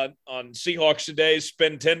on Seahawks Today,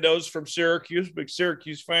 Spentendo's from Syracuse, big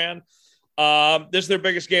Syracuse fan. This is their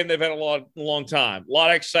biggest game they've had in a long time. A lot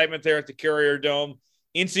of excitement there at the Carrier Dome.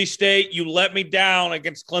 NC State, you let me down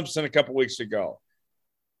against Clemson a couple weeks ago.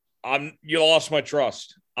 You lost my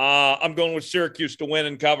trust. I'm going with Syracuse to win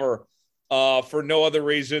and cover for no other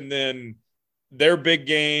reason than their big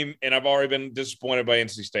game, and I've already been disappointed by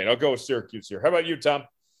NC State. I'll go with Syracuse here. How about you, Tom?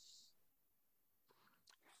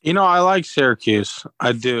 I like Syracuse.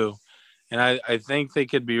 I do. And I think they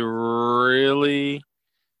could be really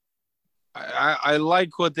 – I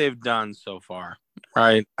like what they've done so far,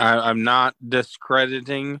 right? I'm not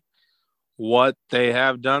discrediting what they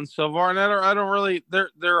have done so far. And I don't really –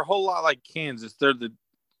 they're a whole lot like Kansas. They're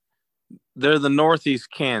the Northeast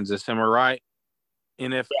Kansas, am I right?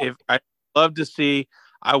 And if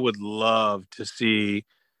I would love to see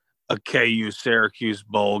a KU Syracuse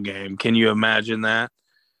bowl game. Can you imagine that?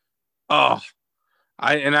 Oh,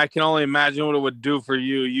 I can only imagine what it would do for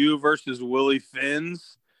you versus Willie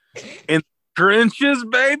Finns in the trenches,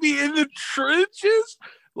 baby, in the trenches.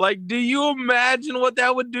 Like, do you imagine what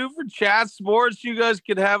that would do for Chat Sports? You guys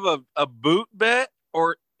could have a boot bet,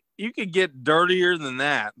 or you could get dirtier than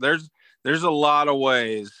that. There's a lot of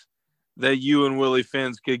ways that you and Willie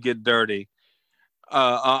Finns could get dirty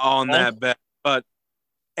on that bet. But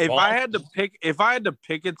if I had to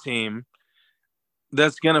pick a team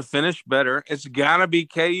that's going to finish better, it's got to be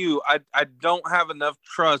KU. I don't have enough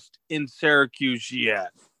trust in Syracuse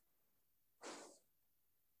yet.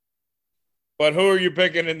 But who are you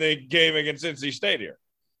picking in the game against NC State here?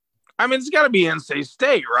 I mean, it's got to be NC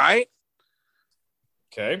State, right?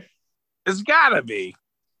 Okay. It's got to be.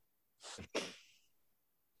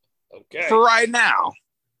 Okay. For right now.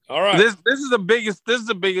 All right. This is the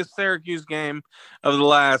biggest Syracuse game of the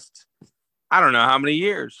last, I don't know how many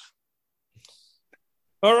years.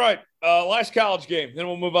 All right. Last college game. Then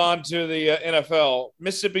we'll move on to the NFL.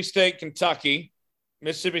 Mississippi State, Kentucky.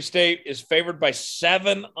 Mississippi State is favored by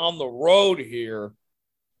 7 on the road here.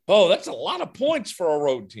 Oh, that's a lot of points for a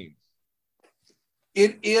road team.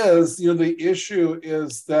 It is. The issue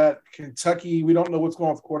is that Kentucky, we don't know what's going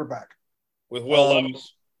on with quarterback. with Will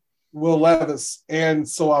Levis. Will Levis. And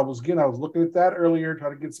so I was looking at that earlier,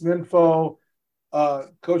 trying to get some info.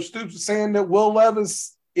 Coach Stoops was saying that Will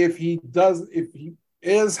Levis, if he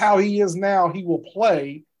is how he is now, he will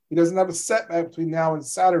play. He doesn't have a setback between now and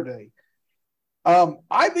Saturday.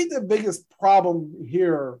 I think the biggest problem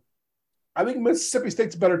here, I think Mississippi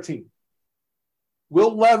State's a better team.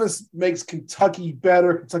 Will Levis makes Kentucky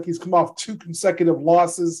better. Kentucky's come off 2 consecutive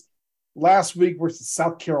losses. Last week versus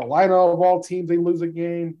South Carolina, of all teams, they lose a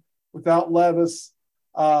game without Levis.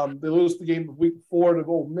 They lose the game the week before to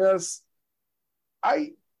Ole Miss.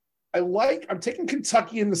 I'm taking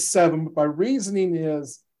Kentucky in the 7, but my reasoning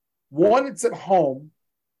is, 1, it's at home.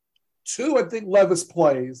 2, I think Levis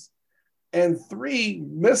plays. And 3,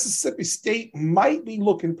 Mississippi State might be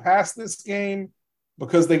looking past this game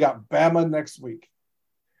because they got Bama next week.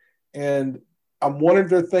 And I'm wondering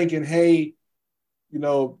if they're thinking, hey,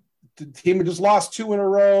 the team had just lost 2 in a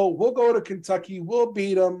row. We'll go to Kentucky. We'll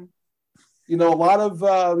beat them. A lot of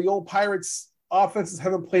the old Pirates offenses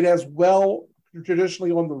haven't played as well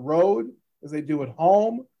traditionally on the road as they do at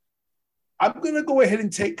home. I'm going to go ahead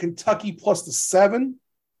and take Kentucky plus the 7,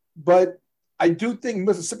 but I do think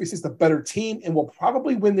Mississippi State's the better team and will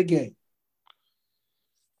probably win the game.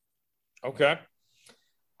 Okay.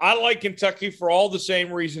 I like Kentucky for all the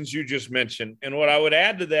same reasons you just mentioned. And what I would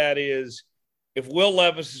add to that is, if Will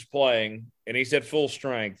Levis is playing and he's at full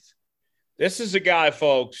strength, this is a guy,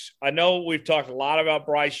 folks. I know we've talked a lot about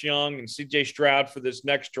Bryce Young and CJ Stroud for this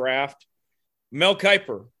next draft. Mel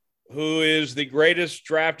Kiper, who is the greatest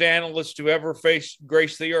draft analyst to ever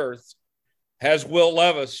grace the earth, has Will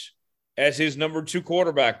Levis as his number 2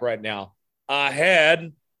 quarterback right now,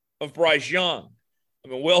 ahead of Bryce Young. I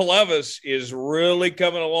mean, Will Levis is really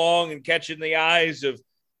coming along and catching the eyes of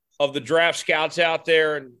the draft scouts out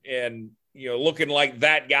there and looking like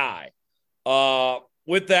that guy.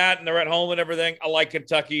 With that, and they're at home and everything, I like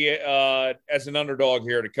Kentucky as an underdog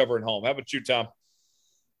here to cover at home. How about you, Tom?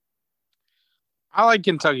 I like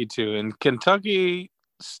Kentucky too. And Kentucky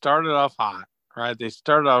started off hot, right? They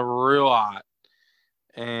started off real hot.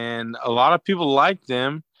 And a lot of people like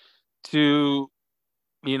them to,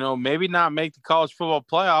 maybe not make the college football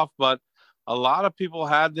playoff, but a lot of people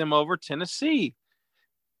had them over Tennessee.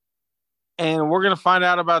 And we're going to find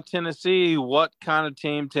out about Tennessee, what kind of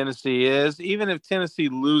team Tennessee is. Even if Tennessee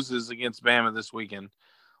loses against Bama this weekend,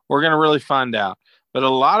 we're going to really find out. But a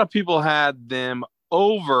lot of people had them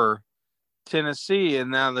over Tennessee, and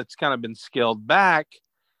now that's kind of been scaled back.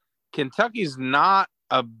 Kentucky's not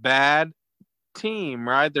a bad team,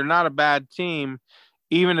 right? They're not a bad team,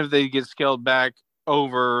 even if they get scaled back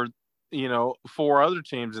over, 4 other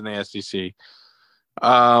teams in the SEC.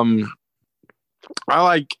 I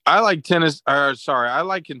like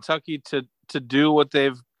Kentucky to do what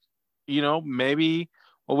they've, maybe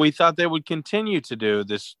what we thought they would continue to do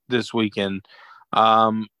this weekend.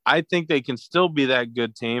 I think they can still be that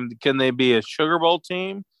good team. Can they be a Sugar Bowl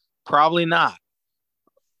team? Probably not.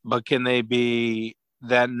 But can they be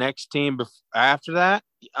that next team after that?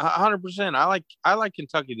 100%. I like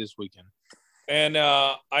Kentucky this weekend. And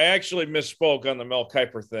I actually misspoke on the Mel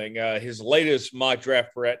Kiper thing. His latest mock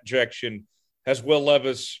draft projection has Will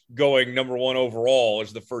Levis going number 1 overall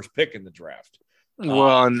as the first pick in the draft.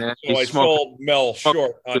 Well, so I sold Mel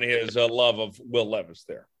short on his love of Will Levis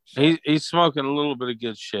there. So. He's smoking a little bit of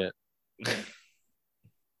good shit.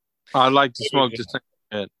 I'd like to smoke the same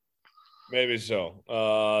shit. Maybe so.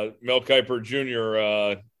 Mel Kiper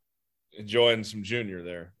Jr. Enjoying some junior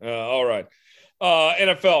there. All right.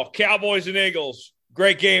 NFL, Cowboys and Eagles.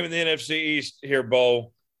 Great game in the NFC East here,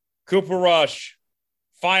 Bo. Cooper Rush,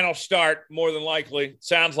 final start, more than likely.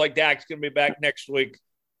 Sounds like Dak's going to be back next week.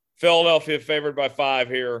 Philadelphia favored by 5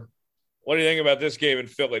 here. What do you think about this game in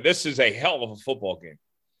Philly? This is a hell of a football game.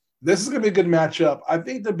 This is going to be a good matchup. I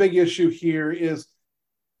think the big issue here is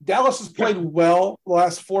Dallas has played well the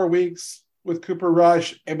last 4 weeks with Cooper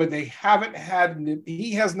Rush, but he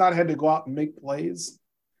has not had to go out and make plays.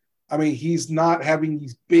 I mean, he's not having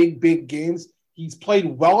these big games. He's played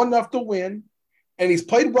well enough to win, and he's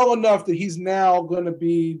played well enough that he's now going to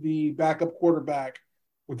be the backup quarterback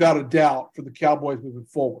without a doubt for the Cowboys moving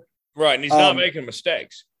forward. Right, and he's not making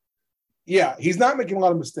mistakes. Yeah, he's not making a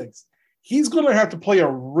lot of mistakes. He's going to have to play a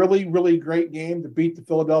really, really great game to beat the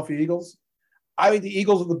Philadelphia Eagles. I think the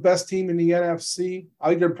Eagles are the best team in the NFC. I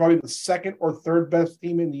think they're probably the 2nd or 3rd best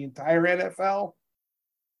team in the entire NFL.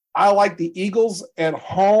 I like the Eagles at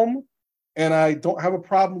home, and I don't have a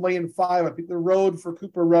problem laying 5. I think the road for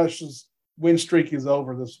Cooper Rush's win streak is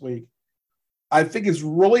over this week. I think it's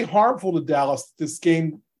really harmful to Dallas this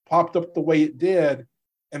game popped up the way it did,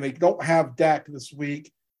 and they don't have Dak this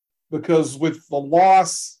week because with the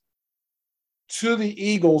loss to the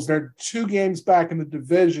Eagles. They're 2 games back in the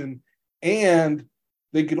division, and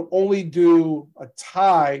they could only do a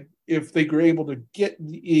tie if they were able to get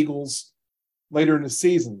the Eagles later in the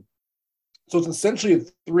season. So it's essentially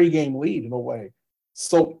a 3-game lead in a way.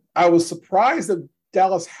 So I was surprised that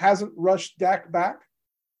Dallas hasn't rushed Dak back.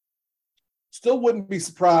 Still wouldn't be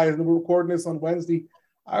surprised, and we're recording this on Wednesday.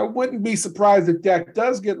 I wouldn't be surprised if Dak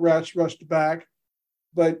does get rushed back,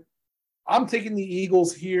 but I'm taking the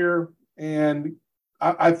Eagles here, and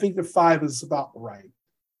I think the 5 is about right.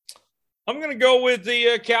 I'm going to go with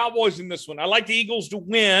the Cowboys in this one. I like the Eagles to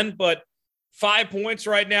win, but 5 points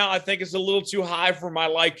right now I think is a little too high for my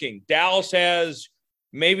liking. Dallas has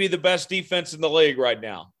maybe the best defense in the league right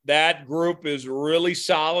now. That group is really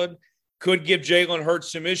solid. Could give Jalen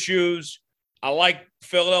Hurts some issues. I like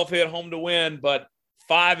Philadelphia at home to win, but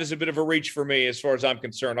 5 is a bit of a reach for me as far as I'm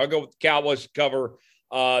concerned. I'll go with the Cowboys to cover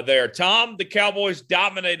there. Tom, the Cowboys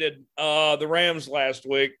dominated the Rams last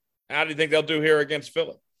week. How do you think they'll do here against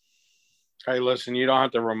Philly? Hey, listen, you don't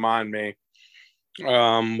have to remind me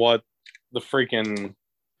what the freaking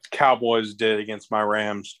Cowboys did against my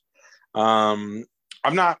Rams. Listen,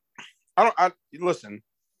 I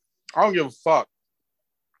don't give a fuck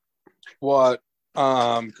what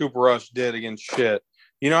Cooper Rush did against shit.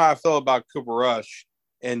 You know how I feel about Cooper Rush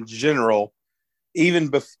in general.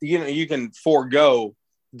 Even you can forego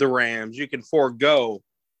the Rams, you can forego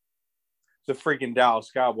the freaking Dallas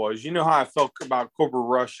Cowboys. You know how I felt about Cooper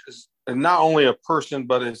Rush as not only a person,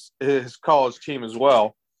 but his college team as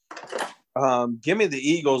well. Give me the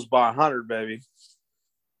Eagles by 100, baby.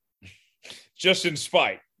 Just in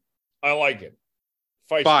spite. I like it.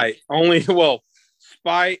 Spite.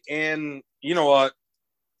 Spite, and you know what?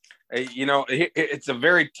 It's a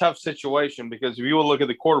very tough situation because if you will look at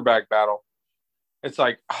the quarterback battle, it's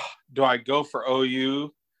like, do I go for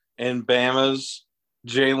OU and Bama's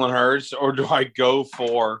Jalen Hurts, or do I go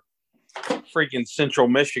for freaking Central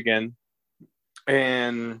Michigan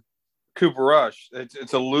and Cooper Rush?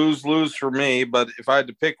 It's a lose-lose for me, but if I had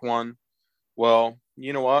to pick one, well,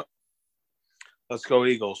 you know what? Let's go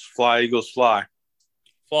Eagles. Fly, Eagles, fly.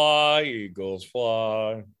 Fly, Eagles,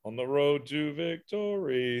 fly on the road to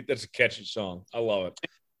victory. That's a catchy song. I love it.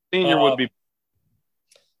 Senior would be.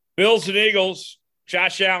 Bills and Eagles.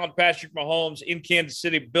 Josh Allen, Patrick Mahomes in Kansas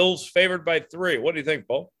City. Bills favored by 3. What do you think,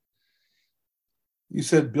 Bo? You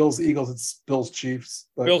said Bills, Eagles. It's Bills, Chiefs.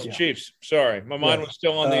 Bills, Chiefs. Sorry. My mind was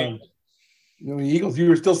still on the Eagles. Eagles, you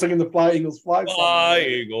were still singing the Fly, Eagles, Fly song. Fly,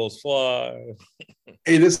 Eagles, fly.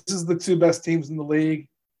 Hey, this is the 2 best teams in the league.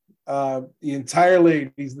 The entire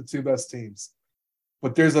league, these are the 2 best teams.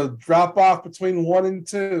 But there's a drop-off between 1 and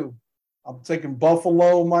 2. I'm taking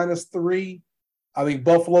Buffalo minus 3. I think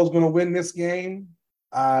Buffalo's going to win this game.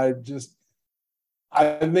 I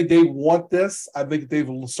think they want this. I think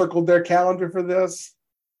they've circled their calendar for this.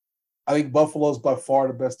 I think Buffalo's by far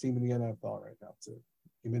the best team in the NFL right now, too.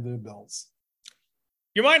 Give me the Bills.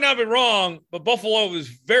 You might not be wrong, but Buffalo is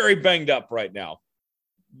very banged up right now.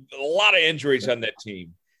 A lot of injuries on that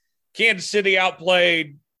team. Kansas City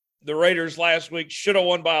outplayed the Raiders last week. Should have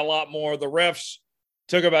won by a lot more. The refs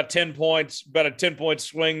took about 10 points, about a 10-point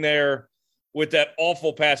swing there with that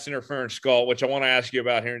awful pass interference call, which I want to ask you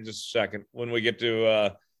about here in just a second when we get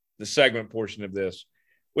to the segment portion of this.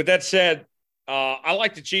 With that said, I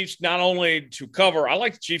like the Chiefs not only to cover, I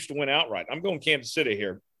like the Chiefs to win outright. I'm going Kansas City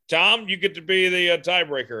here. Tom, you get to be the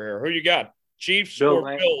tiebreaker here. Who you got? Chiefs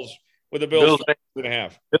or Bills with the Bills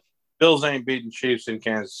 2.5? Bills ain't beating Chiefs in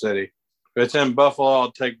Kansas City. If it's in Buffalo,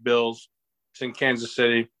 I'll take Bills. If it's in Kansas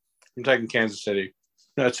City, I'm taking Kansas City.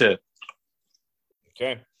 That's it.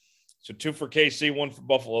 Okay. So 2 for KC, 1 for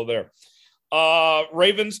Buffalo there.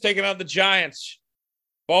 Ravens taking out the Giants.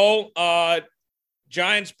 Bo,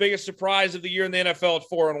 Giants' biggest surprise of the year in the NFL at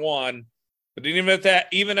 4-1. But even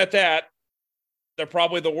at that, they're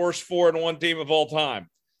probably the worst 4-1 team of all time.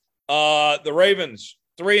 The Ravens,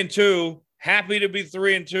 3-2, happy to be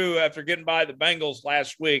 3-2 after getting by the Bengals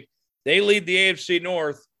last week. They lead the AFC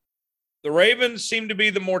North. The Ravens seem to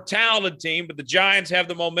be the more talented team, but the Giants have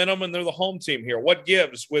the momentum, and they're the home team here. What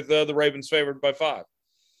gives with the Ravens favored by 5?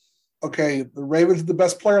 Okay, the Ravens are the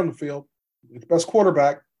best player on the field, the best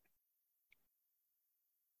quarterback.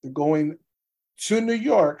 They're going to New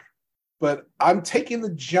York, but I'm taking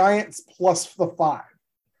the Giants plus the 5.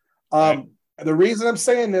 Right. The reason I'm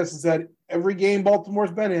saying this is that every game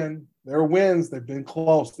Baltimore's been in, their wins, they've been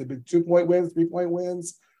close. They've been 2-point wins, 3-point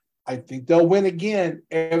wins. I think they'll win again.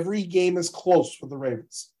 Every game is close for the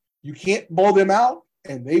Ravens. You can't blow them out,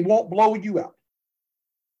 and they won't blow you out.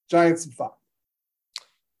 Giants and 5.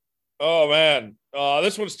 Oh, man.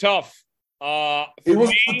 This one's tough. This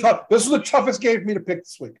was the toughest game for me to pick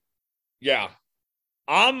this week. Yeah.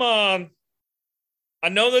 I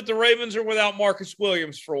know that the Ravens are without Marcus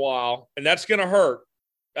Williams for a while, and that's going to hurt.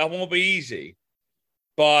 That won't be easy.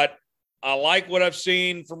 But I like what I've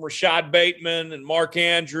seen from Rashad Bateman and Mark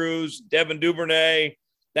Andrews, Devin Duvernay.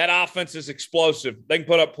 That offense is explosive. They can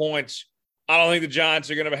put up points. I don't think the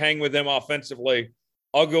Giants are going to hang with them offensively.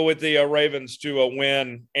 I'll go with the Ravens to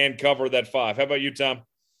win and cover that 5. How about you, Tom?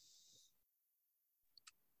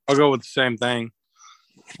 I'll go with the same thing.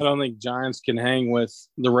 I don't think Giants can hang with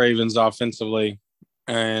the Ravens offensively.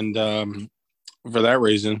 And for that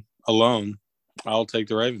reason alone, I'll take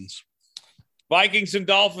the Ravens. Vikings and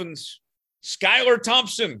Dolphins. Skylar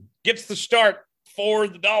Thompson gets the start for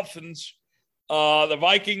the Dolphins. The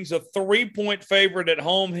Vikings, a 3-point favorite at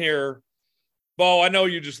home here. Bo, I know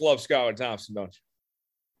you just love Skylar Thompson, don't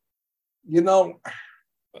you? You know,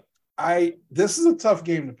 this is a tough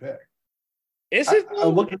game to pick. Is it? I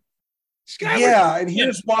look at Skylar. Yeah, and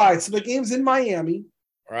here's why. So the game's in Miami.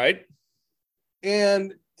 Right.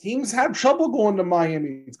 And teams have trouble going to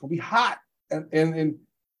Miami. It's going to be hot. And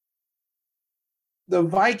the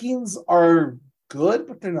Vikings are good,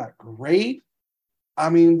 but they're not great. I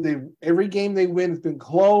mean, every game they win has been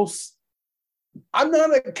close. I'm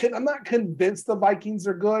not convinced the Vikings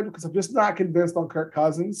are good because I'm just not convinced on Kirk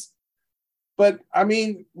Cousins. But, I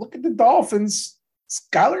mean, look at the Dolphins.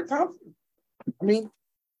 Skylar Thompson. I mean,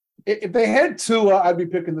 if they had Tua, I'd be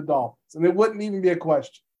picking the Dolphins, and it wouldn't even be a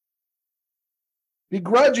question.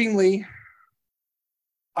 Begrudgingly,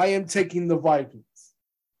 I am taking the Vikings.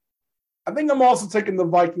 I think I'm also taking the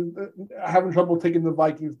Vikings, having trouble taking the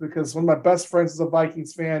Vikings because one of my best friends is a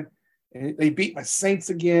Vikings fan, and they beat my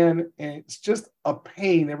Saints again, and it's just a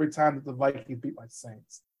pain every time that the Vikings beat my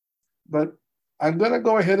Saints. But I'm going to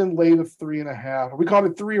go ahead and lay the 3.5. Are we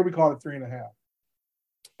calling it 3 or are we calling it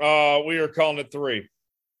 3.5? We are calling it 3.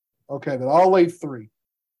 Okay, then I'll lay 3.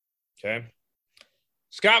 Okay.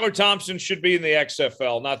 Skylar Thompson should be in the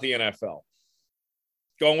XFL, not the NFL.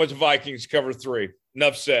 Going with the Vikings, cover 3.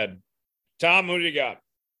 Enough said. Tom, who do you got?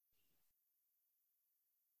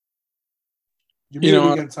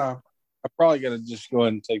 You're again, Tom. I probably got to just go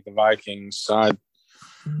ahead and take the Vikings. I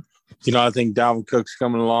think Dalvin Cook's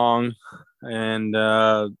coming along, and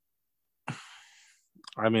I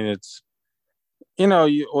mean it's,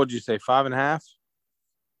 what'd you say, 5.5?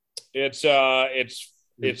 It's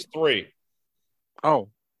 3. Oh,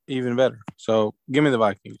 even better. So give me the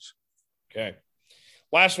Vikings. Okay.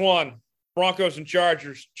 Last one. Broncos and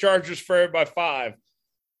Chargers. Chargers favored by 5.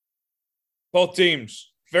 Both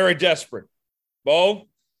teams very desperate. Bo,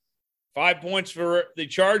 5 points for the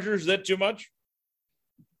Chargers. Is that too much?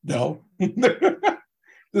 No.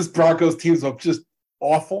 This Broncos team's just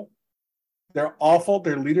awful. They're awful.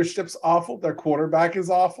 Their leadership's awful. Their quarterback is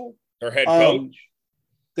awful. Their head coach.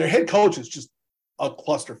 Their head coach is just a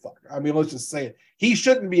clusterfuck. I mean, let's just say it. He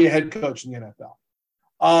shouldn't be a head coach in the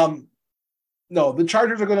NFL. No, the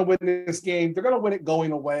Chargers are going to win this game. They're going to win it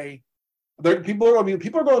going away. People are going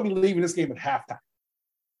to be leaving this game at halftime.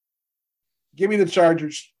 Give me the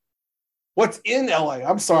Chargers. What's in LA?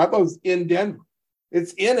 I'm sorry, I thought it was in Denver.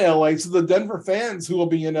 It's in LA, so the Denver fans who will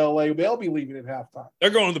be in LA, they'll be leaving at halftime.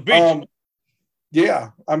 They're going to the beach.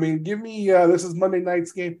 Yeah, I mean, give me this is Monday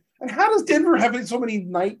night's game. And how does Denver have so many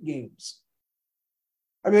night games?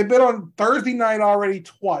 I mean, they've been on Thursday night already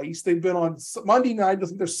twice. They've been on Monday night.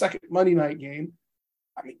 This is their second Monday night game.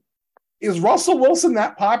 I mean, is Russell Wilson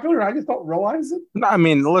that popular? I just don't realize it. No, I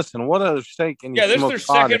mean, listen, what other state can you this is smoke their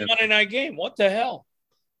pot second in? Monday night game. What the hell?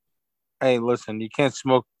 Hey, listen, you can't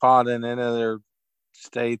smoke pot in any other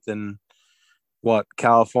state than what?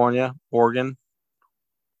 California, Oregon,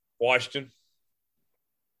 Washington.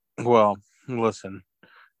 Well, listen,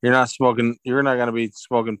 you're not going to be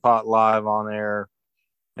smoking pot live on air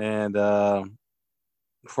and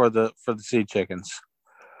for the sea chickens.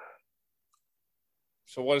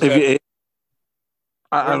 So what is that?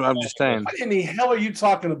 I'm just saying. What in the hell are you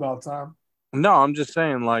talking about, Tom? No, I'm just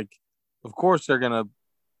saying, like, of course they're going to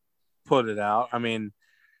put it out. I mean,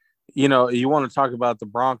 you want to talk about the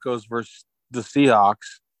Broncos versus the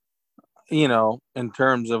Seahawks, in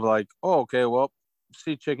terms of like, oh, okay, well,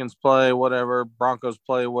 sea chickens play, whatever. Broncos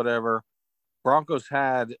play, whatever. Broncos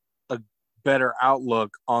had a better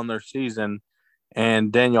outlook on their season,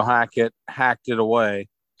 and Daniel Hackett hacked it away.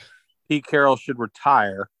 Pete Carroll should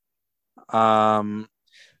retire. At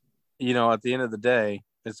the end of the day,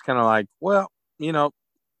 it's kind of like, well, the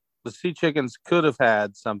Sea Chickens could have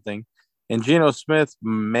had something, and Geno Smith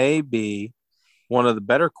may be one of the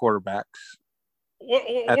better quarterbacks.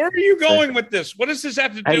 Where are you going with this? What does this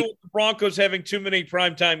have to do with the Broncos having too many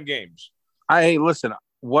primetime games? Listen,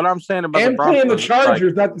 what I'm saying about and the Broncos, playing the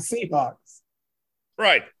Chargers, not the Seahawks.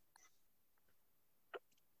 Right.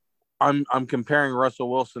 I'm comparing Russell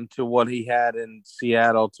Wilson to what he had in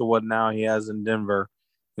Seattle to what now he has in Denver.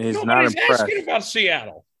 And he's not impressed. Asking about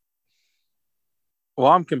Seattle.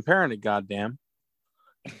 Well, I'm comparing it, goddamn.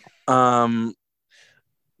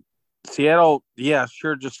 Seattle, yeah,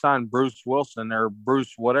 sure, just signed Bruce Wilson or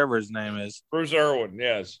Bruce, whatever his name is. Bruce Irwin,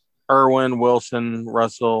 yes. Irwin, Wilson,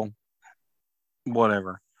 Russell,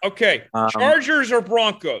 whatever. Okay, Chargers or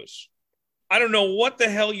Broncos? I don't know what the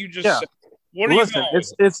hell you just said. What are you going?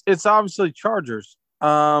 It's obviously Chargers.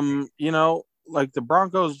 Like the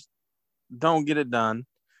Broncos don't get it done,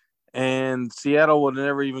 and Seattle would have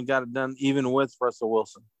never even got it done, even with Russell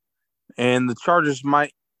Wilson. And the Chargers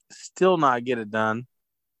might still not get it done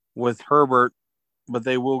with Herbert, but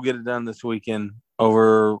they will get it done this weekend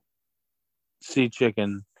over Sea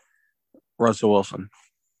Chicken, Russell Wilson.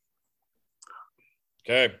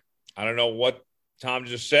 Okay, I don't know what Tom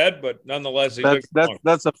just said, but nonetheless,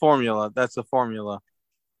 that's a formula. That's a formula.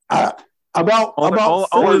 Only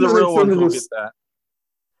the real ones will get that.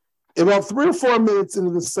 About 3 or 4 minutes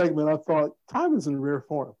into the segment, I thought Tom is in rare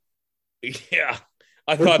form. Yeah,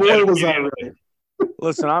 I thought that was already.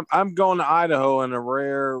 Listen, I'm going to Idaho in a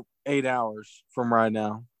rare 8 hours from right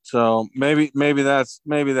now, so maybe that's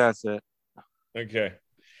it. Okay.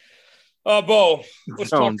 Bo,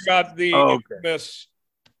 let's talk about the infamous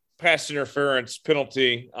pass interference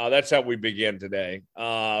penalty. That's how we begin today.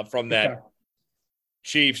 From that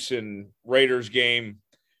Chiefs and Raiders game,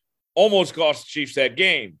 almost cost the Chiefs that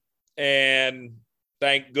game, and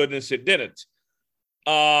thank goodness it didn't.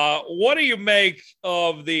 What do you make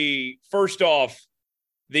of first off,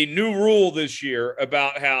 the new rule this year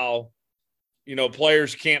about how,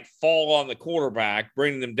 players can't fall on the quarterback,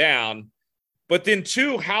 bring them down, but then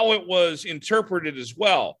 2, how it was interpreted as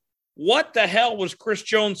well. What the hell was Chris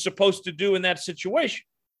Jones supposed to do in that situation?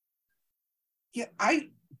 Yeah,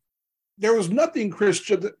 there was nothing Let's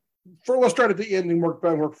start at the end and work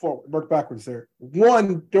backwards there.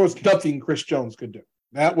 One, there was nothing Chris Jones could do.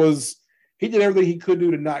 He did everything he could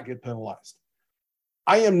do to not get penalized.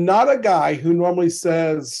 I am not a guy who normally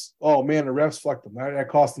says, oh man, the refs flecked him. That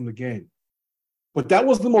cost him the game. But that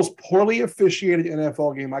was the most poorly officiated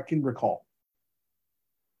NFL game I can recall.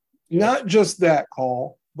 Not just that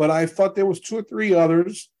call, but I thought there was 2 or 3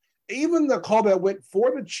 others. Even the call that went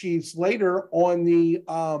for the Chiefs later on the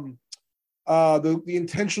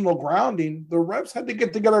intentional grounding, the refs had to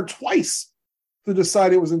get together twice to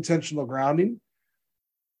decide it was intentional grounding.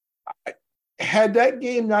 Had that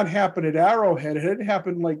game not happened at Arrowhead, had it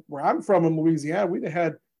happened like where I'm from in Louisiana,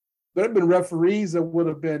 there'd have been referees that would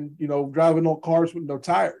have been, driving on cars with no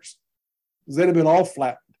tires. They'd have been all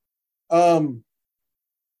flattened.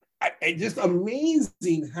 It's just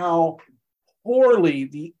amazing how poorly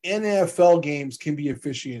the NFL games can be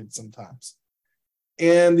officiated sometimes.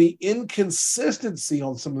 And the inconsistency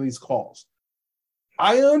on some of these calls.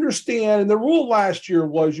 I understand, and the rule last year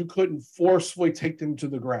was you couldn't forcefully take them to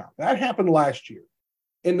the ground. That happened last year.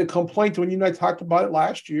 And the complaint, when you and I talked about it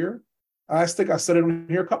last year, I think I said it on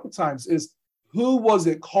here a couple of times, is who was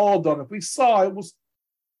it called on? If we saw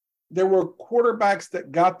there were quarterbacks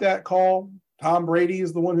that got that call. Tom Brady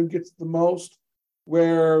is the one who gets the most,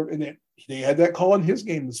 and they had that call in his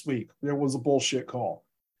game this week. There was a bullshit call.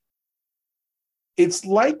 It's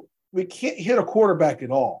like we can't hit a quarterback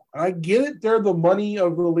at all. And I get it, they're the money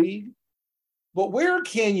of the league, but where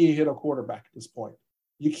can you hit a quarterback at this point?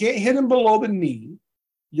 You can't hit him below the knee.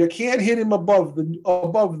 You can't hit him above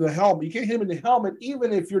the helmet. You can't hit him in the helmet,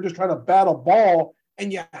 even if you're just trying to bat a ball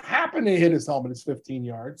and you happen to hit his helmet, it's 15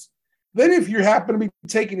 yards. Then if you happen to be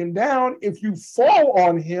taking him down, if you fall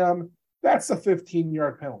on him, that's a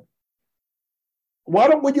 15-yard penalty. Why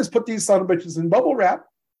don't we just put these son of bitches in bubble wrap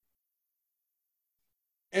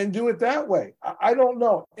and do it that way? I don't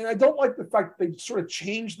know. And I don't like the fact that they sort of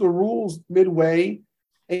change the rules midway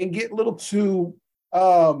and get a little too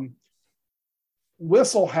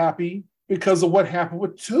whistle happy because of what happened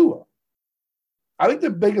with Tua. I think the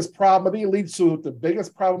biggest problem, it leads to the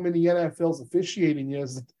biggest problem in the NFL's officiating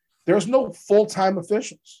is that there's no full-time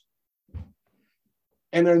officials.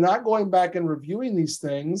 And they're not going back and reviewing these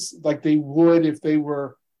things like they would if they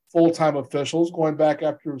were full-time officials, going back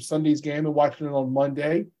after Sunday's game and watching it on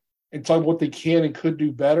Monday and talking what they can and could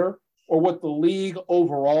do better or what the league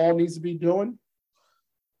overall needs to be doing.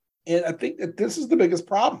 And I think that this is the biggest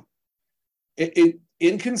problem.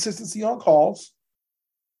 Inconsistency on calls,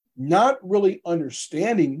 not really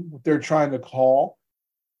understanding what they're trying to call,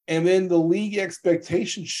 and then the league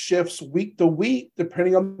expectation shifts week to week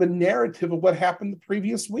depending on the narrative of what happened the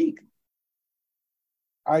previous week.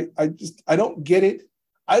 I don't get it.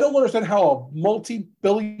 I don't understand how a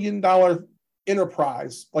multi-billion-dollar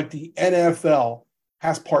enterprise like the NFL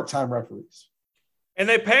has part-time referees. And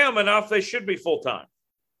they pay them enough, they should be full-time.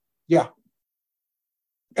 Yeah.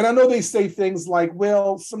 And I know they say things like,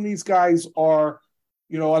 well, some of these guys are,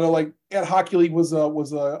 I know like Ed Hockey League was a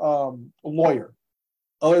lawyer,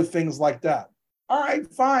 other things like that. All right,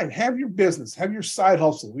 fine. Have your business, have your side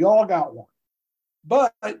hustle. We all got one.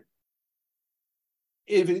 But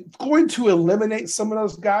if it's going to eliminate some of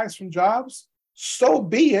those guys from jobs, so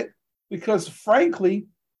be it, because frankly,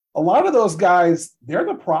 a lot of those guys, they're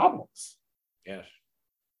the problems. Yes.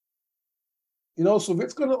 So if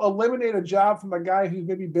it's going to eliminate a job from a guy who's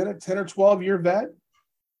maybe been a 10 or 12-year vet,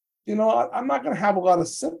 I'm not going to have a lot of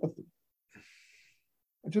sympathy.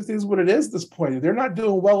 It just is what it is at this point. They're not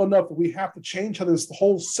doing well enough that we have to change how this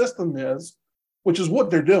whole system is, which is what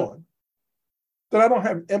they're doing. Then I don't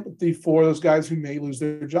have empathy for those guys who may lose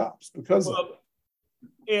their jobs because of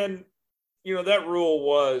it. And, that rule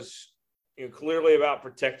was clearly about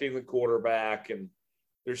protecting the quarterback. And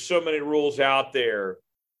there's so many rules out there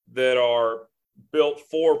that are built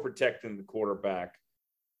for protecting the quarterback.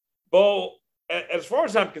 Bo, as far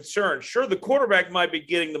as I'm concerned, sure, the quarterback might be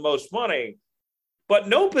getting the most money, but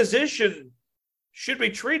no position should be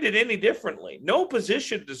treated any differently. No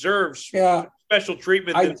position deserves special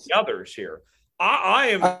treatment than the others here.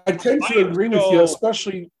 I tend to agree with you,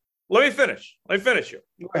 especially. Let me finish here.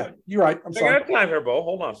 Go ahead. You're right. I'm sorry. I got time here, Bo.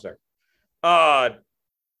 Hold on a second.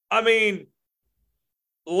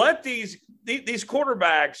 Let these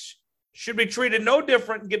quarterbacks should be treated no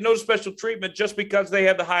different and get no special treatment just because they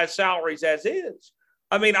have the highest salaries as is.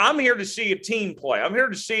 I'm here to see a team play. I'm here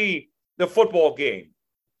to see the football game.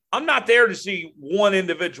 I'm not there to see one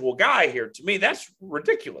individual guy here. To me, that's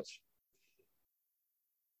ridiculous.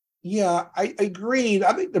 Yeah, I agreed.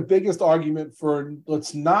 I think the biggest argument for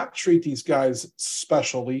let's not treat these guys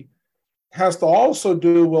specially has to also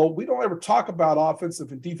do, we don't ever talk about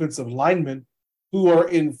offensive and defensive linemen who are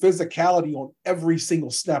in physicality on every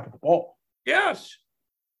single snap of the ball. Yes.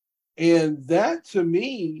 And that, to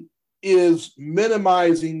me, is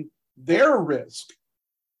minimizing their risk.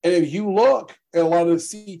 And if you look at a lot of the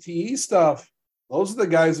CTE stuff, those are the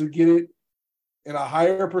guys who get it in a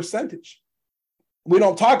higher percentage. We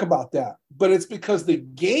don't talk about that, but it's because the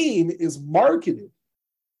game is marketed.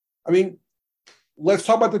 Let's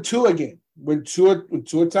talk about the Tua game. When Tua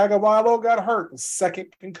Tagovailoa got hurt, the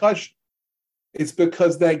second concussion, it's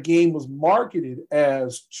because that game was marketed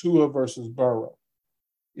as Tua versus Burrow.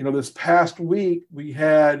 This past week we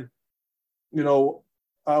had, when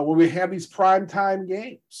we had these primetime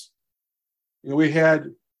games, we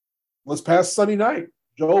had this past Sunday night,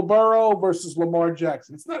 Joe Burrow versus Lamar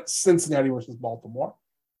Jackson. It's not Cincinnati versus Baltimore.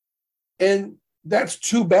 And that's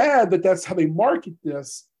too bad that that's how they market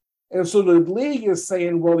this. And so the league is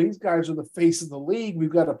saying, these guys are the face of the league. We've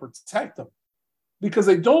got to protect them because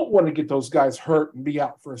they don't want to get those guys hurt and be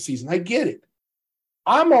out for a season. I get it.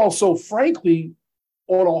 I'm also, frankly,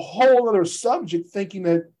 on a whole other subject thinking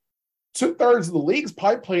that 2/3 of the league's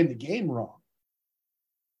probably playing the game wrong,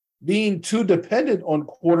 being too dependent on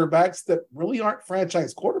quarterbacks that really aren't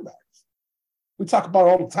franchise quarterbacks. We talk about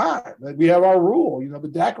it all the time. We have our rule, the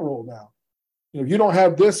DAC rule now. If you don't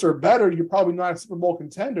have this or better, you're probably not a Super Bowl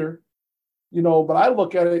contender. But I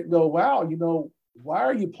look at it and go, wow, why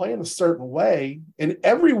are you playing a certain way? And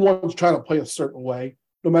everyone's trying to play a certain way,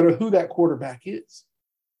 no matter who that quarterback is.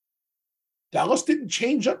 Dallas didn't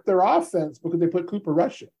change up their offense because they put Cooper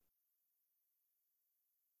Rush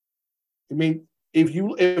in.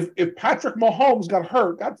 If Patrick Mahomes got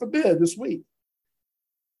hurt, God forbid, this week,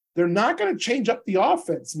 they're not going to change up the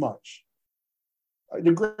offense much.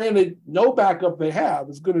 Granted, no backup they have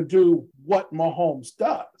is going to do what Mahomes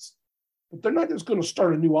does, but they're not just going to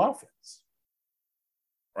start a new offense.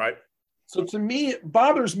 Right. So to me, it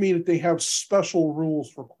bothers me that they have special rules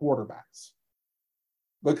for quarterbacks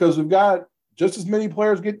because we've got just as many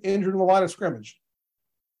players get injured in the line of scrimmage.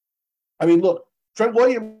 Look, Trent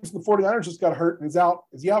Williams, the 49ers, just got hurt and is out.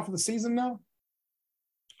 Is he out for the season now?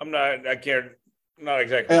 Not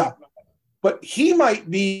exactly. Yeah. But he might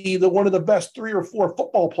be one of the best 3 or 4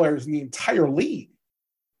 football players in the entire league.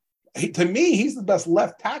 To me, he's the best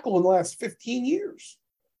left tackle in the last 15 years.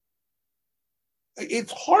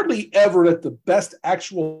 It's hardly ever that the best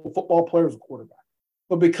actual football player is a quarterback.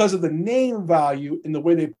 But because of the name value and the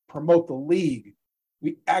way they promote the league,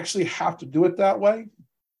 we actually have to do it that way.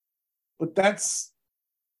 But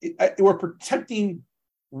we're protecting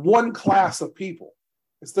one class of people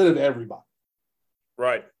instead of everybody.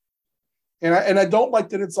 Right. And I don't like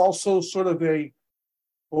that it's also sort of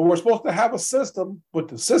we're supposed to have a system, but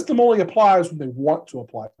the system only applies when they want to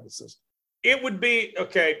apply the system. It would be,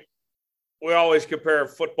 okay, we always compare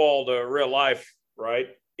football to real life, right?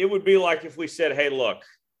 it would be like if we said, hey, look,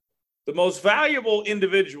 the most valuable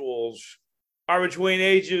individuals are between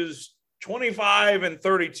ages 25 and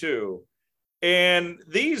 32. And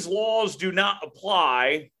these laws do not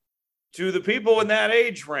apply to the people in that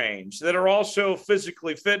age range that are also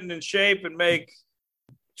physically fit and in shape and make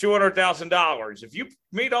 $200,000. If you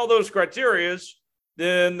meet all those criteria,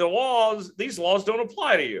 then these laws don't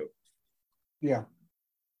apply to you. Yeah.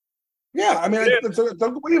 Yeah. I mean, it's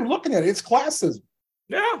the way of looking at it. It's classism.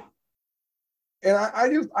 Yeah. And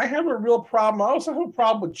I have a real problem. I also have a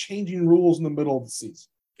problem with changing rules in the middle of the season.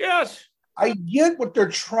 Yes. I get what they're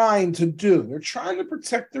trying to do. They're trying to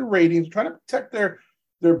protect their ratings, trying to protect their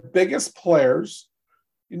biggest players,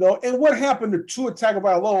 and what happened to Tua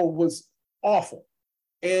Tagovailoa was awful.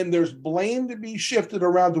 And there's blame to be shifted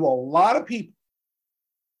around to a lot of people,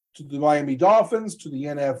 to the Miami Dolphins, to the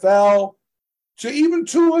NFL, to even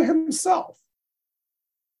Tua himself.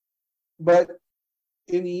 But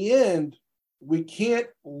in the end, we can't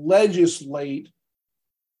legislate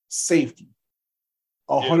safety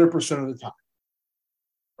 100% of the time.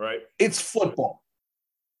 Right. It's football.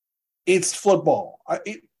 It's football. I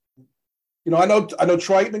know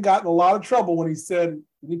Troy Aikman got in a lot of trouble when he said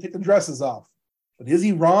we need to take the dresses off. But is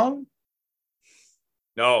he wrong?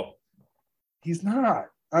 No. He's not.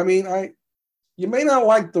 I mean, you may not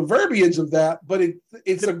like the verbiage of that, but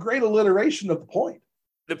it's a great alliteration of the point.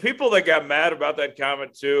 The people that got mad about that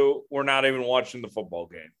comment, too, were not even watching the football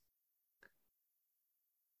game.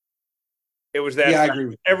 It was that. Yeah, I agree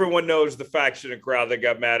with you. Everyone knows the faction and crowd that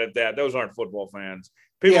got mad at that. Those aren't football fans.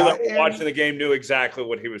 People that were watching the game knew exactly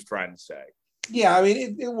what he was trying to say. Yeah, I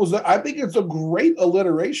mean, I think it's a great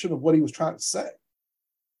alliteration of what he was trying to say.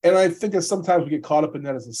 And I think that sometimes we get caught up in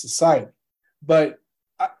that as a society. But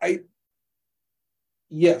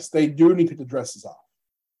yes, they do need to take the dresses off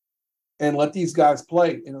and let these guys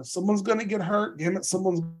play. And if someone's going to get hurt, damn it,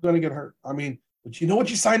 someone's going to get hurt. I mean, but you know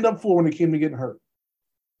what you signed up for when it came to getting hurt.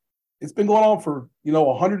 It's been going on for,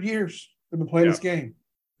 100 years. They've been playing this game.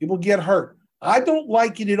 People get hurt. I don't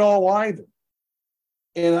like it at all either.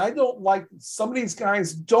 And I don't like some of these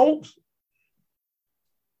guys don't.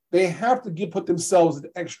 They have to put themselves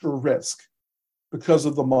at extra risk because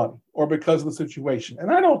of the money or because of the situation.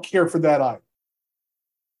 And I don't care for that either.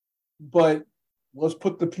 But let's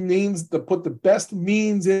put the best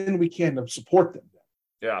means in we can to support them.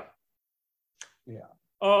 Yeah.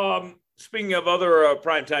 Yeah. Speaking of other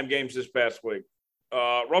primetime games this past week,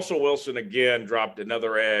 Russell Wilson again dropped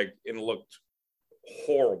another egg and looked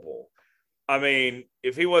horrible. I mean,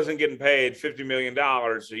 if he wasn't getting paid $50 million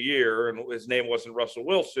a year and his name wasn't Russell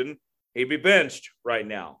Wilson, he'd be benched right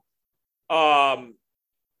now.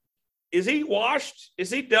 Is he washed?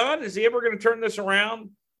 Is he done? Is he ever going to turn this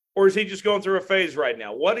around? Or is he just going through a phase right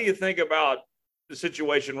now? What do you think about the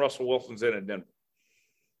situation Russell Wilson's in Denver?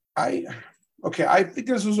 I think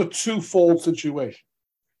this is a twofold situation.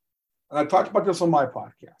 And I talked about this on my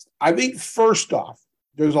podcast. I think first off,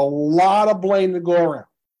 there's a lot of blame to go around.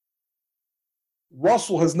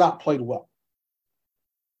 Russell has not played well.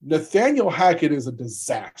 Nathaniel Hackett is a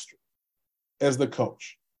disaster as the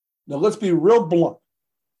coach. Now, let's be real blunt.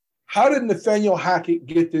 How did Nathaniel Hackett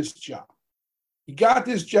get this job? He got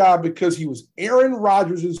this job because he was Aaron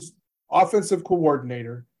Rodgers' offensive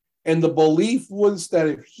coordinator, and the belief was that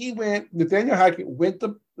if Nathaniel Hackett went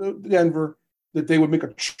to Denver, that they would make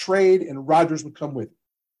a trade and Rodgers would come with him.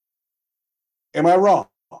 Am I wrong?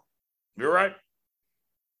 You're right.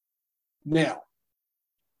 Now,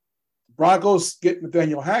 Broncos get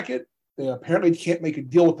Nathaniel Hackett. They apparently can't make a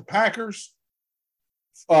deal with the Packers.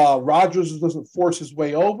 Rodgers doesn't force his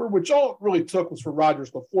way over, which all it really took was for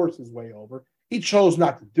Rodgers to force his way over. He chose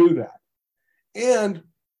not to do that. And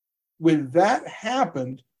when that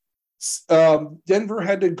happened, Denver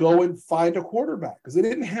had to go and find a quarterback because they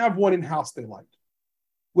didn't have one in-house they liked.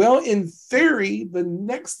 Well, in theory, the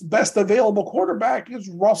next best available quarterback is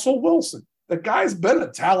Russell Wilson. The guy's been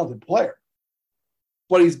a talented player.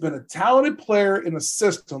 But he's been a talented player in a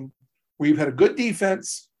system where you've had a good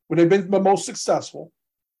defense, when they've been the most successful,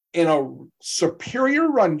 in a superior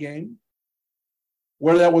run game,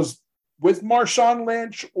 whether that was with Marshawn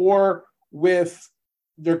Lynch or with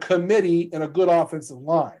their committee and a good offensive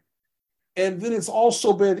line. And then it's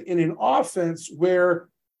also been in an offense where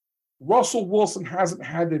Russell Wilson hasn't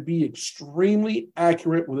had to be extremely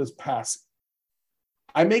accurate with his passing.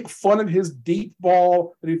 I make fun of his deep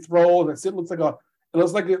ball that he throws. It looks like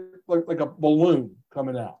a balloon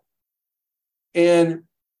coming out. And,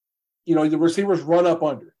 the receivers run up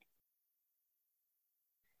under it.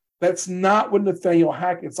 That's not what Nathaniel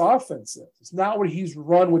Hackett's offense is. It's not what he's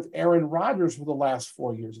run with Aaron Rodgers for the last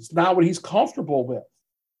 4 years. It's not what he's comfortable with.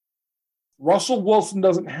 Russell Wilson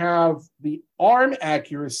doesn't have the arm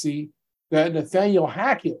accuracy that Nathaniel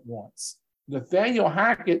Hackett wants. Nathaniel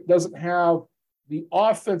Hackett doesn't have the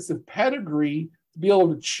offensive pedigree to be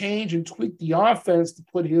able to change and tweak the offense to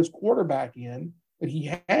put his quarterback in that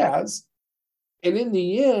he has. And in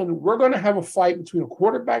the end, we're going to have a fight between a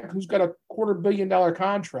quarterback who's got a $250 million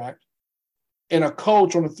contract and a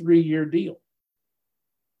coach on a 3-year deal.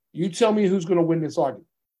 You tell me who's going to win this argument.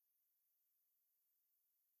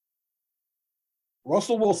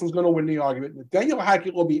 Russell Wilson's going to win the argument. Nathaniel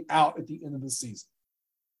Hackett will be out at the end of the season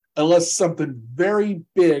unless something very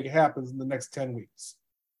big happens in the next 10 weeks.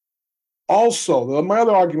 Also, my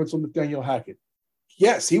other arguments on Nathaniel Hackett.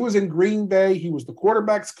 Yes, he was in Green Bay. He was the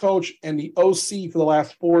quarterback's coach and the OC for the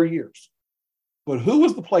last 4 years. But who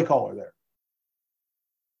was the play caller there?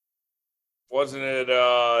 Wasn't it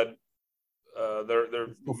their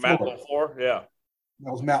Matt LaFleur? Yeah.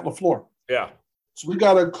 That was Matt LaFleur. Yeah. So we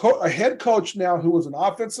got a head coach now who was an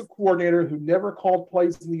offensive coordinator who never called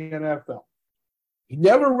plays in the NFL. He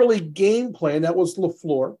never really game planned. That was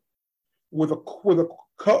LaFleur. With a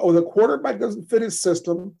quarterback doesn't fit his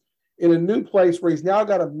system in a new place where he's now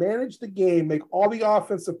got to manage the game, make all the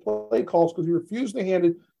offensive play calls because he refused to hand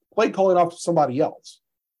it play calling off to somebody else.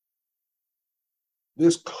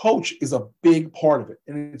 This coach is a big part of it,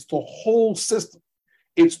 and it's the whole system.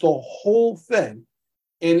 It's the whole thing.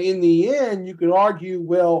 And in the end, you could argue,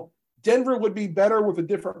 well, Denver would be better with a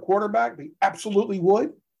different quarterback. They absolutely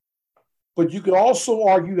would. But you could also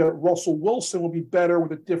argue that Russell Wilson would be better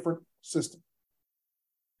with a different system.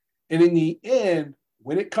 And in the end,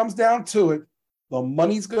 when it comes down to it, the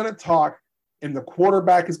money's going to talk and the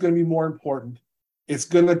quarterback is going to be more important. It's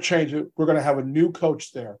going to change it. We're going to have a new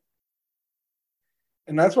coach there.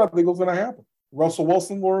 And that's what I think is going to happen. Russell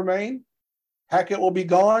Wilson will remain. Hackett will be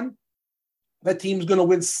gone. That team's going to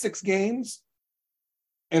win 6 games,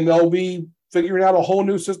 and they'll be figuring out a whole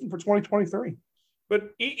new system for 2023.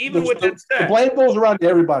 But even with that said, the blame goes around to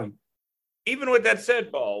everybody. Even with that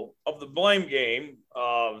said, Paul, of the blame game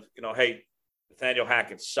of, hey, Nathaniel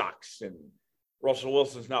Hackett sucks and Russell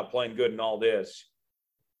Wilson's not playing good and all this.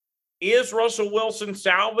 Is Russell Wilson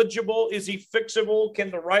salvageable? Is he fixable?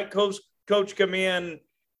 Can the right coach come in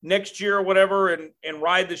next year or whatever and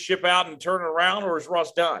ride the ship out and turn it around, or is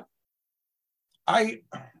Russ done?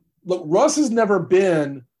 Look, Russ has never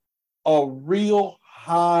been a real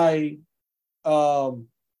high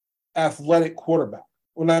athletic quarterback.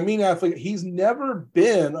 When I mean athletic, he's never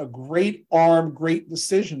been a great arm, great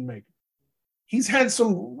decision maker. He's had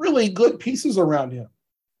some really good pieces around him.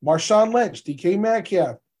 Marshawn Lynch, DK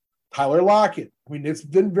Metcalf, Tyler Lockett. I mean, it's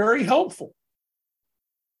been very helpful.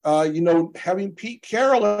 Having Pete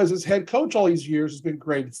Carroll as his head coach all these years has been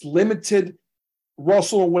great. It's limited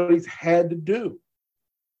Russell and what he's had to do.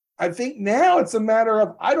 I think now it's a matter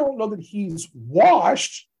of, I don't know that he's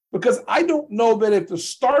washed, because I don't know that if the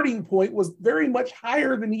starting point was very much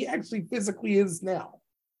higher than he actually physically is now.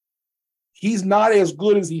 He's not as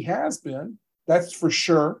good as he has been, that's for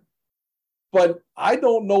sure. But I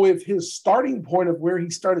don't know if his starting point of where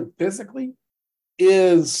he started physically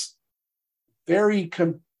is very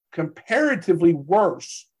comparatively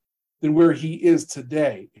worse than where he is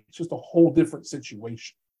today. It's just a whole different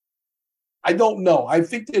situation. I don't know. I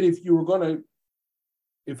think that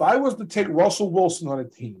if I was to take Russell Wilson on a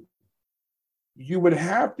team, you would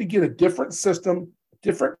have to get a different system, a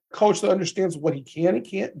different coach that understands what he can and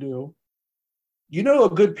can't do. You know, a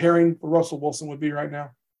good pairing for Russell Wilson would be right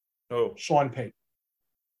now? Oh, Sean Payton.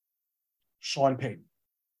 Sean Payton.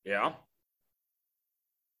 Yeah.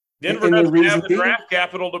 Denver doesn't have the draft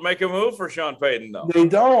capital to make a move for Sean Payton, though. They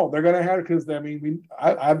don't. They're going to have it because,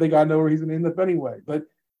 I think I know where he's going to end up anyway. But,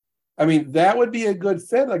 that would be a good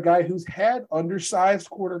fit, a guy who's had undersized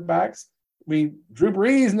quarterbacks. Drew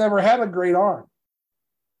Brees never had a great arm.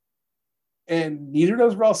 And neither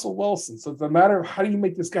does Russell Wilson. So it's a matter of how do you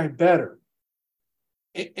make this guy better?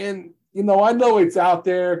 And I know it's out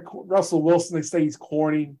there. Russell Wilson, they say he's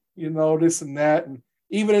corny, this and that. And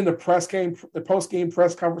even in the post-game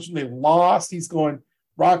press conference, when they lost, he's going,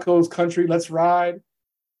 Broncos country, let's ride.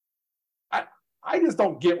 I just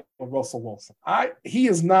don't get with Russell Wilson. He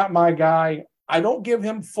is not my guy. I don't give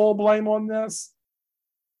him full blame on this,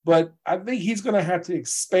 but I think he's going to have to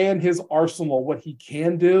expand his arsenal, what he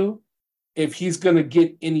can do, if he's going to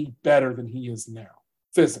get any better than he is now,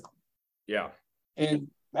 physically. Yeah. And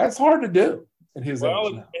that's hard to do in his age now.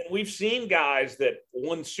 And we've seen guys that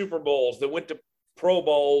won Super Bowls, that went to Pro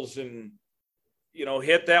Bowls and,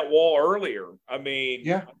 hit that wall earlier.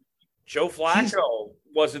 Yeah. Joe Flacco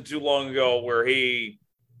wasn't too long ago where he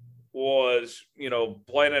was,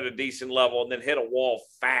 playing at a decent level and then hit a wall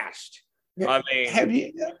fast. Yeah.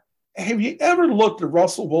 Have you ever looked at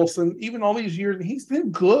Russell Wilson, even all these years, and he's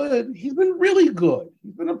been good. He's been really good.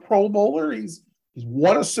 He's been a Pro Bowler. He's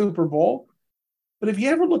won a Super Bowl. But have you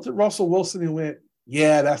ever looked at Russell Wilson and went,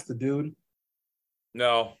 yeah, that's the dude?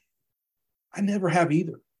 No. I never have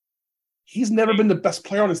either. He's never been the best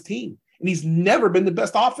player on his team, and he's never been the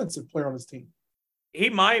best offensive player on his team. He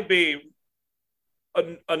might be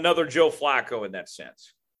another Joe Flacco in that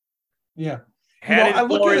sense. Yeah. Had his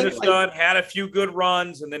glory in the sun, had a few good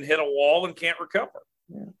runs, and then hit a wall and can't recover.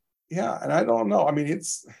 Yeah, and I don't know. I mean,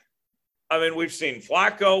 we've seen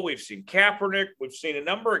Flacco, we've seen Kaepernick, we've seen a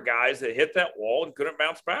number of guys that hit that wall and couldn't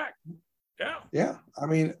bounce back. Yeah. Yeah. I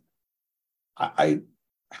mean, I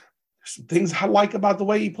some things I like about the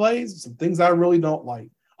way he plays, some things I really don't like.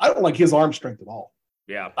 I don't like his arm strength at all.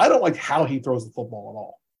 Yeah. I don't like how he throws the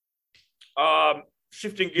football at all.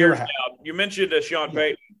 Shifting gears now, you mentioned Sean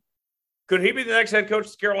Payton. Could he be the next head coach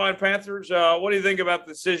of the Carolina Panthers? What do you think about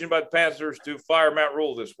the decision by the Panthers to fire Matt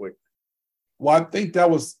Rule this week? Well, I think that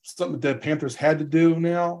was something that the Panthers had to do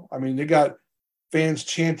now. I mean, they got fans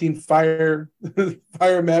chanting fire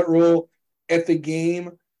Matt Rule at the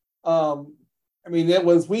game. I mean,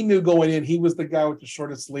 we knew going in, he was the guy with the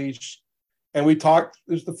shortest leash. And we talked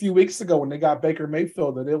just a few weeks ago when they got Baker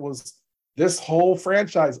Mayfield that it was this whole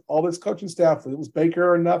franchise, all this coaching staff, it was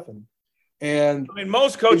Baker or nothing. And I mean,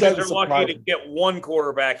 most coaches are lucky to get one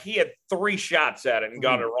quarterback. He had 3 shots at it and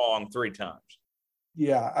got it wrong 3 times.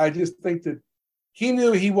 Yeah, I just think that he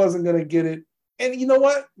knew he wasn't going to get it. And you know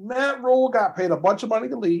what? Matt Rule got paid a bunch of money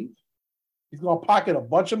to leave. He's going to pocket a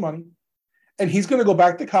bunch of money. And he's going to go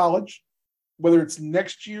back to college, whether it's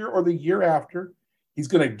next year or the year after. He's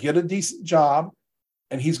going to get a decent job,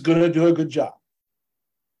 and he's going to do a good job.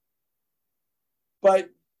 But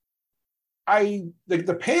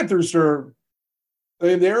the Panthers they're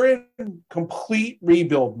in complete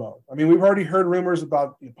rebuild mode. I mean, we've already heard rumors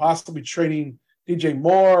about possibly trading DJ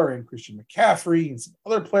Moore and Christian McCaffrey and some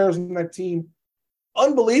other players in that team.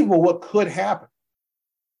 Unbelievable what could happen.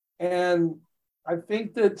 And I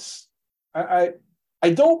think I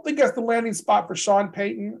don't think that's the landing spot for Sean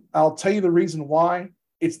Payton. I'll tell you the reason why.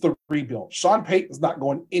 It's the rebuild. Sean Payton's not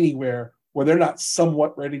going anywhere where they're not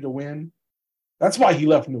somewhat ready to win. That's why he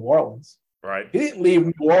left New Orleans. Right. He didn't leave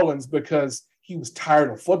New Orleans because he was tired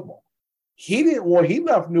of football. He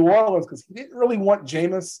left New Orleans because he didn't really want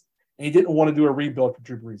Jameis, and he didn't want to do a rebuild for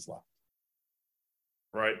Drew Brees left.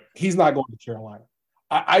 Right. He's not going to Carolina.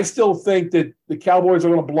 I still think that the Cowboys are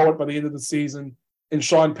going to blow it by the end of the season, and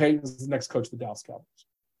Sean Payton is the next coach of the Dallas Cowboys.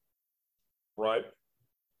 Right.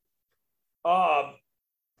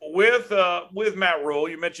 With Matt Rule,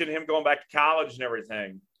 you mentioned him going back to college and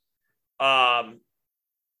everything.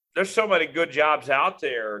 There's so many good jobs out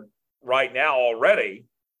there right now already,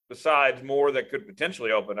 besides more that could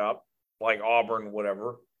potentially open up, like Auburn,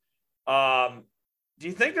 whatever. Do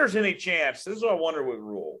you think there's any chance? This is what I wonder with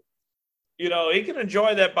Rule. He can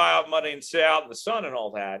enjoy that buyout money and sit out in the sun and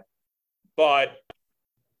all that. But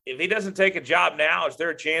if he doesn't take a job now, is there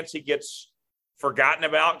a chance he gets forgotten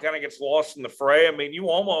about, kind of gets lost in the fray? I mean, you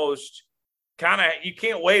almost you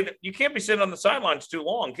can't wait. You can't be sitting on the sidelines too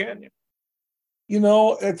long, can you?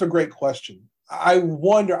 It's a great question. I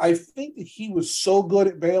wonder, I think that he was so good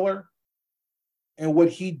at Baylor and what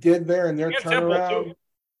he did there in their turnaround.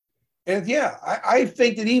 And yeah, I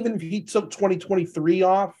think that even if he took 2023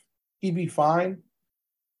 off, he'd be fine.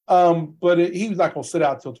 But he was not going to sit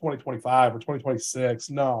out until 2025 or 2026.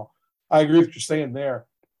 No, I agree with what you're saying there.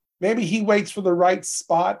 Maybe he waits for the right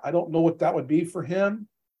spot. I don't know what that would be for him.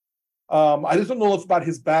 I just don't know enough about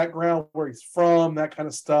his background, where he's from, that kind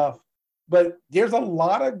of stuff. But there's a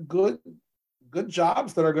lot of good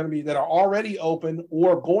jobs that are already open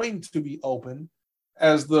or going to be open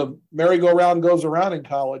as the merry-go-round goes around in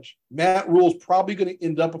college. Matt Rule's probably going to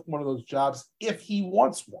end up with one of those jobs if he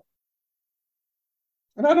wants one.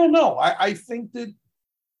 And I don't know. I think if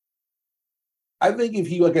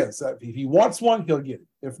he wants one, he'll get it.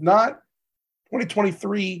 If not,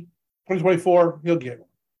 2023, 2024, he'll get one.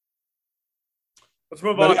 Let's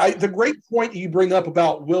move on. The great point you bring up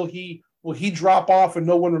about will he drop off and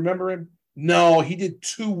no one remember him? No, he did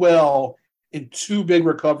too well in 2 big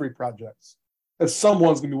recovery projects that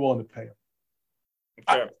someone's going to be willing to pay him.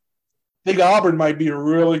 Okay. I think Auburn might be a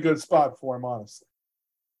really good spot for him, honestly.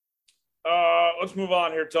 Let's move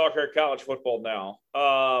on here. Talk our college football now.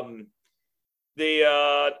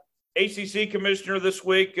 The ACC commissioner this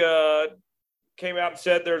week came out and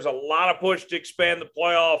said there's a lot of push to expand the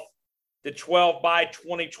playoff to 12 by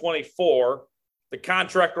 2024. The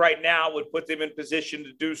contract right now would put them in position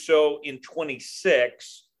to do so in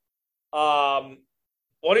 26. What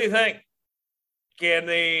do you think? Can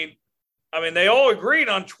the I mean, they all agreed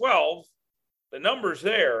on 12. The number's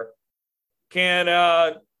there. Can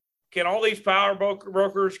all these power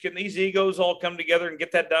brokers, can these egos all come together and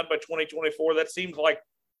get that done by 2024? That seems like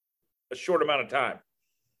a short amount of time.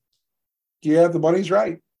 Yeah, the money's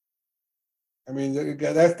right. I mean,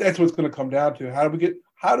 that's what's going to come down to.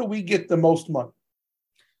 How do we get the most money?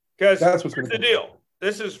 Because that's what's going to be the deal.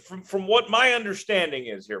 This is from what my understanding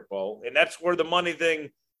is here, Bo, and that's where the money thing,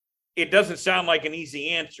 it doesn't sound like an easy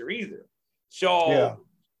answer either. So yeah,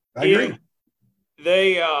 I agree.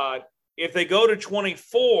 If they go to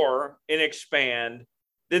 24 and expand,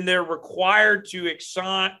 then they're required to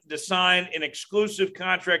sign an exclusive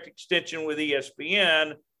contract extension with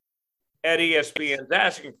ESPN at ESPN's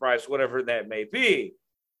asking price, whatever that may be.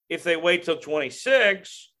 If they wait till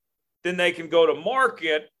 26, then they can go to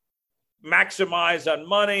market, maximize on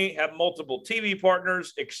money, have multiple TV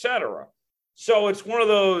partners, etc. So it's one of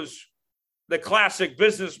those, the classic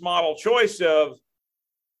business model choice of,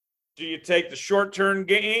 do you take the short-term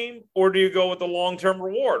gain or do you go with the long-term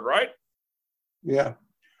reward, right? Yeah.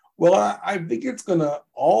 Well, I think it's going to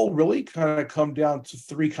all really kind of come down to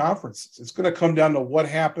three conferences. It's going to come down to what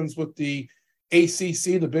happens with the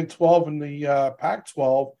ACC, the Big 12, and the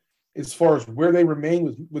Pac-12 as far as where they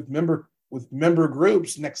remain with member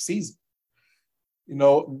groups next season. You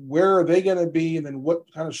know, where are they going to be, and then what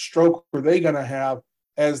kind of stroke are they going to have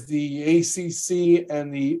as the ACC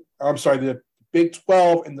and the Big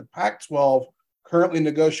 12 and the Pac-12 currently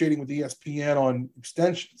negotiating with ESPN on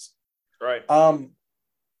extensions. Right. I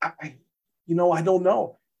don't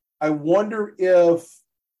know. I wonder if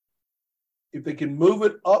they can move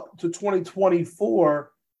it up to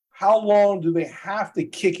 2024, how long do they have to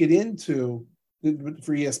kick it into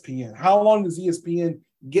for ESPN? How long does ESPN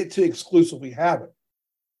get to exclusively have it?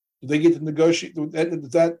 Do they get to negotiate?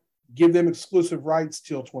 Does that give them exclusive rights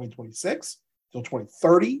till 2026, till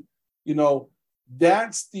 2030? You know,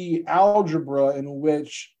 that's the algebra in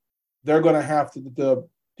which they're going to have to,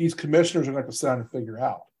 these commissioners are going to have to sit down and figure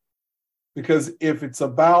out. Because if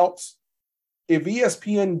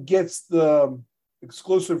ESPN gets the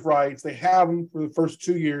exclusive rights, they have them for the first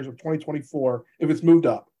 2 years of 2024, if it's moved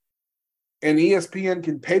up, and ESPN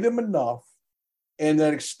can pay them enough, and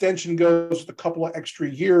that extension goes a couple of extra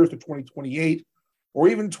years to 2028 or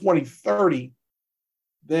even 2030,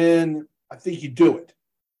 then I think you do it.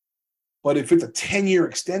 But if it's a 10-year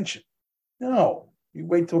extension, no, you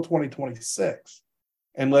wait till 2026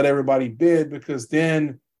 and let everybody bid, because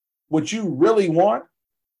then what you really want,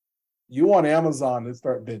 you want Amazon to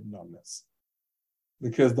start bidding on this,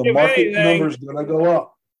 because the market numbers are going to go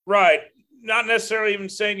up. Right. Not necessarily even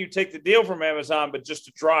saying you take the deal from Amazon, but just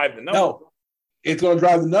to drive the number. No, it's going to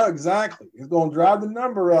drive the number. Exactly. It's going to drive the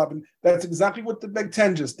number up. And that's exactly what the Big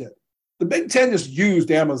Ten just did. The Big Ten just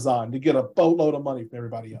used Amazon to get a boatload of money from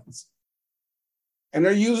everybody else. And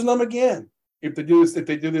they're using them again if they do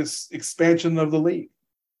this expansion of the league.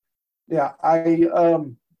 Yeah,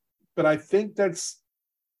 but I think that's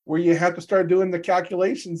where you have to start doing the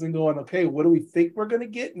calculations and going, okay, what do we think we're going to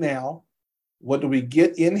get now? What do we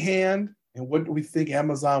get in hand? And what do we think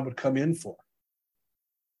Amazon would come in for?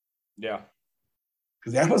 Yeah.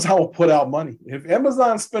 Because Amazon will put out money. If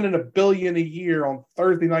Amazon's spending $1 billion a year on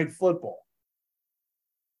Thursday Night Football,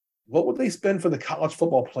 what would they spend for the college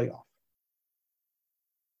football playoff?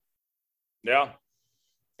 Yeah,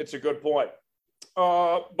 it's a good point.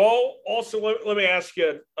 Bo, also let me ask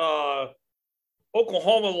you,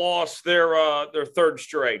 Oklahoma lost their third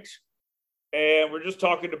straight. And we're just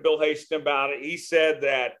talking to Bill Haisten about it. He said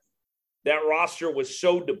that roster was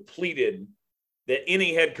so depleted that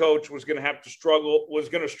any head coach was going to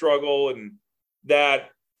struggle, and that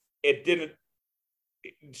it didn't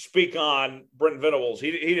speak on Brent Venables.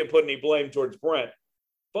 He didn't put any blame towards Brent.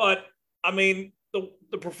 But, I mean,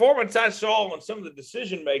 the performance I saw and some of the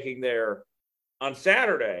decision-making there on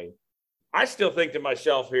Saturday, I still think to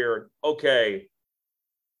myself here, okay,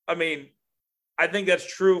 I mean, I think that's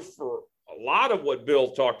true for a lot of what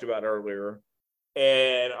Bill talked about earlier,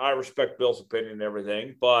 and I respect Bill's opinion and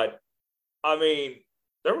everything, but, I mean,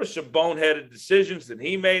 there was some boneheaded decisions that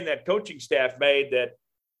he made and that coaching staff made that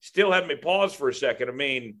still had me pause for a second. I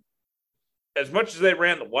mean, as much as they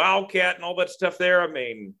ran the Wildcat and all that stuff there, I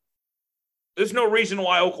mean, there's no reason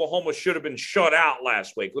why Oklahoma should have been shut out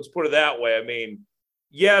last week. Let's put it that way. I mean,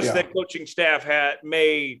 yes, that coaching staff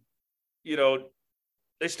they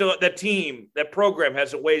still, that program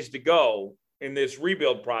has a ways to go in this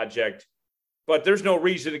rebuild project, but there's no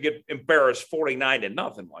reason to get embarrassed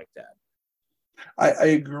 49-0 like that. I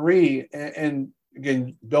agree. And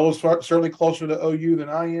again, Bill is certainly closer to OU than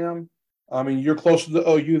I am. I mean, you're closer to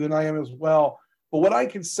OU than I am as well. But what I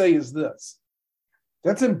can say is this.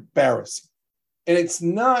 That's embarrassing. And it's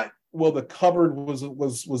not, well, the cupboard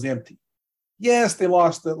was empty. Yes, they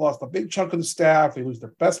lost a big chunk of the staff. They lose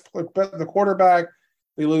their the quarterback.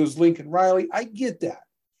 They lose Lincoln Riley. I get that.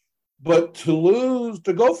 But to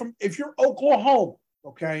go from, if you're Oklahoma,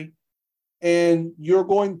 okay, and you're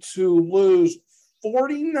going to lose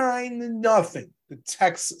 49-0 to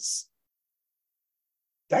Texas,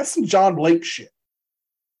 that's some John Blake shit.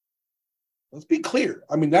 Let's be clear.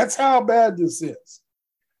 I mean, that's how bad this is.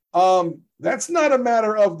 That's not a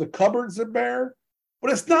matter of the cupboards are bare,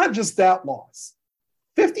 but it's not just that loss.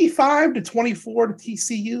 55-24 to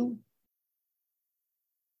TCU.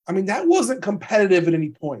 I mean, that wasn't competitive at any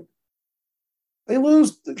point. They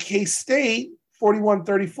lose to K-State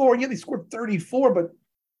 41-34. Yeah, they scored 34, but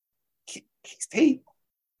K-State.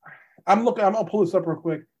 I'll pull this up real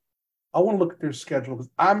quick. I want to look at their schedule because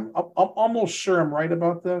I'm almost sure I'm right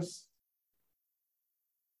about this.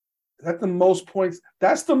 That's the most points.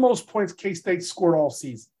 That's the most points K-State scored all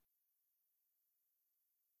season.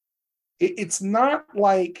 It's not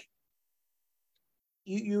like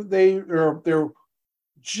they're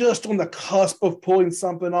just on the cusp of pulling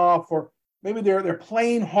something off, or maybe they're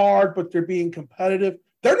playing hard but they're being competitive.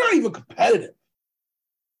 They're not even competitive.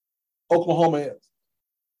 Oklahoma is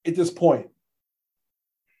at this point.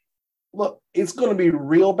 Look, it's going to be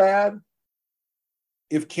real bad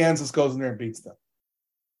if Kansas goes in there and beats them.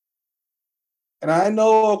 And I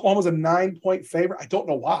know Oklahoma's a 9-point favorite. I don't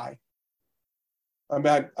know why. I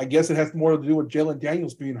mean, I guess it has more to do with Jalen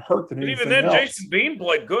Daniels being hurt than anything else. Even then, Jason Bean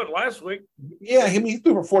played good last week. Yeah, he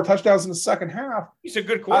threw for 4 touchdowns in the second half. He's a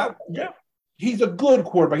good quarterback. Yeah, he's a good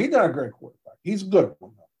quarterback. He's not a great quarterback. He's a good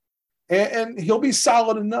one, and he'll be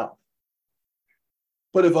solid enough.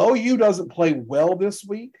 But if OU doesn't play well this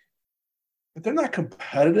week, if they're not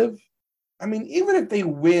competitive, I mean, even if they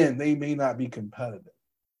win, they may not be competitive.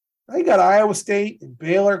 They got Iowa State and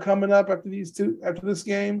Baylor coming up after this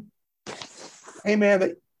game. Hey,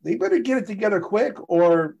 man, they better get it together quick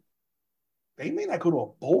or they may not go to a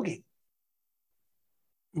bowl game.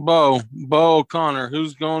 Bo O'Connor,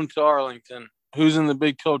 who's going to Arlington? Who's in the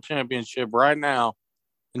Big 12 championship right now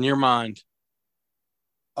in your mind?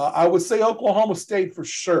 I would say Oklahoma State for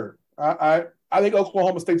sure. I think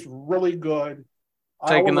Oklahoma State's really good.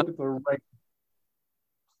 I want to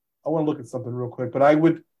look at something real quick, but I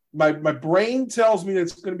would – my brain tells me that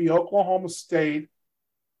it's going to be Oklahoma State.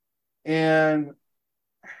 And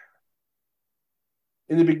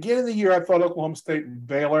in the beginning of the year, I thought Oklahoma State and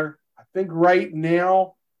Baylor. I think right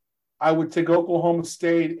now I would take Oklahoma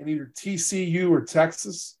State and either TCU or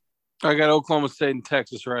Texas. I got Oklahoma State and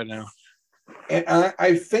Texas right now. And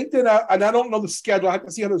I think that I don't know the schedule. I have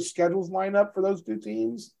to see how those schedules line up for those two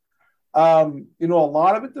teams. A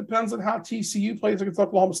lot of it depends on how TCU plays against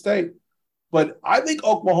Oklahoma State. But I think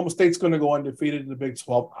Oklahoma State's going to go undefeated in the Big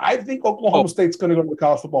 12. I think Oklahoma State's going to go to the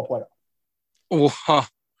college football playoff.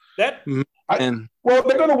 They're going to win.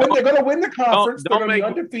 They're going to win the conference. They're going to be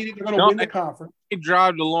undefeated. They're going to win the conference.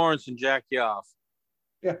 Drive to Lawrence and jack you off.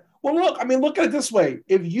 Yeah. Well, look at it this way: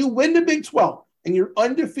 if you win the Big 12 and you're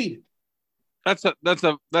undefeated, that's a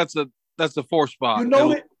 4 spot. You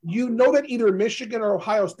know that either Michigan or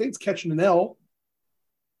Ohio State's catching an L.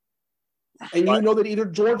 And you know that either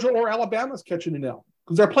Georgia or Alabama's catching an L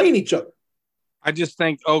because they're playing each other. I just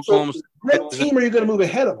think Oklahoma. So what team are you going to move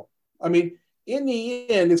ahead of them? I mean, in the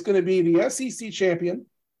end, it's going to be the SEC champion,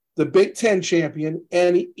 the Big 10 champion,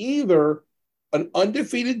 and either an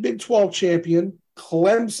undefeated Big 12 champion,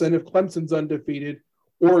 Clemson, if Clemson's undefeated,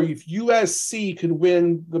 or if USC could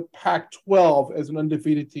win the Pac-12 as an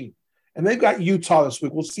undefeated team. And they've got Utah this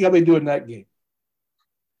week. We'll see how they do in that game.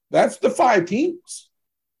 That's the 5 teams.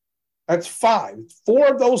 That's 5. 4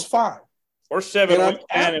 of those 5. Or 7. And I'm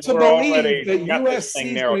apt to believe that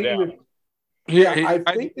USC narrowed down. I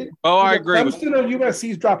think that I agree. Clemson or USC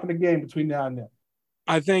is dropping the game between now and then.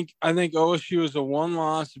 I think OSU is a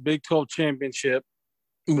 1-loss Big 12 championship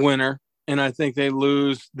winner, and I think they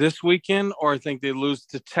lose this weekend, or I think they lose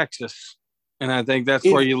to Texas, and I think that's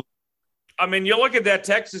where you. I mean, you look at that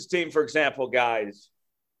Texas team, for example, guys.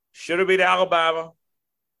 Should have beat Alabama,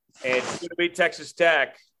 and should have beat Texas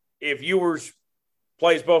Tech. If Ewers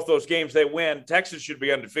plays both those games, they win. Texas should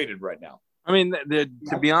be undefeated right now. I mean,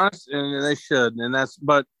 to be honest, and they should,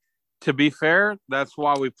 but to be fair, that's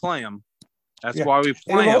why we play them. That's why we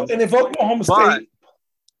play them. And if Oklahoma State,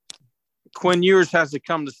 Quinn Ewers has to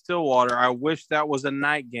come to Stillwater. I wish that was a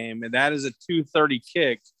night game, and that is a 2:30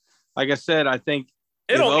 kick. Like I said, I think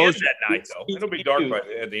it'll end that night though. It'll be dark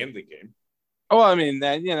at the end of the game. Oh, I mean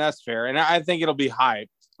that's fair, and I think it'll be hyped.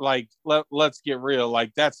 Like let's get real.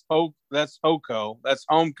 Like that's HOCO. That's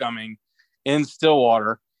homecoming in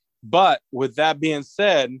Stillwater. But with that being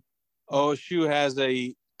said, OSU has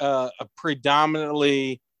a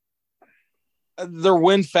predominantly their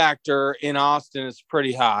win factor in Austin is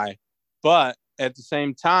pretty high, but at the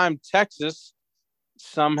same time, Texas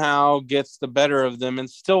somehow gets the better of them in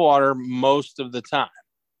Stillwater most of the time.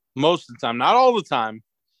 Most of the time, not all the time,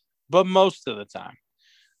 but most of the time.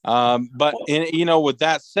 With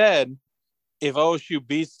that said, if OSU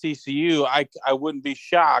beats TCU, I wouldn't be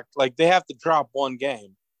shocked. Like, they have to drop one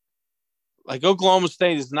game. Like, Oklahoma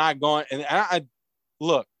State is not going. And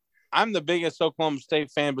look, I'm the biggest Oklahoma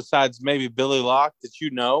State fan besides maybe Billy Locke that you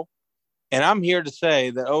know. And I'm here to say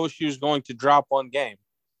that OSU is going to drop one game.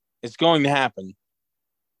 It's going to happen.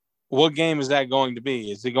 What game is that going to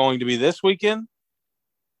be? Is it going to be this weekend?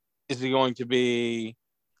 Is it going to be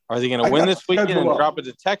 – are they going to win this weekend and drop it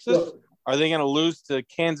to Texas? Look, are they going to lose to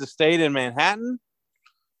Kansas State in Manhattan?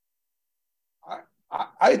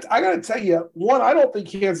 I got to tell you, one, I don't think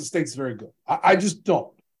Kansas State's very good. I just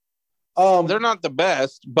don't. They're not the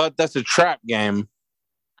best, but that's a trap game.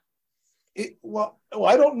 Well,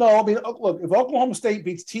 I don't know. I mean, look, if Oklahoma State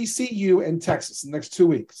beats TCU and Texas in the next 2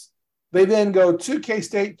 weeks, they then go to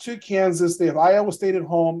K-State, to Kansas. They have Iowa State at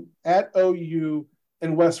home, at OU,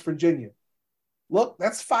 and West Virginia. Look,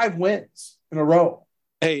 that's 5 wins in a row.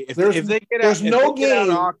 Hey, if they get out,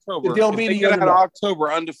 October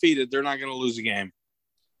undefeated, they're not going to lose a game.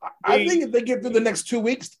 I think if they get through the next 2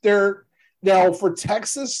 weeks, they're now for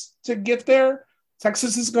Texas to get there.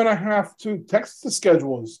 Texas is going to have to. Texas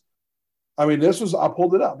schedules. I mean, I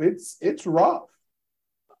pulled it up. It's rough.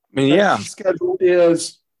 I mean, Texas schedule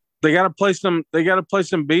is. They got to play some. They got to play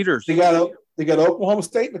some beaters. They got Oklahoma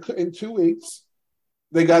State in 2 weeks.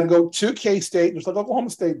 They got to go to K-State, just like Oklahoma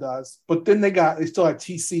State does. But then they still have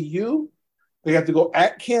TCU. They have to go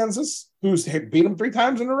at Kansas, who's beat them 3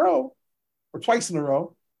 times in a row, or twice in a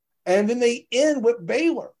row, and then they end with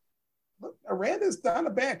Baylor. Look, Aranda's not a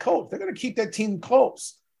bad coach. They're going to keep that team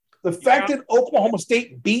close. The fact that Oklahoma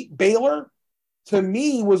State beat Baylor, to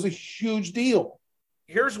me, was a huge deal.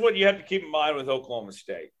 Here's what you have to keep in mind with Oklahoma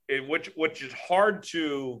State, which is hard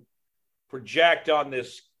to project on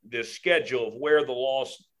this schedule of where the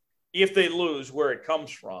loss, if they lose, where it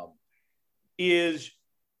comes from, is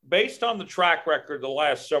based on the track record the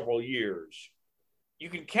last several years. You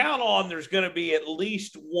can count on there's going to be at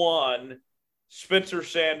least one Spencer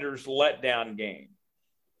Sanders letdown game.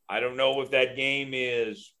 I don't know if that game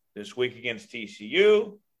is this week against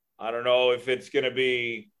TCU. I don't know if it's going to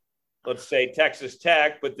be, let's say, Texas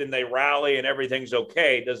Tech, but then they rally and everything's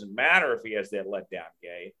okay. It doesn't matter if he has that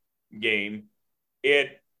letdown game.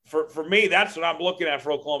 For me, that's what I'm looking at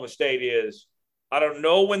for Oklahoma State is I don't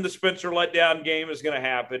know when the Spencer letdown game is going to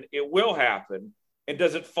happen. It will happen. And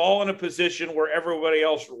does it fall in a position where everybody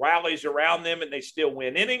else rallies around them and they still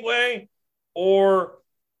win anyway? Or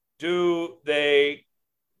do they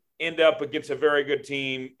end up against a very good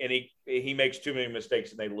team and he makes too many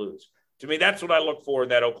mistakes and they lose? To me, that's what I look for in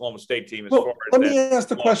that Oklahoma State team. Let me ask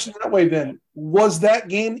the question that way then. Was that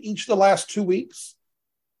game each of the last 2 weeks?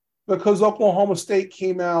 Because Oklahoma State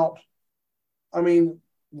came out, I mean,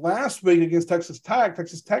 last week against Texas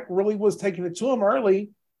Tech really was taking it to them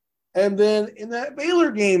early. And then in that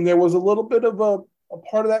Baylor game, there was a little bit of a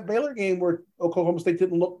part of that Baylor game where Oklahoma State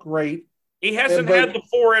didn't look great. He hasn't had the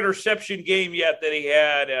 4 interception game yet that he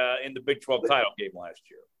had in the Big 12 title game last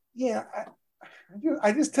year. Yeah,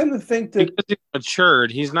 I just tend to think that because he's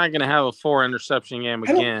matured, he's not going to have a 4 interception game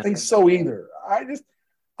again. I don't think so either.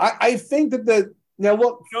 I think that now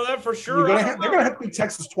look, you know that for sure. They're going to have to beat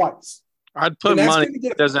Texas twice. I'd put money he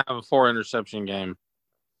doesn't have a 4 interception game.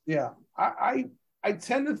 Yeah, I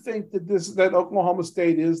tend to think that Oklahoma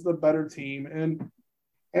State is the better team,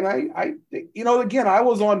 and I again, I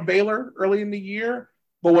was on Baylor early in the year,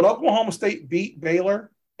 but when Oklahoma State beat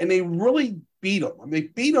Baylor, and they really beat them, I mean, they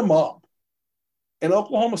beat them up, and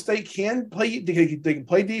Oklahoma State can play, they can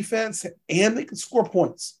play defense and they can score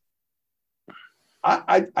points.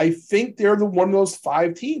 I think they're one of those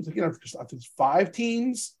 5 teams. Again, I think it's 5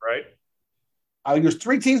 teams. Right. I think there's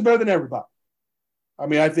 3 teams better than everybody. I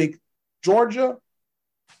mean, I think Georgia,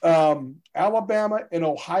 Alabama, and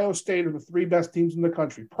Ohio State are the 3 best teams in the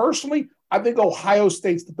country. Personally, I think Ohio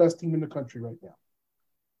State's the best team in the country right now.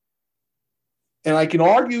 And I can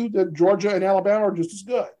argue that Georgia and Alabama are just as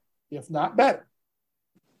good, if not better.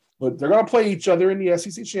 But they're going to play each other in the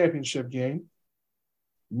SEC championship game.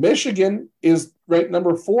 Michigan is ranked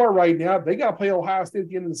number 4 right now. They got to play Ohio State at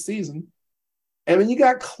the end of the season. And then you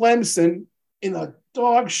got Clemson in a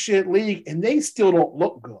dog shit league, and they still don't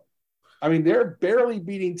look good. I mean, they're barely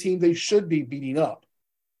beating teams they should be beating up.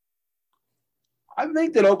 I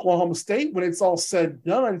think that Oklahoma State, when it's all said and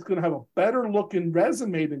done, is going to have a better looking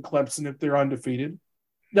resume than Clemson if they're undefeated.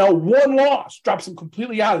 Now, one loss drops them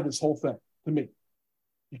completely out of this whole thing to me.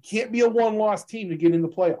 You can't be a one-loss team to get in the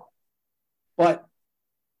playoff. But,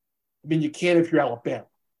 I mean, you can if you're Alabama.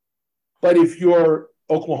 But if you're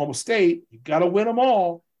Oklahoma State, you got to win them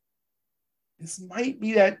all. This might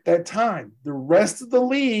be that time. The rest of the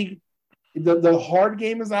league, the hard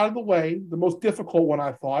game is out of the way, the most difficult one,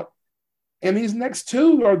 I thought. And these next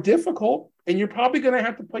two are difficult, and you're probably going to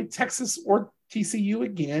have to play Texas or TCU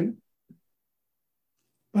again.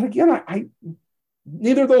 But again, I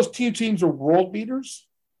neither of those two teams are world beaters.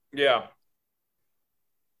 Yeah.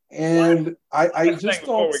 And I just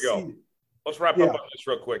before don't we go, see. let's wrap up on this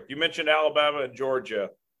real quick. You mentioned Alabama and Georgia,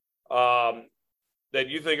 that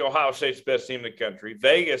you think Ohio State's the best team in the country.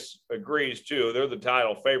 Vegas agrees, too. They're the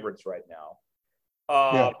title favorites right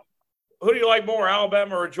now. Who do you like more,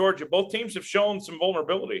 Alabama or Georgia? Both teams have shown some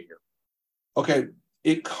vulnerability here. Okay,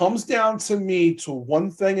 it comes down to me to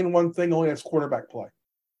one thing and one thing only, that's quarterback play.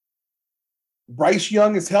 Bryce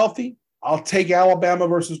Young is healthy. I'll take Alabama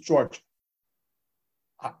versus Georgia.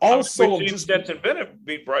 I also we've seen Stetson Bennett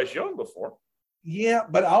beat Bryce Young before. Yeah,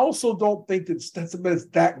 but I also don't think that Stetson Bennett's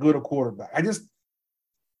that good a quarterback.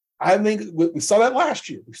 I think we saw that last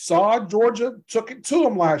year. We saw Georgia took it to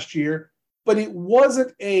him last year, but it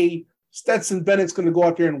wasn't a Stetson Bennett's going to go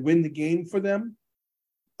out there and win the game for them.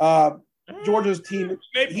 Georgia's team,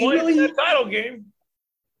 he really in that title game.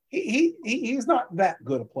 He's not that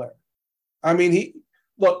good a player. I mean,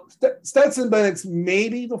 Stetson Bennett's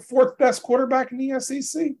maybe the fourth best quarterback in the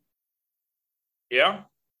SEC. Yeah,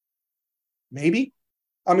 maybe.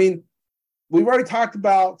 I mean, we've already talked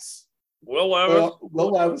about Will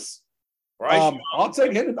Levis. Right. I'll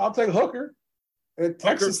take him. I'll take Hooker.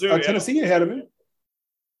 Tennessee ahead of him.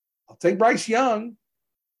 I'll take Bryce Young.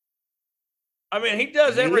 I mean, he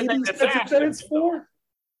does everything that's asked of him.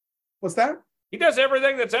 What's that? He does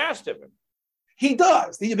everything that's asked of him. He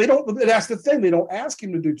does. They don't. That's the thing. They don't ask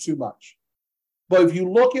him to do too much. But if you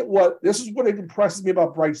look at this is what impresses me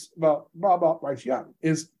about Bryce Young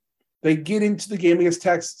is they get into the game against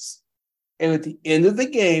Texas, and at the end of the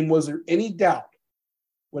game, was there any doubt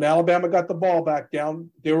when Alabama got the ball back down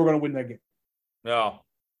they were going to win that game? No,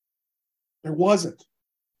 there wasn't.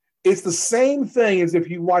 It's the same thing as if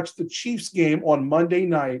you watched the Chiefs game on Monday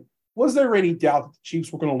night. Was there any doubt that the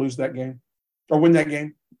Chiefs were going to lose that game or win that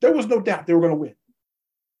game? There was no doubt they were going to win.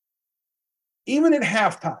 Even at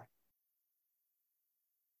halftime,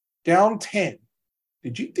 down 10,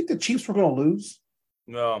 did you think the Chiefs were going to lose?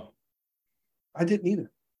 No. I didn't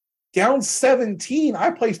either. Down 17, I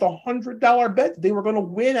placed a $100 bet that they were going to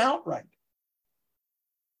win outright.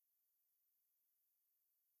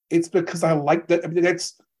 It's because I like that. I mean,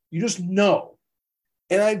 you just know.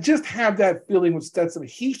 And I just have that feeling with Stetson.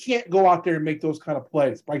 He can't go out there and make those kind of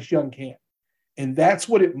plays. Bryce Young can't. And that's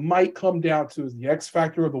what it might come down to, is the X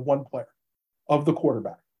factor of the one player, of the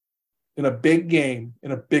quarterback, in a big game,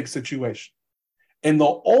 in a big situation. And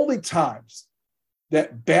the only times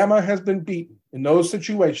that Bama has been beaten in those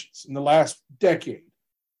situations in the last decade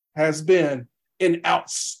has been an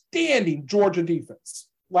outstanding Georgia defense.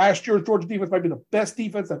 Last year's Georgia defense might be the best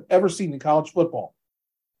defense I've ever seen in college football.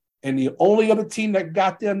 And the only other team that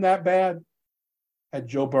got them that bad had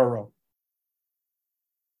Joe Burrow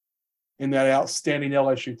in that outstanding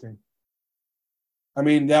LSU team. I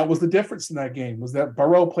mean, that was the difference in that game, was that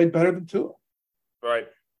Burrow played better than Tua. Right.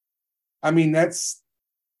 I mean, that's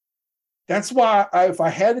why if I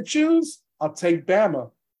had to choose, I'll take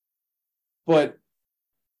Bama. But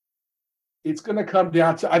it's going to come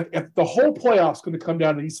down to if the whole playoff's going to come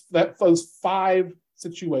down to those five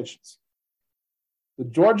situations. The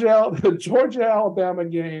Georgia-Alabama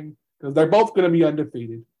game, because they're both going to be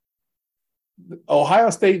undefeated.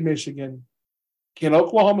 Ohio State, Michigan. Can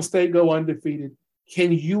Oklahoma State go undefeated?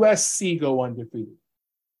 Can USC go undefeated?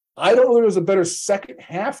 I don't know if there's a better second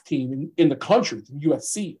half team in the country than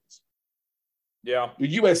USC is. Yeah.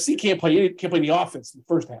 USC can't play any offense in the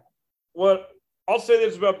first half. Well, I'll say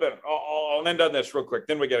this about Bennett. I'll end on this real quick.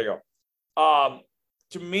 Then we got to go.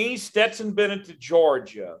 To me, Stetson Bennett to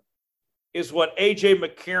Georgia is what A.J.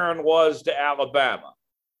 McCarron was to Alabama.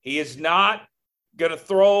 He is not going to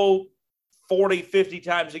throw 40, 50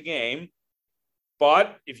 times a game.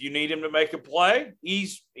 But if you need him to make a play,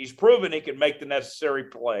 he's proven he can make the necessary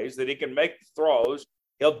plays, that he can make the throws.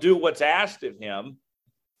 He'll do what's asked of him.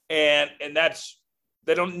 And that's –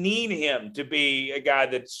 they don't need him to be a guy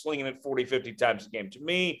that's slinging it 40, 50 times a game. To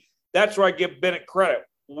me, that's where I give Bennett credit,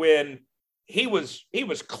 when he was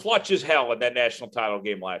clutch as hell in that national title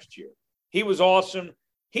game last year. He was awesome.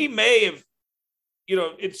 He may have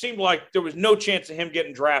it seemed like there was no chance of him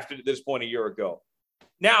getting drafted at this point a year ago.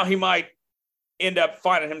 Now he might end up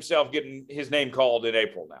finding himself getting his name called in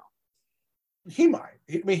April now. He might.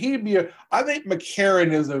 I mean, I think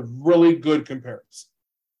McCarron is a really good comparison.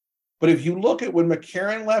 But if you look at when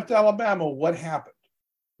McCarron left Alabama, what happened?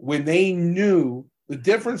 When they knew the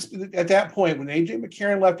difference at that point, when A.J.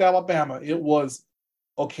 McCarron left Alabama, it was,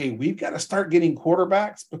 okay, we've got to start getting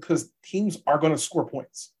quarterbacks because teams are going to score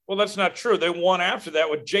points. Well, that's not true. They won after that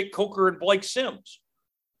with Jake Coker and Blake Sims.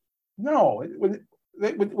 No, when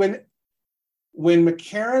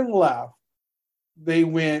McCarron left, they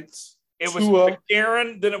went. It was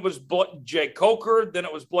McCarron, then it was Jake Coker, then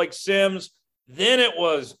it was Blake Sims, then it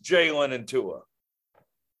was Jalen and Tua.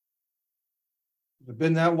 Has it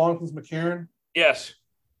been that long since McCarron? Yes.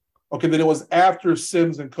 Okay, then it was after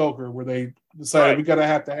Sims and Coker where they decided we got to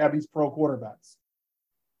have these pro quarterbacks.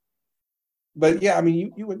 But yeah, I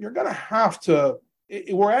mean, you're going to have to.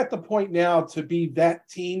 We're at the point now to be that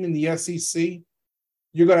team in the SEC.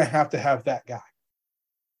 You're going to have that guy.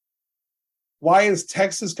 Why has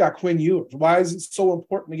Texas got Quinn Ewers? Why is it so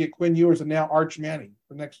important to get Quinn Ewers and now Arch Manning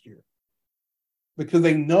for next year? Because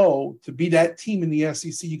they know to be that team in the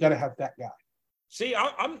SEC, you got to have that guy. See,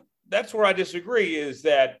 that's where I disagree. Is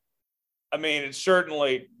that, I mean, it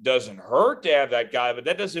certainly doesn't hurt to have that guy, but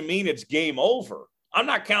that doesn't mean it's game over. I'm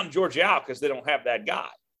not counting Georgia out because they don't have that guy.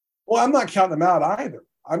 Well, I'm not counting them out either.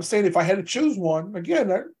 I'm saying if I had to choose one, again,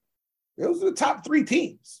 those are the top three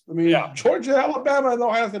teams. I mean, Georgia, Alabama, and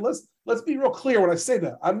Ohio State. Let's be real clear when I say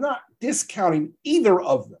that. I'm not discounting either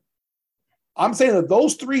of them. I'm saying that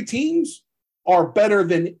those three teams are better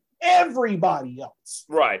than everybody else.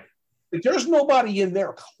 Right. There's nobody in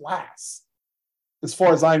their class, as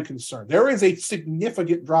far as I'm concerned. There is a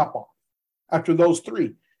significant drop-off after those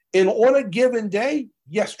three. And on a given day,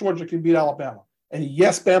 yes, Georgia can beat Alabama. And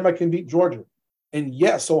yes, Bama can beat Georgia. And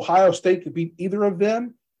yes, Ohio State could beat either of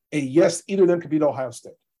them. And yes, either of them could beat Ohio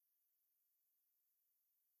State.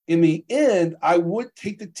 In the end, I would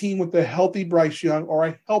take the team with a healthy Bryce Young or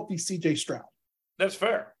a healthy C.J. Stroud. That's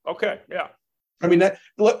fair. Okay, yeah. I mean,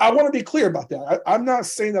 look, I want to be clear about that. I'm not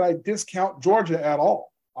saying that I discount Georgia at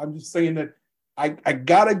all. I'm just saying that I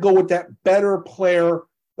got to go with that better player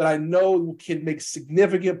that I know can make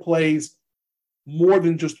significant plays more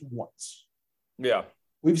than just once. Yeah.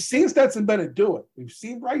 We've seen Stetson Bennett do it. We've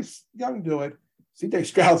seen Bryce Young do it. C.J.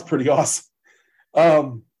 Stroud's pretty awesome.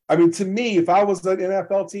 I mean, to me, if I was an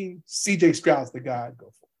NFL team, C.J. Stroud's the guy I'd go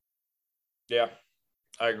for. Yeah,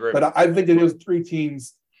 I agree. But I think that those three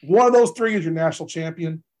teams, one of those three is your national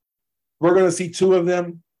champion. We're going to see two of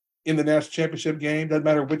them in the national championship game. Doesn't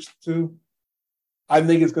matter which two. I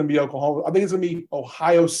think it's going to be Oklahoma. I think it's going to be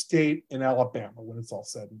Ohio State and Alabama when it's all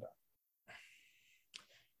said and done.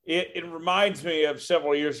 It reminds me of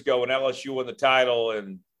several years ago when LSU won the title,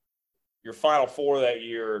 and your Final Four that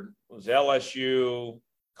year was LSU,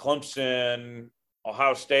 Clemson,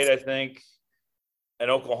 Ohio State, I think, and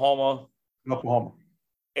Oklahoma. And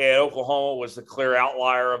Oklahoma was the clear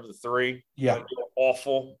outlier of the three. Yeah.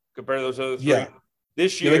 Awful compared to those other three. Yeah.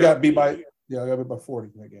 This year, they got beat by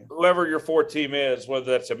 40 in that game. Whoever your fourth team is,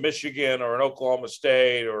 whether that's a Michigan or an Oklahoma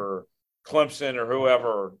State or Clemson or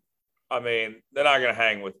whoever, I mean, they're not going to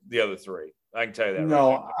hang with the other three. I can tell you that.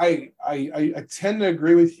 No, right I tend to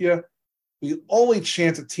agree with you. The only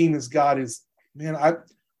chance a team has got is, man, I'm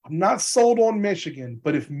not sold on Michigan,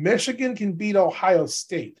 but if Michigan can beat Ohio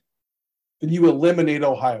State, then you eliminate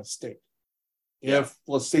Ohio State. If,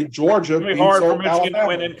 let's say, Georgia it's beats hard for Michigan Alabama, to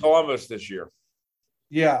win in Columbus this year.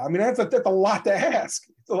 Yeah, I mean, that's a lot to ask.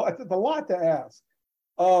 It's a lot to ask.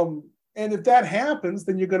 And if that happens,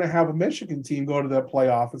 then you're going to have a Michigan team go to that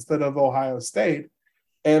playoff instead of Ohio State.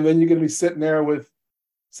 And then you're going to be sitting there with,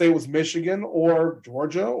 say it was Michigan or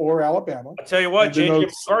Georgia or Alabama. I'll tell you what, J.J.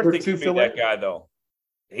 McCarthy can be that guy, though.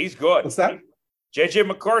 He's good. What's that? J.J.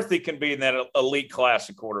 McCarthy can be in that elite class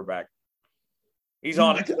of quarterback. He's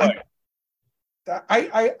on his way.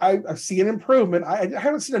 I see an improvement. I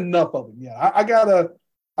haven't seen enough of him yet. I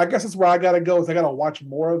guess that's where I got to go is I got to watch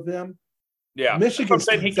more of them. Yeah. Michigan.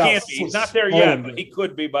 He can't be. He's not there yet, but he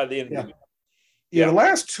could be by the end of the year. Yeah, the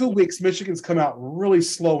last 2 weeks, Michigan's come out really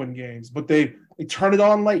slow in games, but they turn it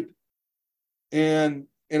on late. And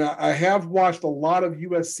I have watched a lot of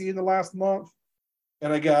USC in the last month,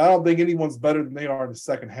 and I don't think anyone's better than they are in the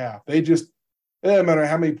second half. It doesn't matter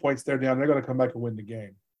how many points they're down, they're going to come back and win the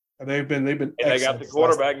game. And they've been. And they got the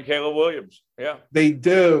quarterback in Caleb Williams. Yeah, they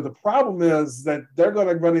do. The problem is that they're going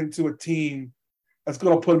to run into a team that's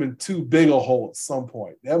going to put them in too big a hole at some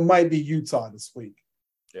point. That might be Utah this week.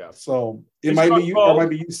 Yeah. So it might be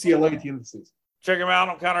UCLA at the end of the season. Check them out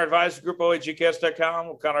on Counter Advisory Group,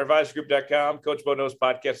 ohgcast.com, counteradvisorygroup.com, Coach Bo knows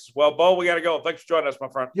podcast as well. Bo, we got to go. Thanks for joining us, my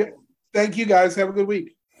friend. Yeah. Thank you, guys. Have a good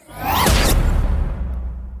week.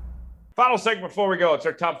 Final segment before we go. It's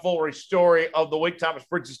our tomfoolery story of the week. Thomas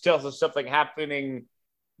Bridges tells us something happening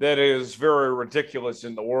that is very ridiculous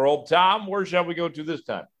in the world. Tom, where shall we go to this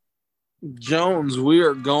time? Jones, we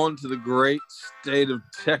are going to the great state of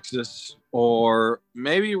Texas, or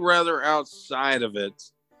maybe rather outside of it.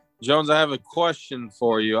 Jones, I have a question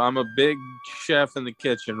for you. I'm a big chef in the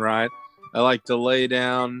kitchen, right? I like to lay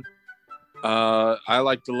down a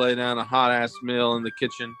hot ass meal in the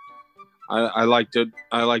kitchen. I like to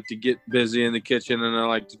get busy in the kitchen, and I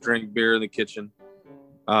like to drink beer in the kitchen.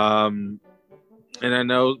 And I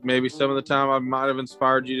know maybe some of the time I might have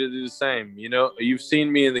inspired you to do the same. You know, you've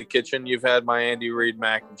seen me in the kitchen. You've had my Andy Reid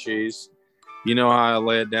mac and cheese. You know how I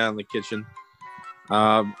lay it down in the kitchen.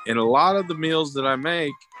 In a lot of the meals that I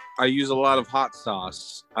make, I use a lot of hot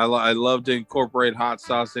sauce. I love to incorporate hot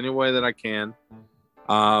sauce any way that I can,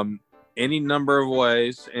 any number of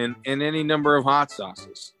ways, and any number of hot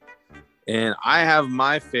sauces. And I have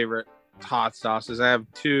my favorite hot sauces. I have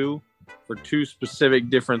two for two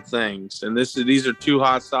specific different things. And these are two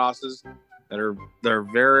hot sauces that they're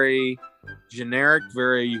very generic,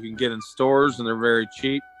 you can get in stores, and they're very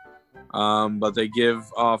cheap. But they give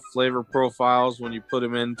off flavor profiles when you put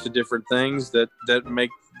them into different things that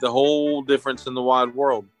make the whole difference in the wide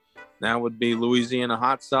world. That would be Louisiana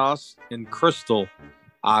hot sauce and Crystal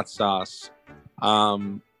hot sauce.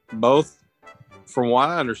 Both, from what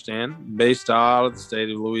I understand, based out of the state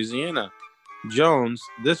of Louisiana. Jones,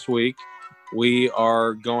 this week we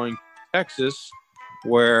are going to Texas,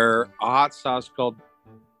 where a hot sauce called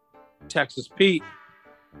Texas Pete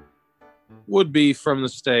would be from the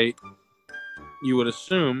state, you would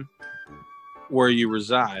assume, where you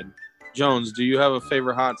reside. Jones, do you have a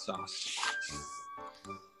favorite hot sauce?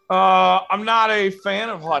 I'm not a fan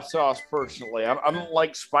of hot sauce personally. I don't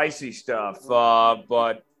like spicy stuff.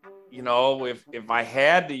 But you know, if I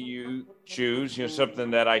had to choose, you know,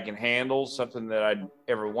 something that I can handle, something that I'd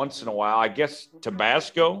every once in a while, I guess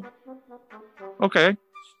Tabasco. Okay,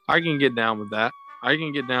 I can get down with that. I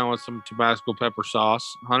can get down with some Tabasco pepper sauce,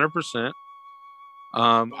 100%.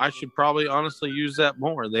 I should probably honestly use that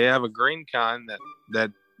more. They have a green kind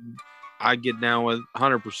that I get down with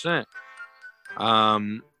 100%. A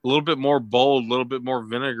little bit more bold, a little bit more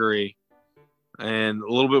vinegary, and a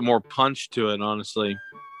little bit more punch to it, honestly.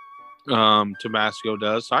 Tabasco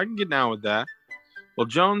does. So I can get down with that. Well,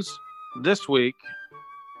 Jones, this week,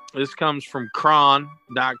 this comes from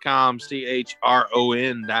chron.com,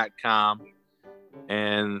 chron.com.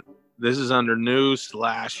 And this is under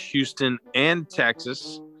news/Houston and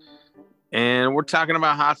Texas. And we're talking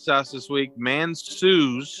about hot sauce this week. Man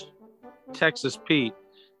sues Texas Pete.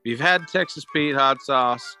 If you've had Texas Pete hot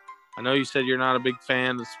sauce, I know you said you're not a big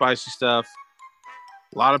fan of the spicy stuff.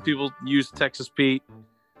 A lot of people use Texas Pete.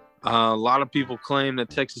 A lot of people claim that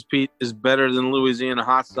Texas Pete is better than Louisiana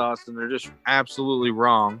hot sauce, and they're just absolutely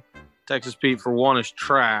wrong. Texas Pete, for one, is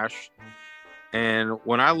trash. And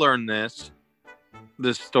when I learned this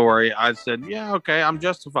story, I said, yeah, okay, I'm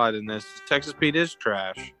justified in this. Texas Pete is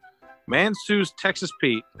trash. Man sues Texas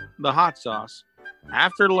Pete, the hot sauce,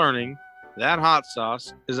 after learning that hot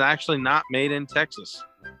sauce is actually not made in Texas.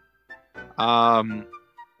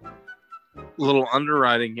 Little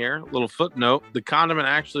underwriting here, little footnote. The condiment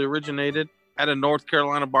actually originated at a North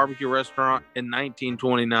Carolina barbecue restaurant in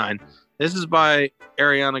 1929. This is by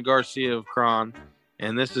Ariana Garcia of Cron,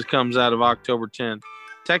 and this comes out of October 10th.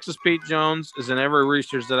 Texas Pete, Jones, is in every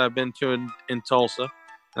research that I've been to in Tulsa.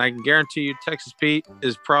 And I can guarantee you Texas Pete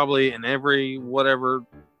is probably in every whatever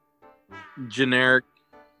generic,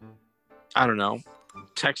 I don't know,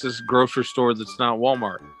 Texas grocery store that's not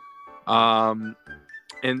Walmart.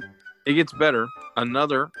 And it gets better.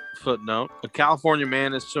 Another footnote. A California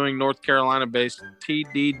man is suing North Carolina-based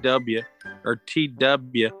TDW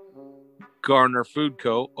Garner Food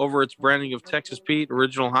Co. over its branding of Texas Pete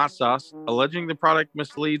original hot sauce, alleging the product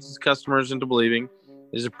misleads its customers into believing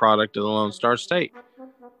it is a product of the Lone Star State.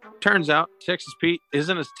 Turns out Texas Pete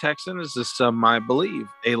isn't as Texan as some might believe.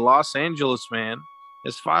 A Los Angeles man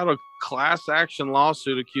has filed a class action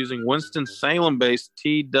lawsuit accusing Winston-Salem-based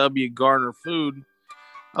TW Garner Food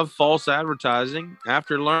of false advertising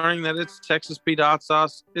after learning that its Texas Pete hot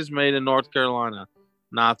sauce is made in North Carolina,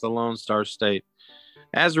 not the Lone Star State.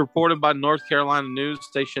 As reported by North Carolina news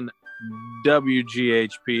station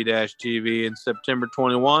WGHP-TV in September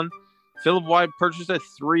 21, Philip White purchased a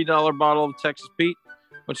 $3 bottle of Texas Pete,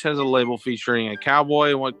 which has a label featuring a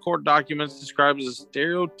cowboy and what court documents describe as a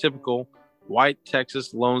stereotypical white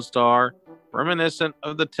Texas Lone Star reminiscent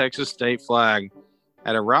of the Texas state flag,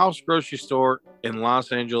 at a Ralph's grocery store in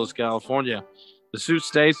Los Angeles, California. The suit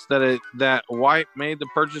states that White made the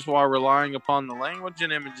purchase while relying upon the language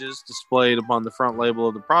and images displayed upon the front label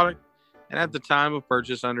of the product, and at the time of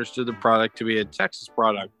purchase understood the product to be a Texas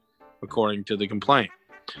product, according to the complaint.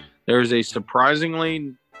 There is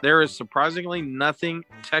surprisingly nothing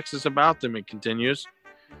Texas about them, it continues.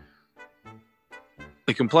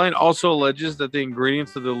 The complaint also alleges that the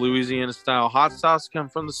ingredients of the Louisiana-style hot sauce come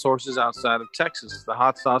from the sources outside of Texas. The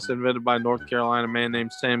hot sauce, invented by a North Carolina man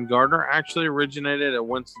named Sam Gardner, actually originated at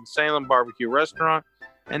Winston-Salem Barbecue Restaurant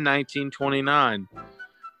in 1929.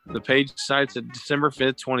 The page cites a December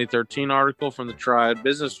 5th, 2013 article from the Triad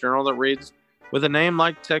Business Journal that reads, "With a name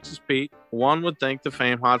like Texas Pete, one would think the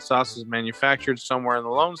famed hot sauce is manufactured somewhere in the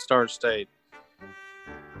Lone Star State."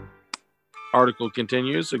 Article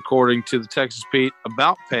continues, according to the Texas Pete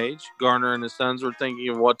About page, Garner and his sons were thinking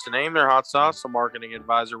of what to name their hot sauce. A marketing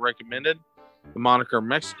advisor recommended the moniker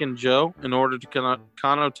Mexican Joe in order to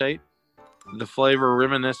connotate the flavor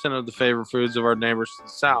reminiscent of the favorite foods of our neighbors to the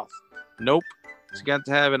south. Nope, it's got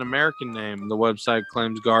to have an American name, the website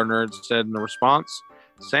claims Gardner had said in a response.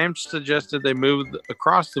 Sam suggested they moved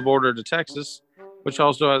across the border to Texas, which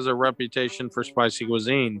also has a reputation for spicy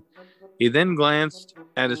cuisine. He then glanced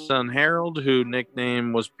at his son Harold, whose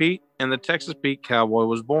nickname was Pete, and the Texas Pete Cowboy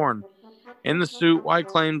was born. In the suit, White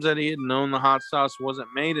claims that he had known the hot sauce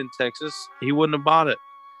wasn't made in Texas. He wouldn't have bought it.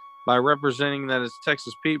 By representing that his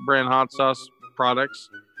Texas Pete brand hot sauce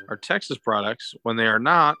products are Texas products when they are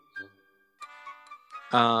not,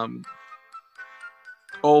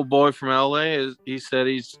 old boy from LA, he said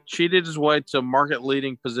he's cheated his way to a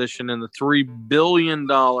market-leading position in the $3 billion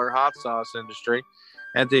hot sauce industry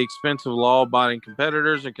at the expense of law-abiding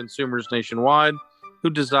competitors and consumers nationwide who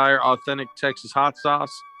desire authentic Texas hot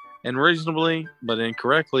sauce and reasonably, but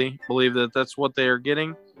incorrectly, believe that that's what they are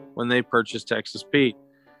getting when they purchase Texas Pete.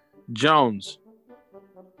 Jones,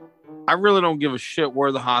 I really don't give a shit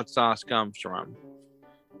where the hot sauce comes from.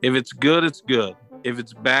 If it's good, it's good. If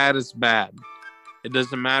it's bad, it's bad. It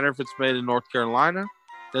doesn't matter if it's made in North Carolina.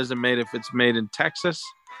 It doesn't matter if it's made in Texas.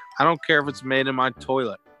 I don't care if it's made in my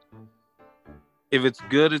toilet. If it's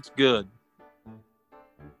good, it's good.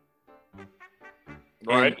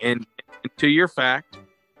 Right. And to your fact,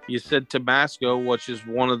 you said Tabasco, which is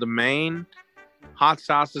one of the main hot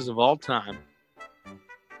sauces of all time.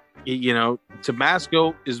 You know,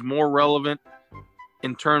 Tabasco is more relevant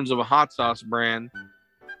in terms of a hot sauce brand,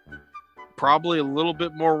 probably a little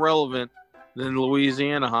bit more relevant than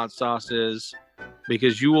Louisiana hot sauce is,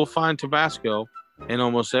 because you will find Tabasco in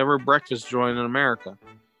almost every breakfast joint in America.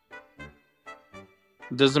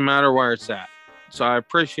 It doesn't matter where it's at. So I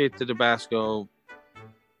appreciate the Tabasco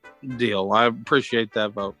deal. I appreciate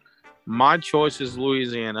that vote. My choice is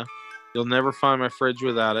Louisiana. You'll never find my fridge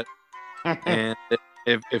without it. And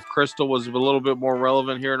if Crystal was a little bit more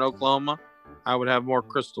relevant here in Oklahoma, I would have more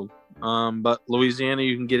Crystal. But Louisiana,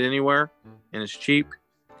 you can get anywhere, and it's cheap,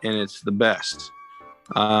 and it's the best.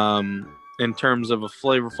 In terms of a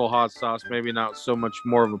flavorful hot sauce, maybe not so much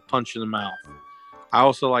more of a punch in the mouth. I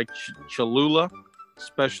also like Cholula,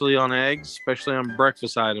 especially on eggs, especially on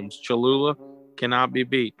breakfast items. Cholula cannot be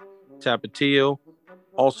beat. Tapatio,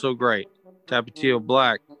 also great. Tapatio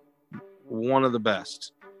Black, one of the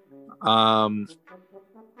best.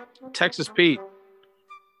 Texas Pete.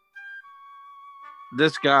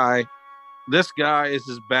 This guy is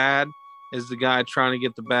as bad as the guy trying to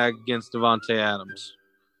get the bag against Devontae Adams.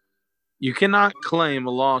 You cannot claim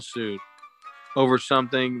a lawsuit over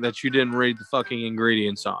something that you didn't read the fucking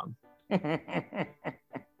ingredients on.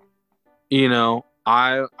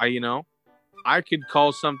 I could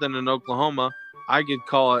call something in Oklahoma. I could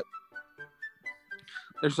call it.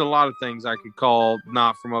 There's a lot of things I could call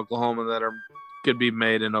not from Oklahoma that could be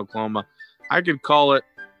made in Oklahoma. I could call it,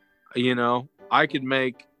 I could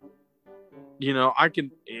make,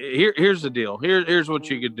 here's the deal. Here's what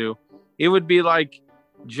you could do. It would be like,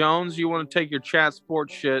 Jones, you want to take your chat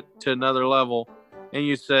sports shit to another level, and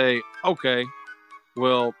you say, okay,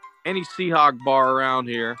 well, any Seahawk bar around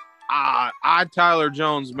here, Tyler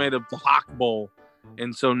Jones, made up the Hawk Bowl.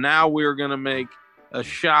 And so now we're going to make a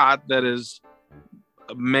shot that is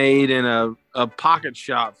made in a pocket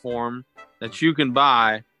shot form that you can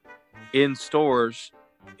buy in stores.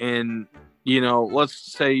 And,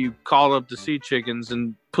 let's say you call up the Sea Chickens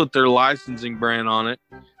and put their licensing brand on it,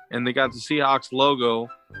 and they got the Seahawks logo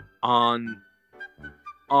on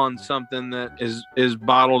something that is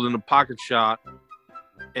bottled in a pocket shot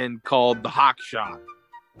and called the Hawk Shot.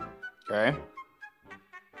 Okay.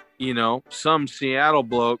 Some Seattle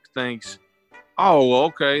bloke thinks, oh, well,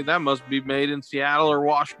 okay, that must be made in Seattle or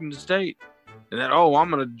Washington State. and then, oh, I'm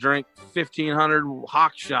going to drink 1,500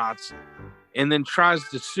 hock shots, and then tries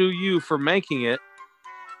to sue you for making it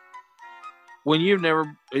when you've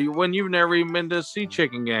never even been to a sea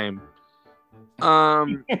chicken game.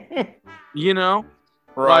 You know,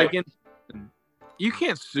 Right. like, you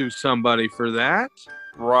can't sue somebody for that.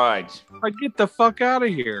 Right. Like, get the fuck out of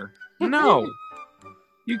here. No,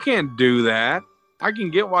 you can't do that. I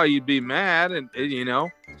can get why you'd be mad, and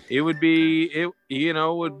it would be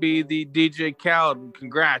the DJ Khaled.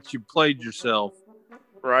 Congrats, you played yourself.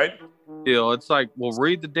 Right. It's like, well,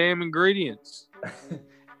 read the damn ingredients.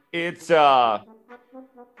 It's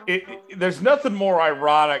there's nothing more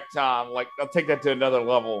ironic, Tom. Like, I'll take that to another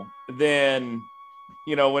level than,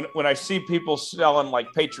 when I see people selling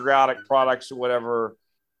like patriotic products or whatever,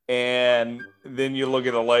 and then you look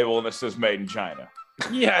at the label and it says made in China.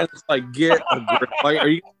 Yeah, it's like, get a grip. Like, are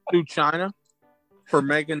you going to sue China for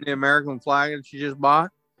making the American flag that you just bought?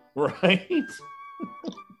 Right.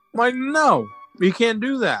 Like, no, you can't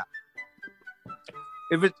do that.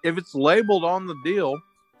 If it's labeled on the deal,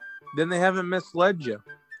 then they haven't misled you.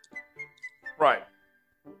 Right.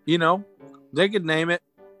 They could name it.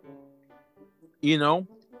 You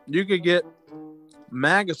could get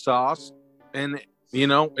MAGA sauce, and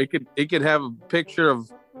it could have a picture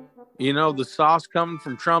of the sauce coming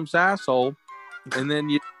from Trump's asshole, and then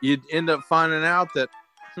you'd end up finding out that,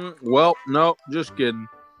 well, no, just kidding.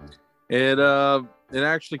 It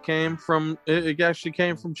actually came from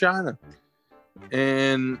China,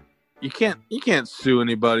 and you can't sue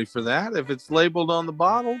anybody for that. If it's labeled on the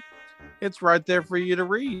bottle, it's right there for you to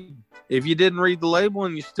read. If you didn't read the label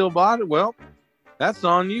and you still bought it, well, that's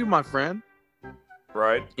on you, my friend.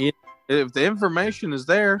 Right. If the information is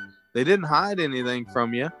there, they didn't hide anything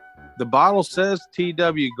from you. The bottle says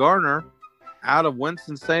T.W. Garner out of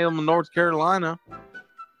Winston-Salem, North Carolina.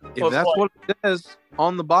 If that's what it says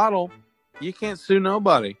on the bottle, you can't sue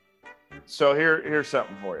nobody. So here's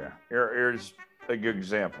something for you. Here's a good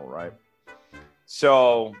example, right?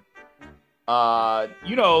 So, the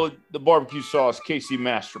barbecue sauce KC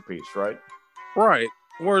Masterpiece, right? Right.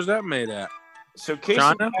 Where's that made at? So KC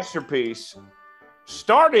China? Masterpiece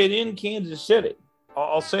started in Kansas City.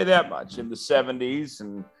 I'll say that much, in the 70s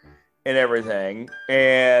and everything.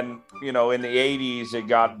 And, in the 80s, it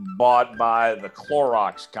got bought by the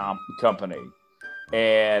Clorox company.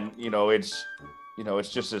 And, it's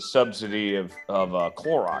just a subsidy of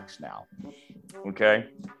Clorox now. Okay.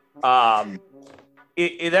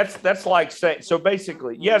 That's like saying, so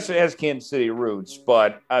basically, yes, it has Kansas City roots,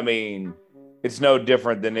 but I mean, it's no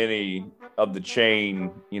different than any of the chain,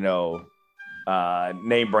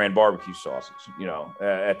 name brand barbecue sauces,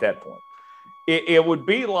 at that point. It would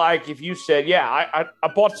be like if you said, yeah, I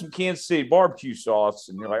bought some Kansas City barbecue sauce,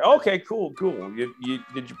 and you're like, okay, cool. Did you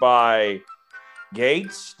buy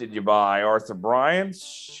Gates? Did you buy Arthur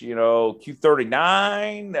Bryant's,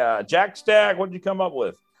 Q39, Jack Stack? What did you come up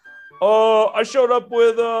with? Oh, I showed up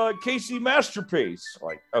with KC Masterpiece.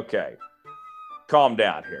 Like, okay, calm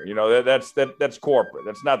down here. That's corporate.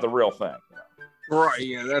 That's not the real thing. Right.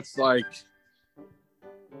 Yeah, that's like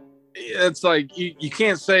you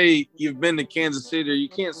can't say you've been to Kansas City, or you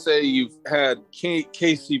can't say you've had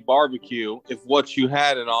KC barbecue if what you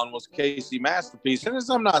had it on was KC Masterpiece. And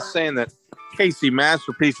I'm not saying that KC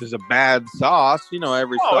Masterpiece is a bad sauce.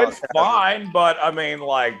 Every sauce. It's fine, but I mean,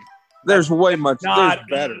 like, there's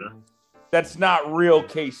better. That's not real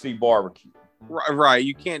KC barbecue. Right.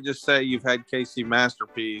 You can't just say you've had KC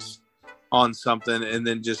Masterpiece on something and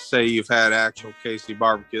then just say you've had actual KC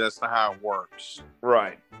barbecue. That's not how it works.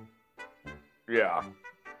 Right. Yeah.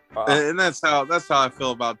 And that's how I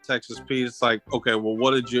feel about Texas Pete. It's like, okay, well,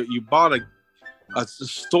 what did you bought a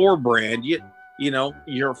store brand?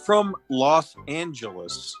 You're from Los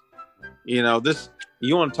Angeles. You want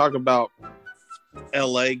to talk about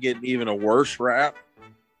LA getting even a worse rap?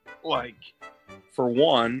 Like, for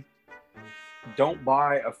one, don't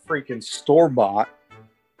buy a freaking store-bought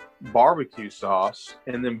barbecue sauce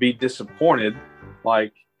and then be disappointed.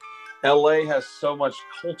 Like, LA has so much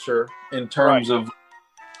culture in terms of,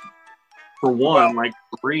 for one, like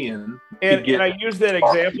Korean. And I use that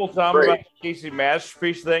example, Tom, about the Casey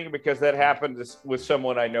Masterpiece thing, because that happened with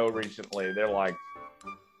someone I know recently.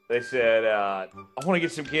 They said, I want to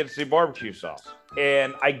get some Kansas City barbecue sauce.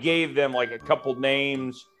 And I gave them like a couple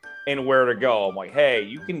names and where to go. I'm like, hey,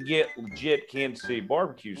 you can get legit Kansas City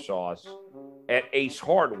barbecue sauce at Ace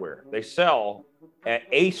Hardware. They sell at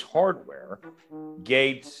Ace Hardware,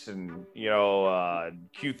 Gates and,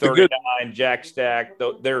 Q39, Jack Stack,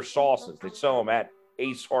 their sauces. They sell them at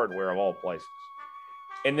Ace Hardware of all places.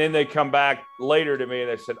 And then they come back later to me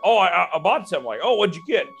and they said, oh, I bought something. Like, oh, what'd you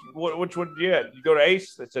get? Which one did you get? You go to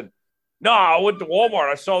Ace? They said, No, I went to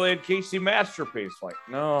Walmart. I saw they had Casey Masterpiece. Like,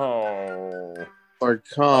 no. Like,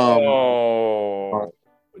 Oh.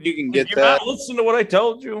 you can Did get you that. not listen to what I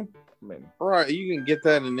told you? I mean, Right, you can get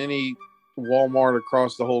that in any Walmart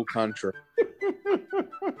across the whole country.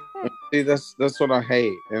 See, that's what I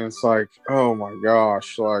hate, and it's like, oh my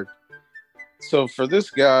gosh, like, so for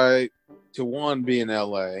this guy to one be in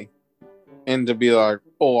LA and to be like,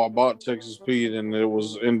 oh, I bought Texas Pete and it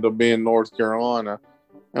was ended up being North Carolina.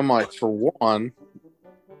 I'm like, for one,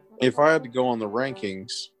 if I had to go on the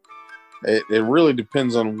rankings, it really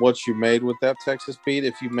depends on what you made with that Texas Pete.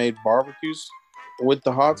 If you made barbecues with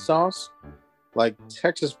the hot sauce, like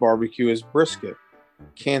Texas barbecue is brisket.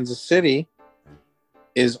 Kansas City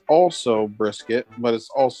is also brisket, but it's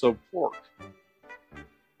also pork.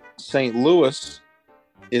 St. Louis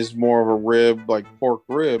is more of a rib, like pork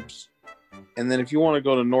ribs. And then if you want to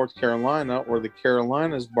go to North Carolina, where the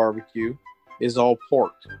Carolinas barbecue is all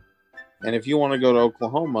pork. And if you want to go to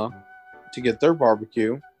Oklahoma to get their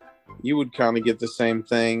barbecue, you would kind of get the same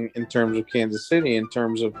thing in terms of Kansas City, in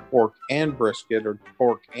terms of pork and brisket or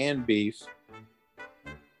pork and beef.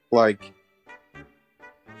 Like,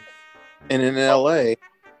 and in LA,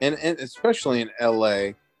 and especially in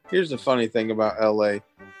LA, here's the funny thing about LA.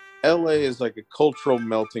 LA is like a cultural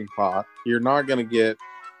melting pot. You're not going to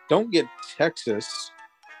don't get Texas,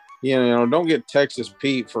 don't get Texas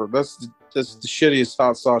Pete that's the shittiest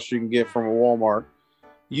hot sauce you can get from a Walmart.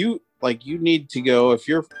 You need to go, if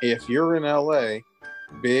you're in LA,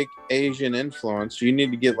 big Asian influence, you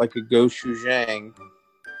need to get like a gochujang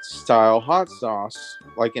style hot sauce,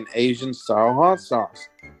 like an Asian style hot sauce.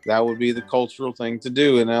 That would be the cultural thing to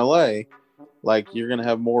do in LA. Like, you're going to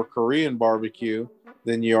have more Korean barbecue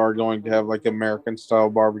than you are going to have like American style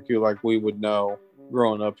barbecue like we would know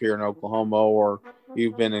growing up here in Oklahoma, or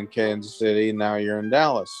you've been in Kansas City and now you're in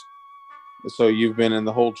Dallas. So you've been in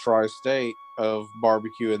the whole tri-state of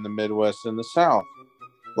barbecue in the Midwest and the South.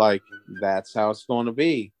 Like, that's how it's going to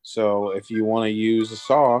be. So if you want to use a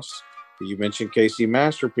sauce, you mentioned KC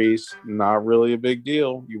Masterpiece, not really a big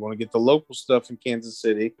deal. You want to get the local stuff in Kansas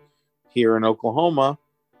City. Here in Oklahoma,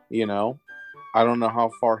 I don't know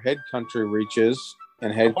how far Head Country reaches.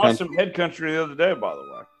 And I bought some Head Country the other day, by the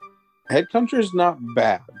way. Head Country is not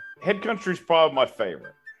bad. Head Country is probably my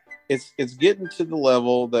favorite. It's getting to the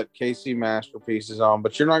level that KC Masterpiece is on,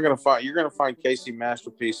 but you're going to find KC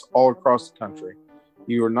Masterpiece all across the country.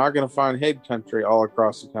 You are not going to find Head Country all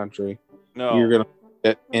across the country. No. You're going to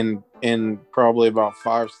find it in probably about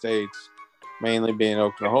 5 states, mainly being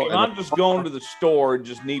Oklahoma. If I'm just going to the store and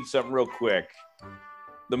just need something real quick,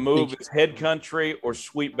 the move is Head Country or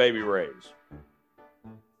Sweet Baby Ray's.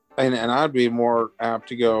 And I'd be more apt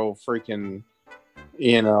to go freaking,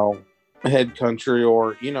 Head Country,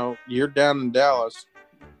 or, you're down in Dallas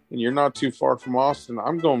and you're not too far from Austin.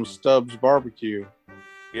 I'm going with Stubbs Barbecue.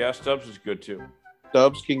 Yeah, Stubbs is good too.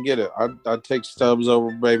 Stubbs can get it. I'd take Stubbs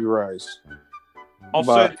over Baby Ray's. I'll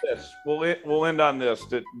say this. We'll end on this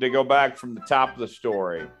to go back from the top of the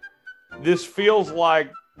story. This feels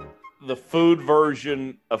like the food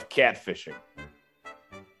version of catfishing.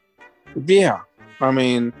 Yeah. I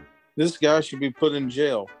mean, this guy should be put in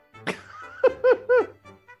jail.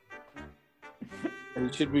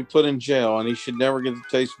 He should be put in jail, and he should never get to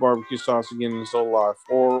taste barbecue sauce again in his whole life,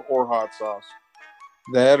 or hot sauce.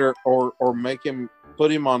 That or make him,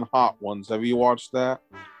 put him on Hot Ones. Have you watched that?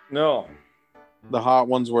 No. The Hot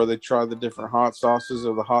Ones, where they try the different hot sauces,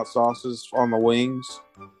 or the hot sauces on the wings.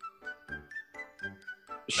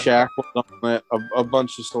 Shaq was on it. A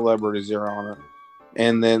bunch of celebrities are on it.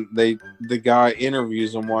 And then the guy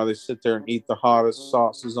interviews them while they sit there and eat the hottest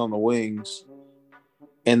sauces on the wings.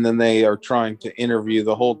 And then they are trying to interview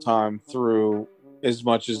the whole time through as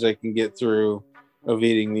much as they can get through of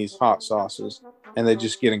eating these hot sauces. And they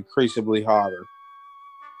just get increasingly hotter.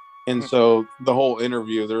 And so the whole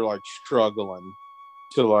interview, they're like struggling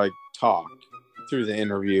to like talk through the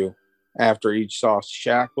interview after each sauce.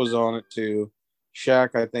 Shaq was on it too.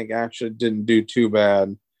 Shaq, I think, actually didn't do too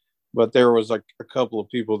bad. But there was like a couple of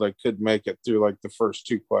people that could make it through like the first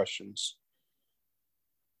 2 questions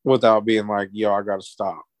without being like, yo, I got to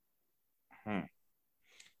stop.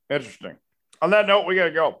 Interesting. On that note, we got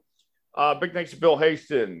to go. Big thanks to Bill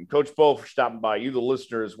Haisten, Coach Bo, for stopping by. You, the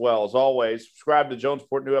listener, as well. As always, subscribe to Jones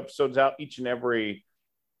Report. New episodes out each and every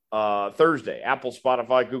Thursday. Apple,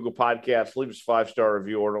 Spotify, Google Podcasts. Leave us a 5-star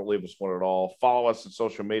review, or don't leave us one at all. Follow us on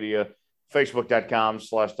social media.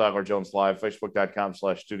 Facebook.com/Tyler Jones Live,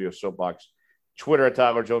 Facebook.com/Studio Soapbox, Twitter at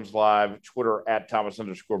Tyler Jones Live, Twitter at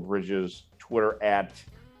Thomas_Bridges, Twitter at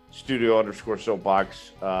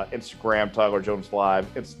Studio_Soapbox, Instagram Tyler Jones Live,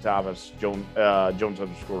 Insta Thomas Jones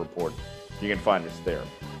 _report. You can find us there.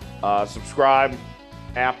 Subscribe,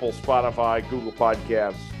 Apple, Spotify, Google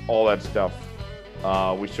Podcasts, all that stuff.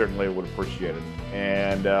 We certainly would appreciate it.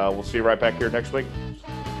 And we'll see you right back here next week.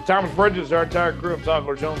 Thomas Bridges, our entire crew of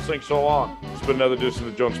Toggler Jones, thanks so long. It's been another edition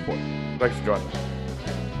of the Jones Report. Thanks for joining us.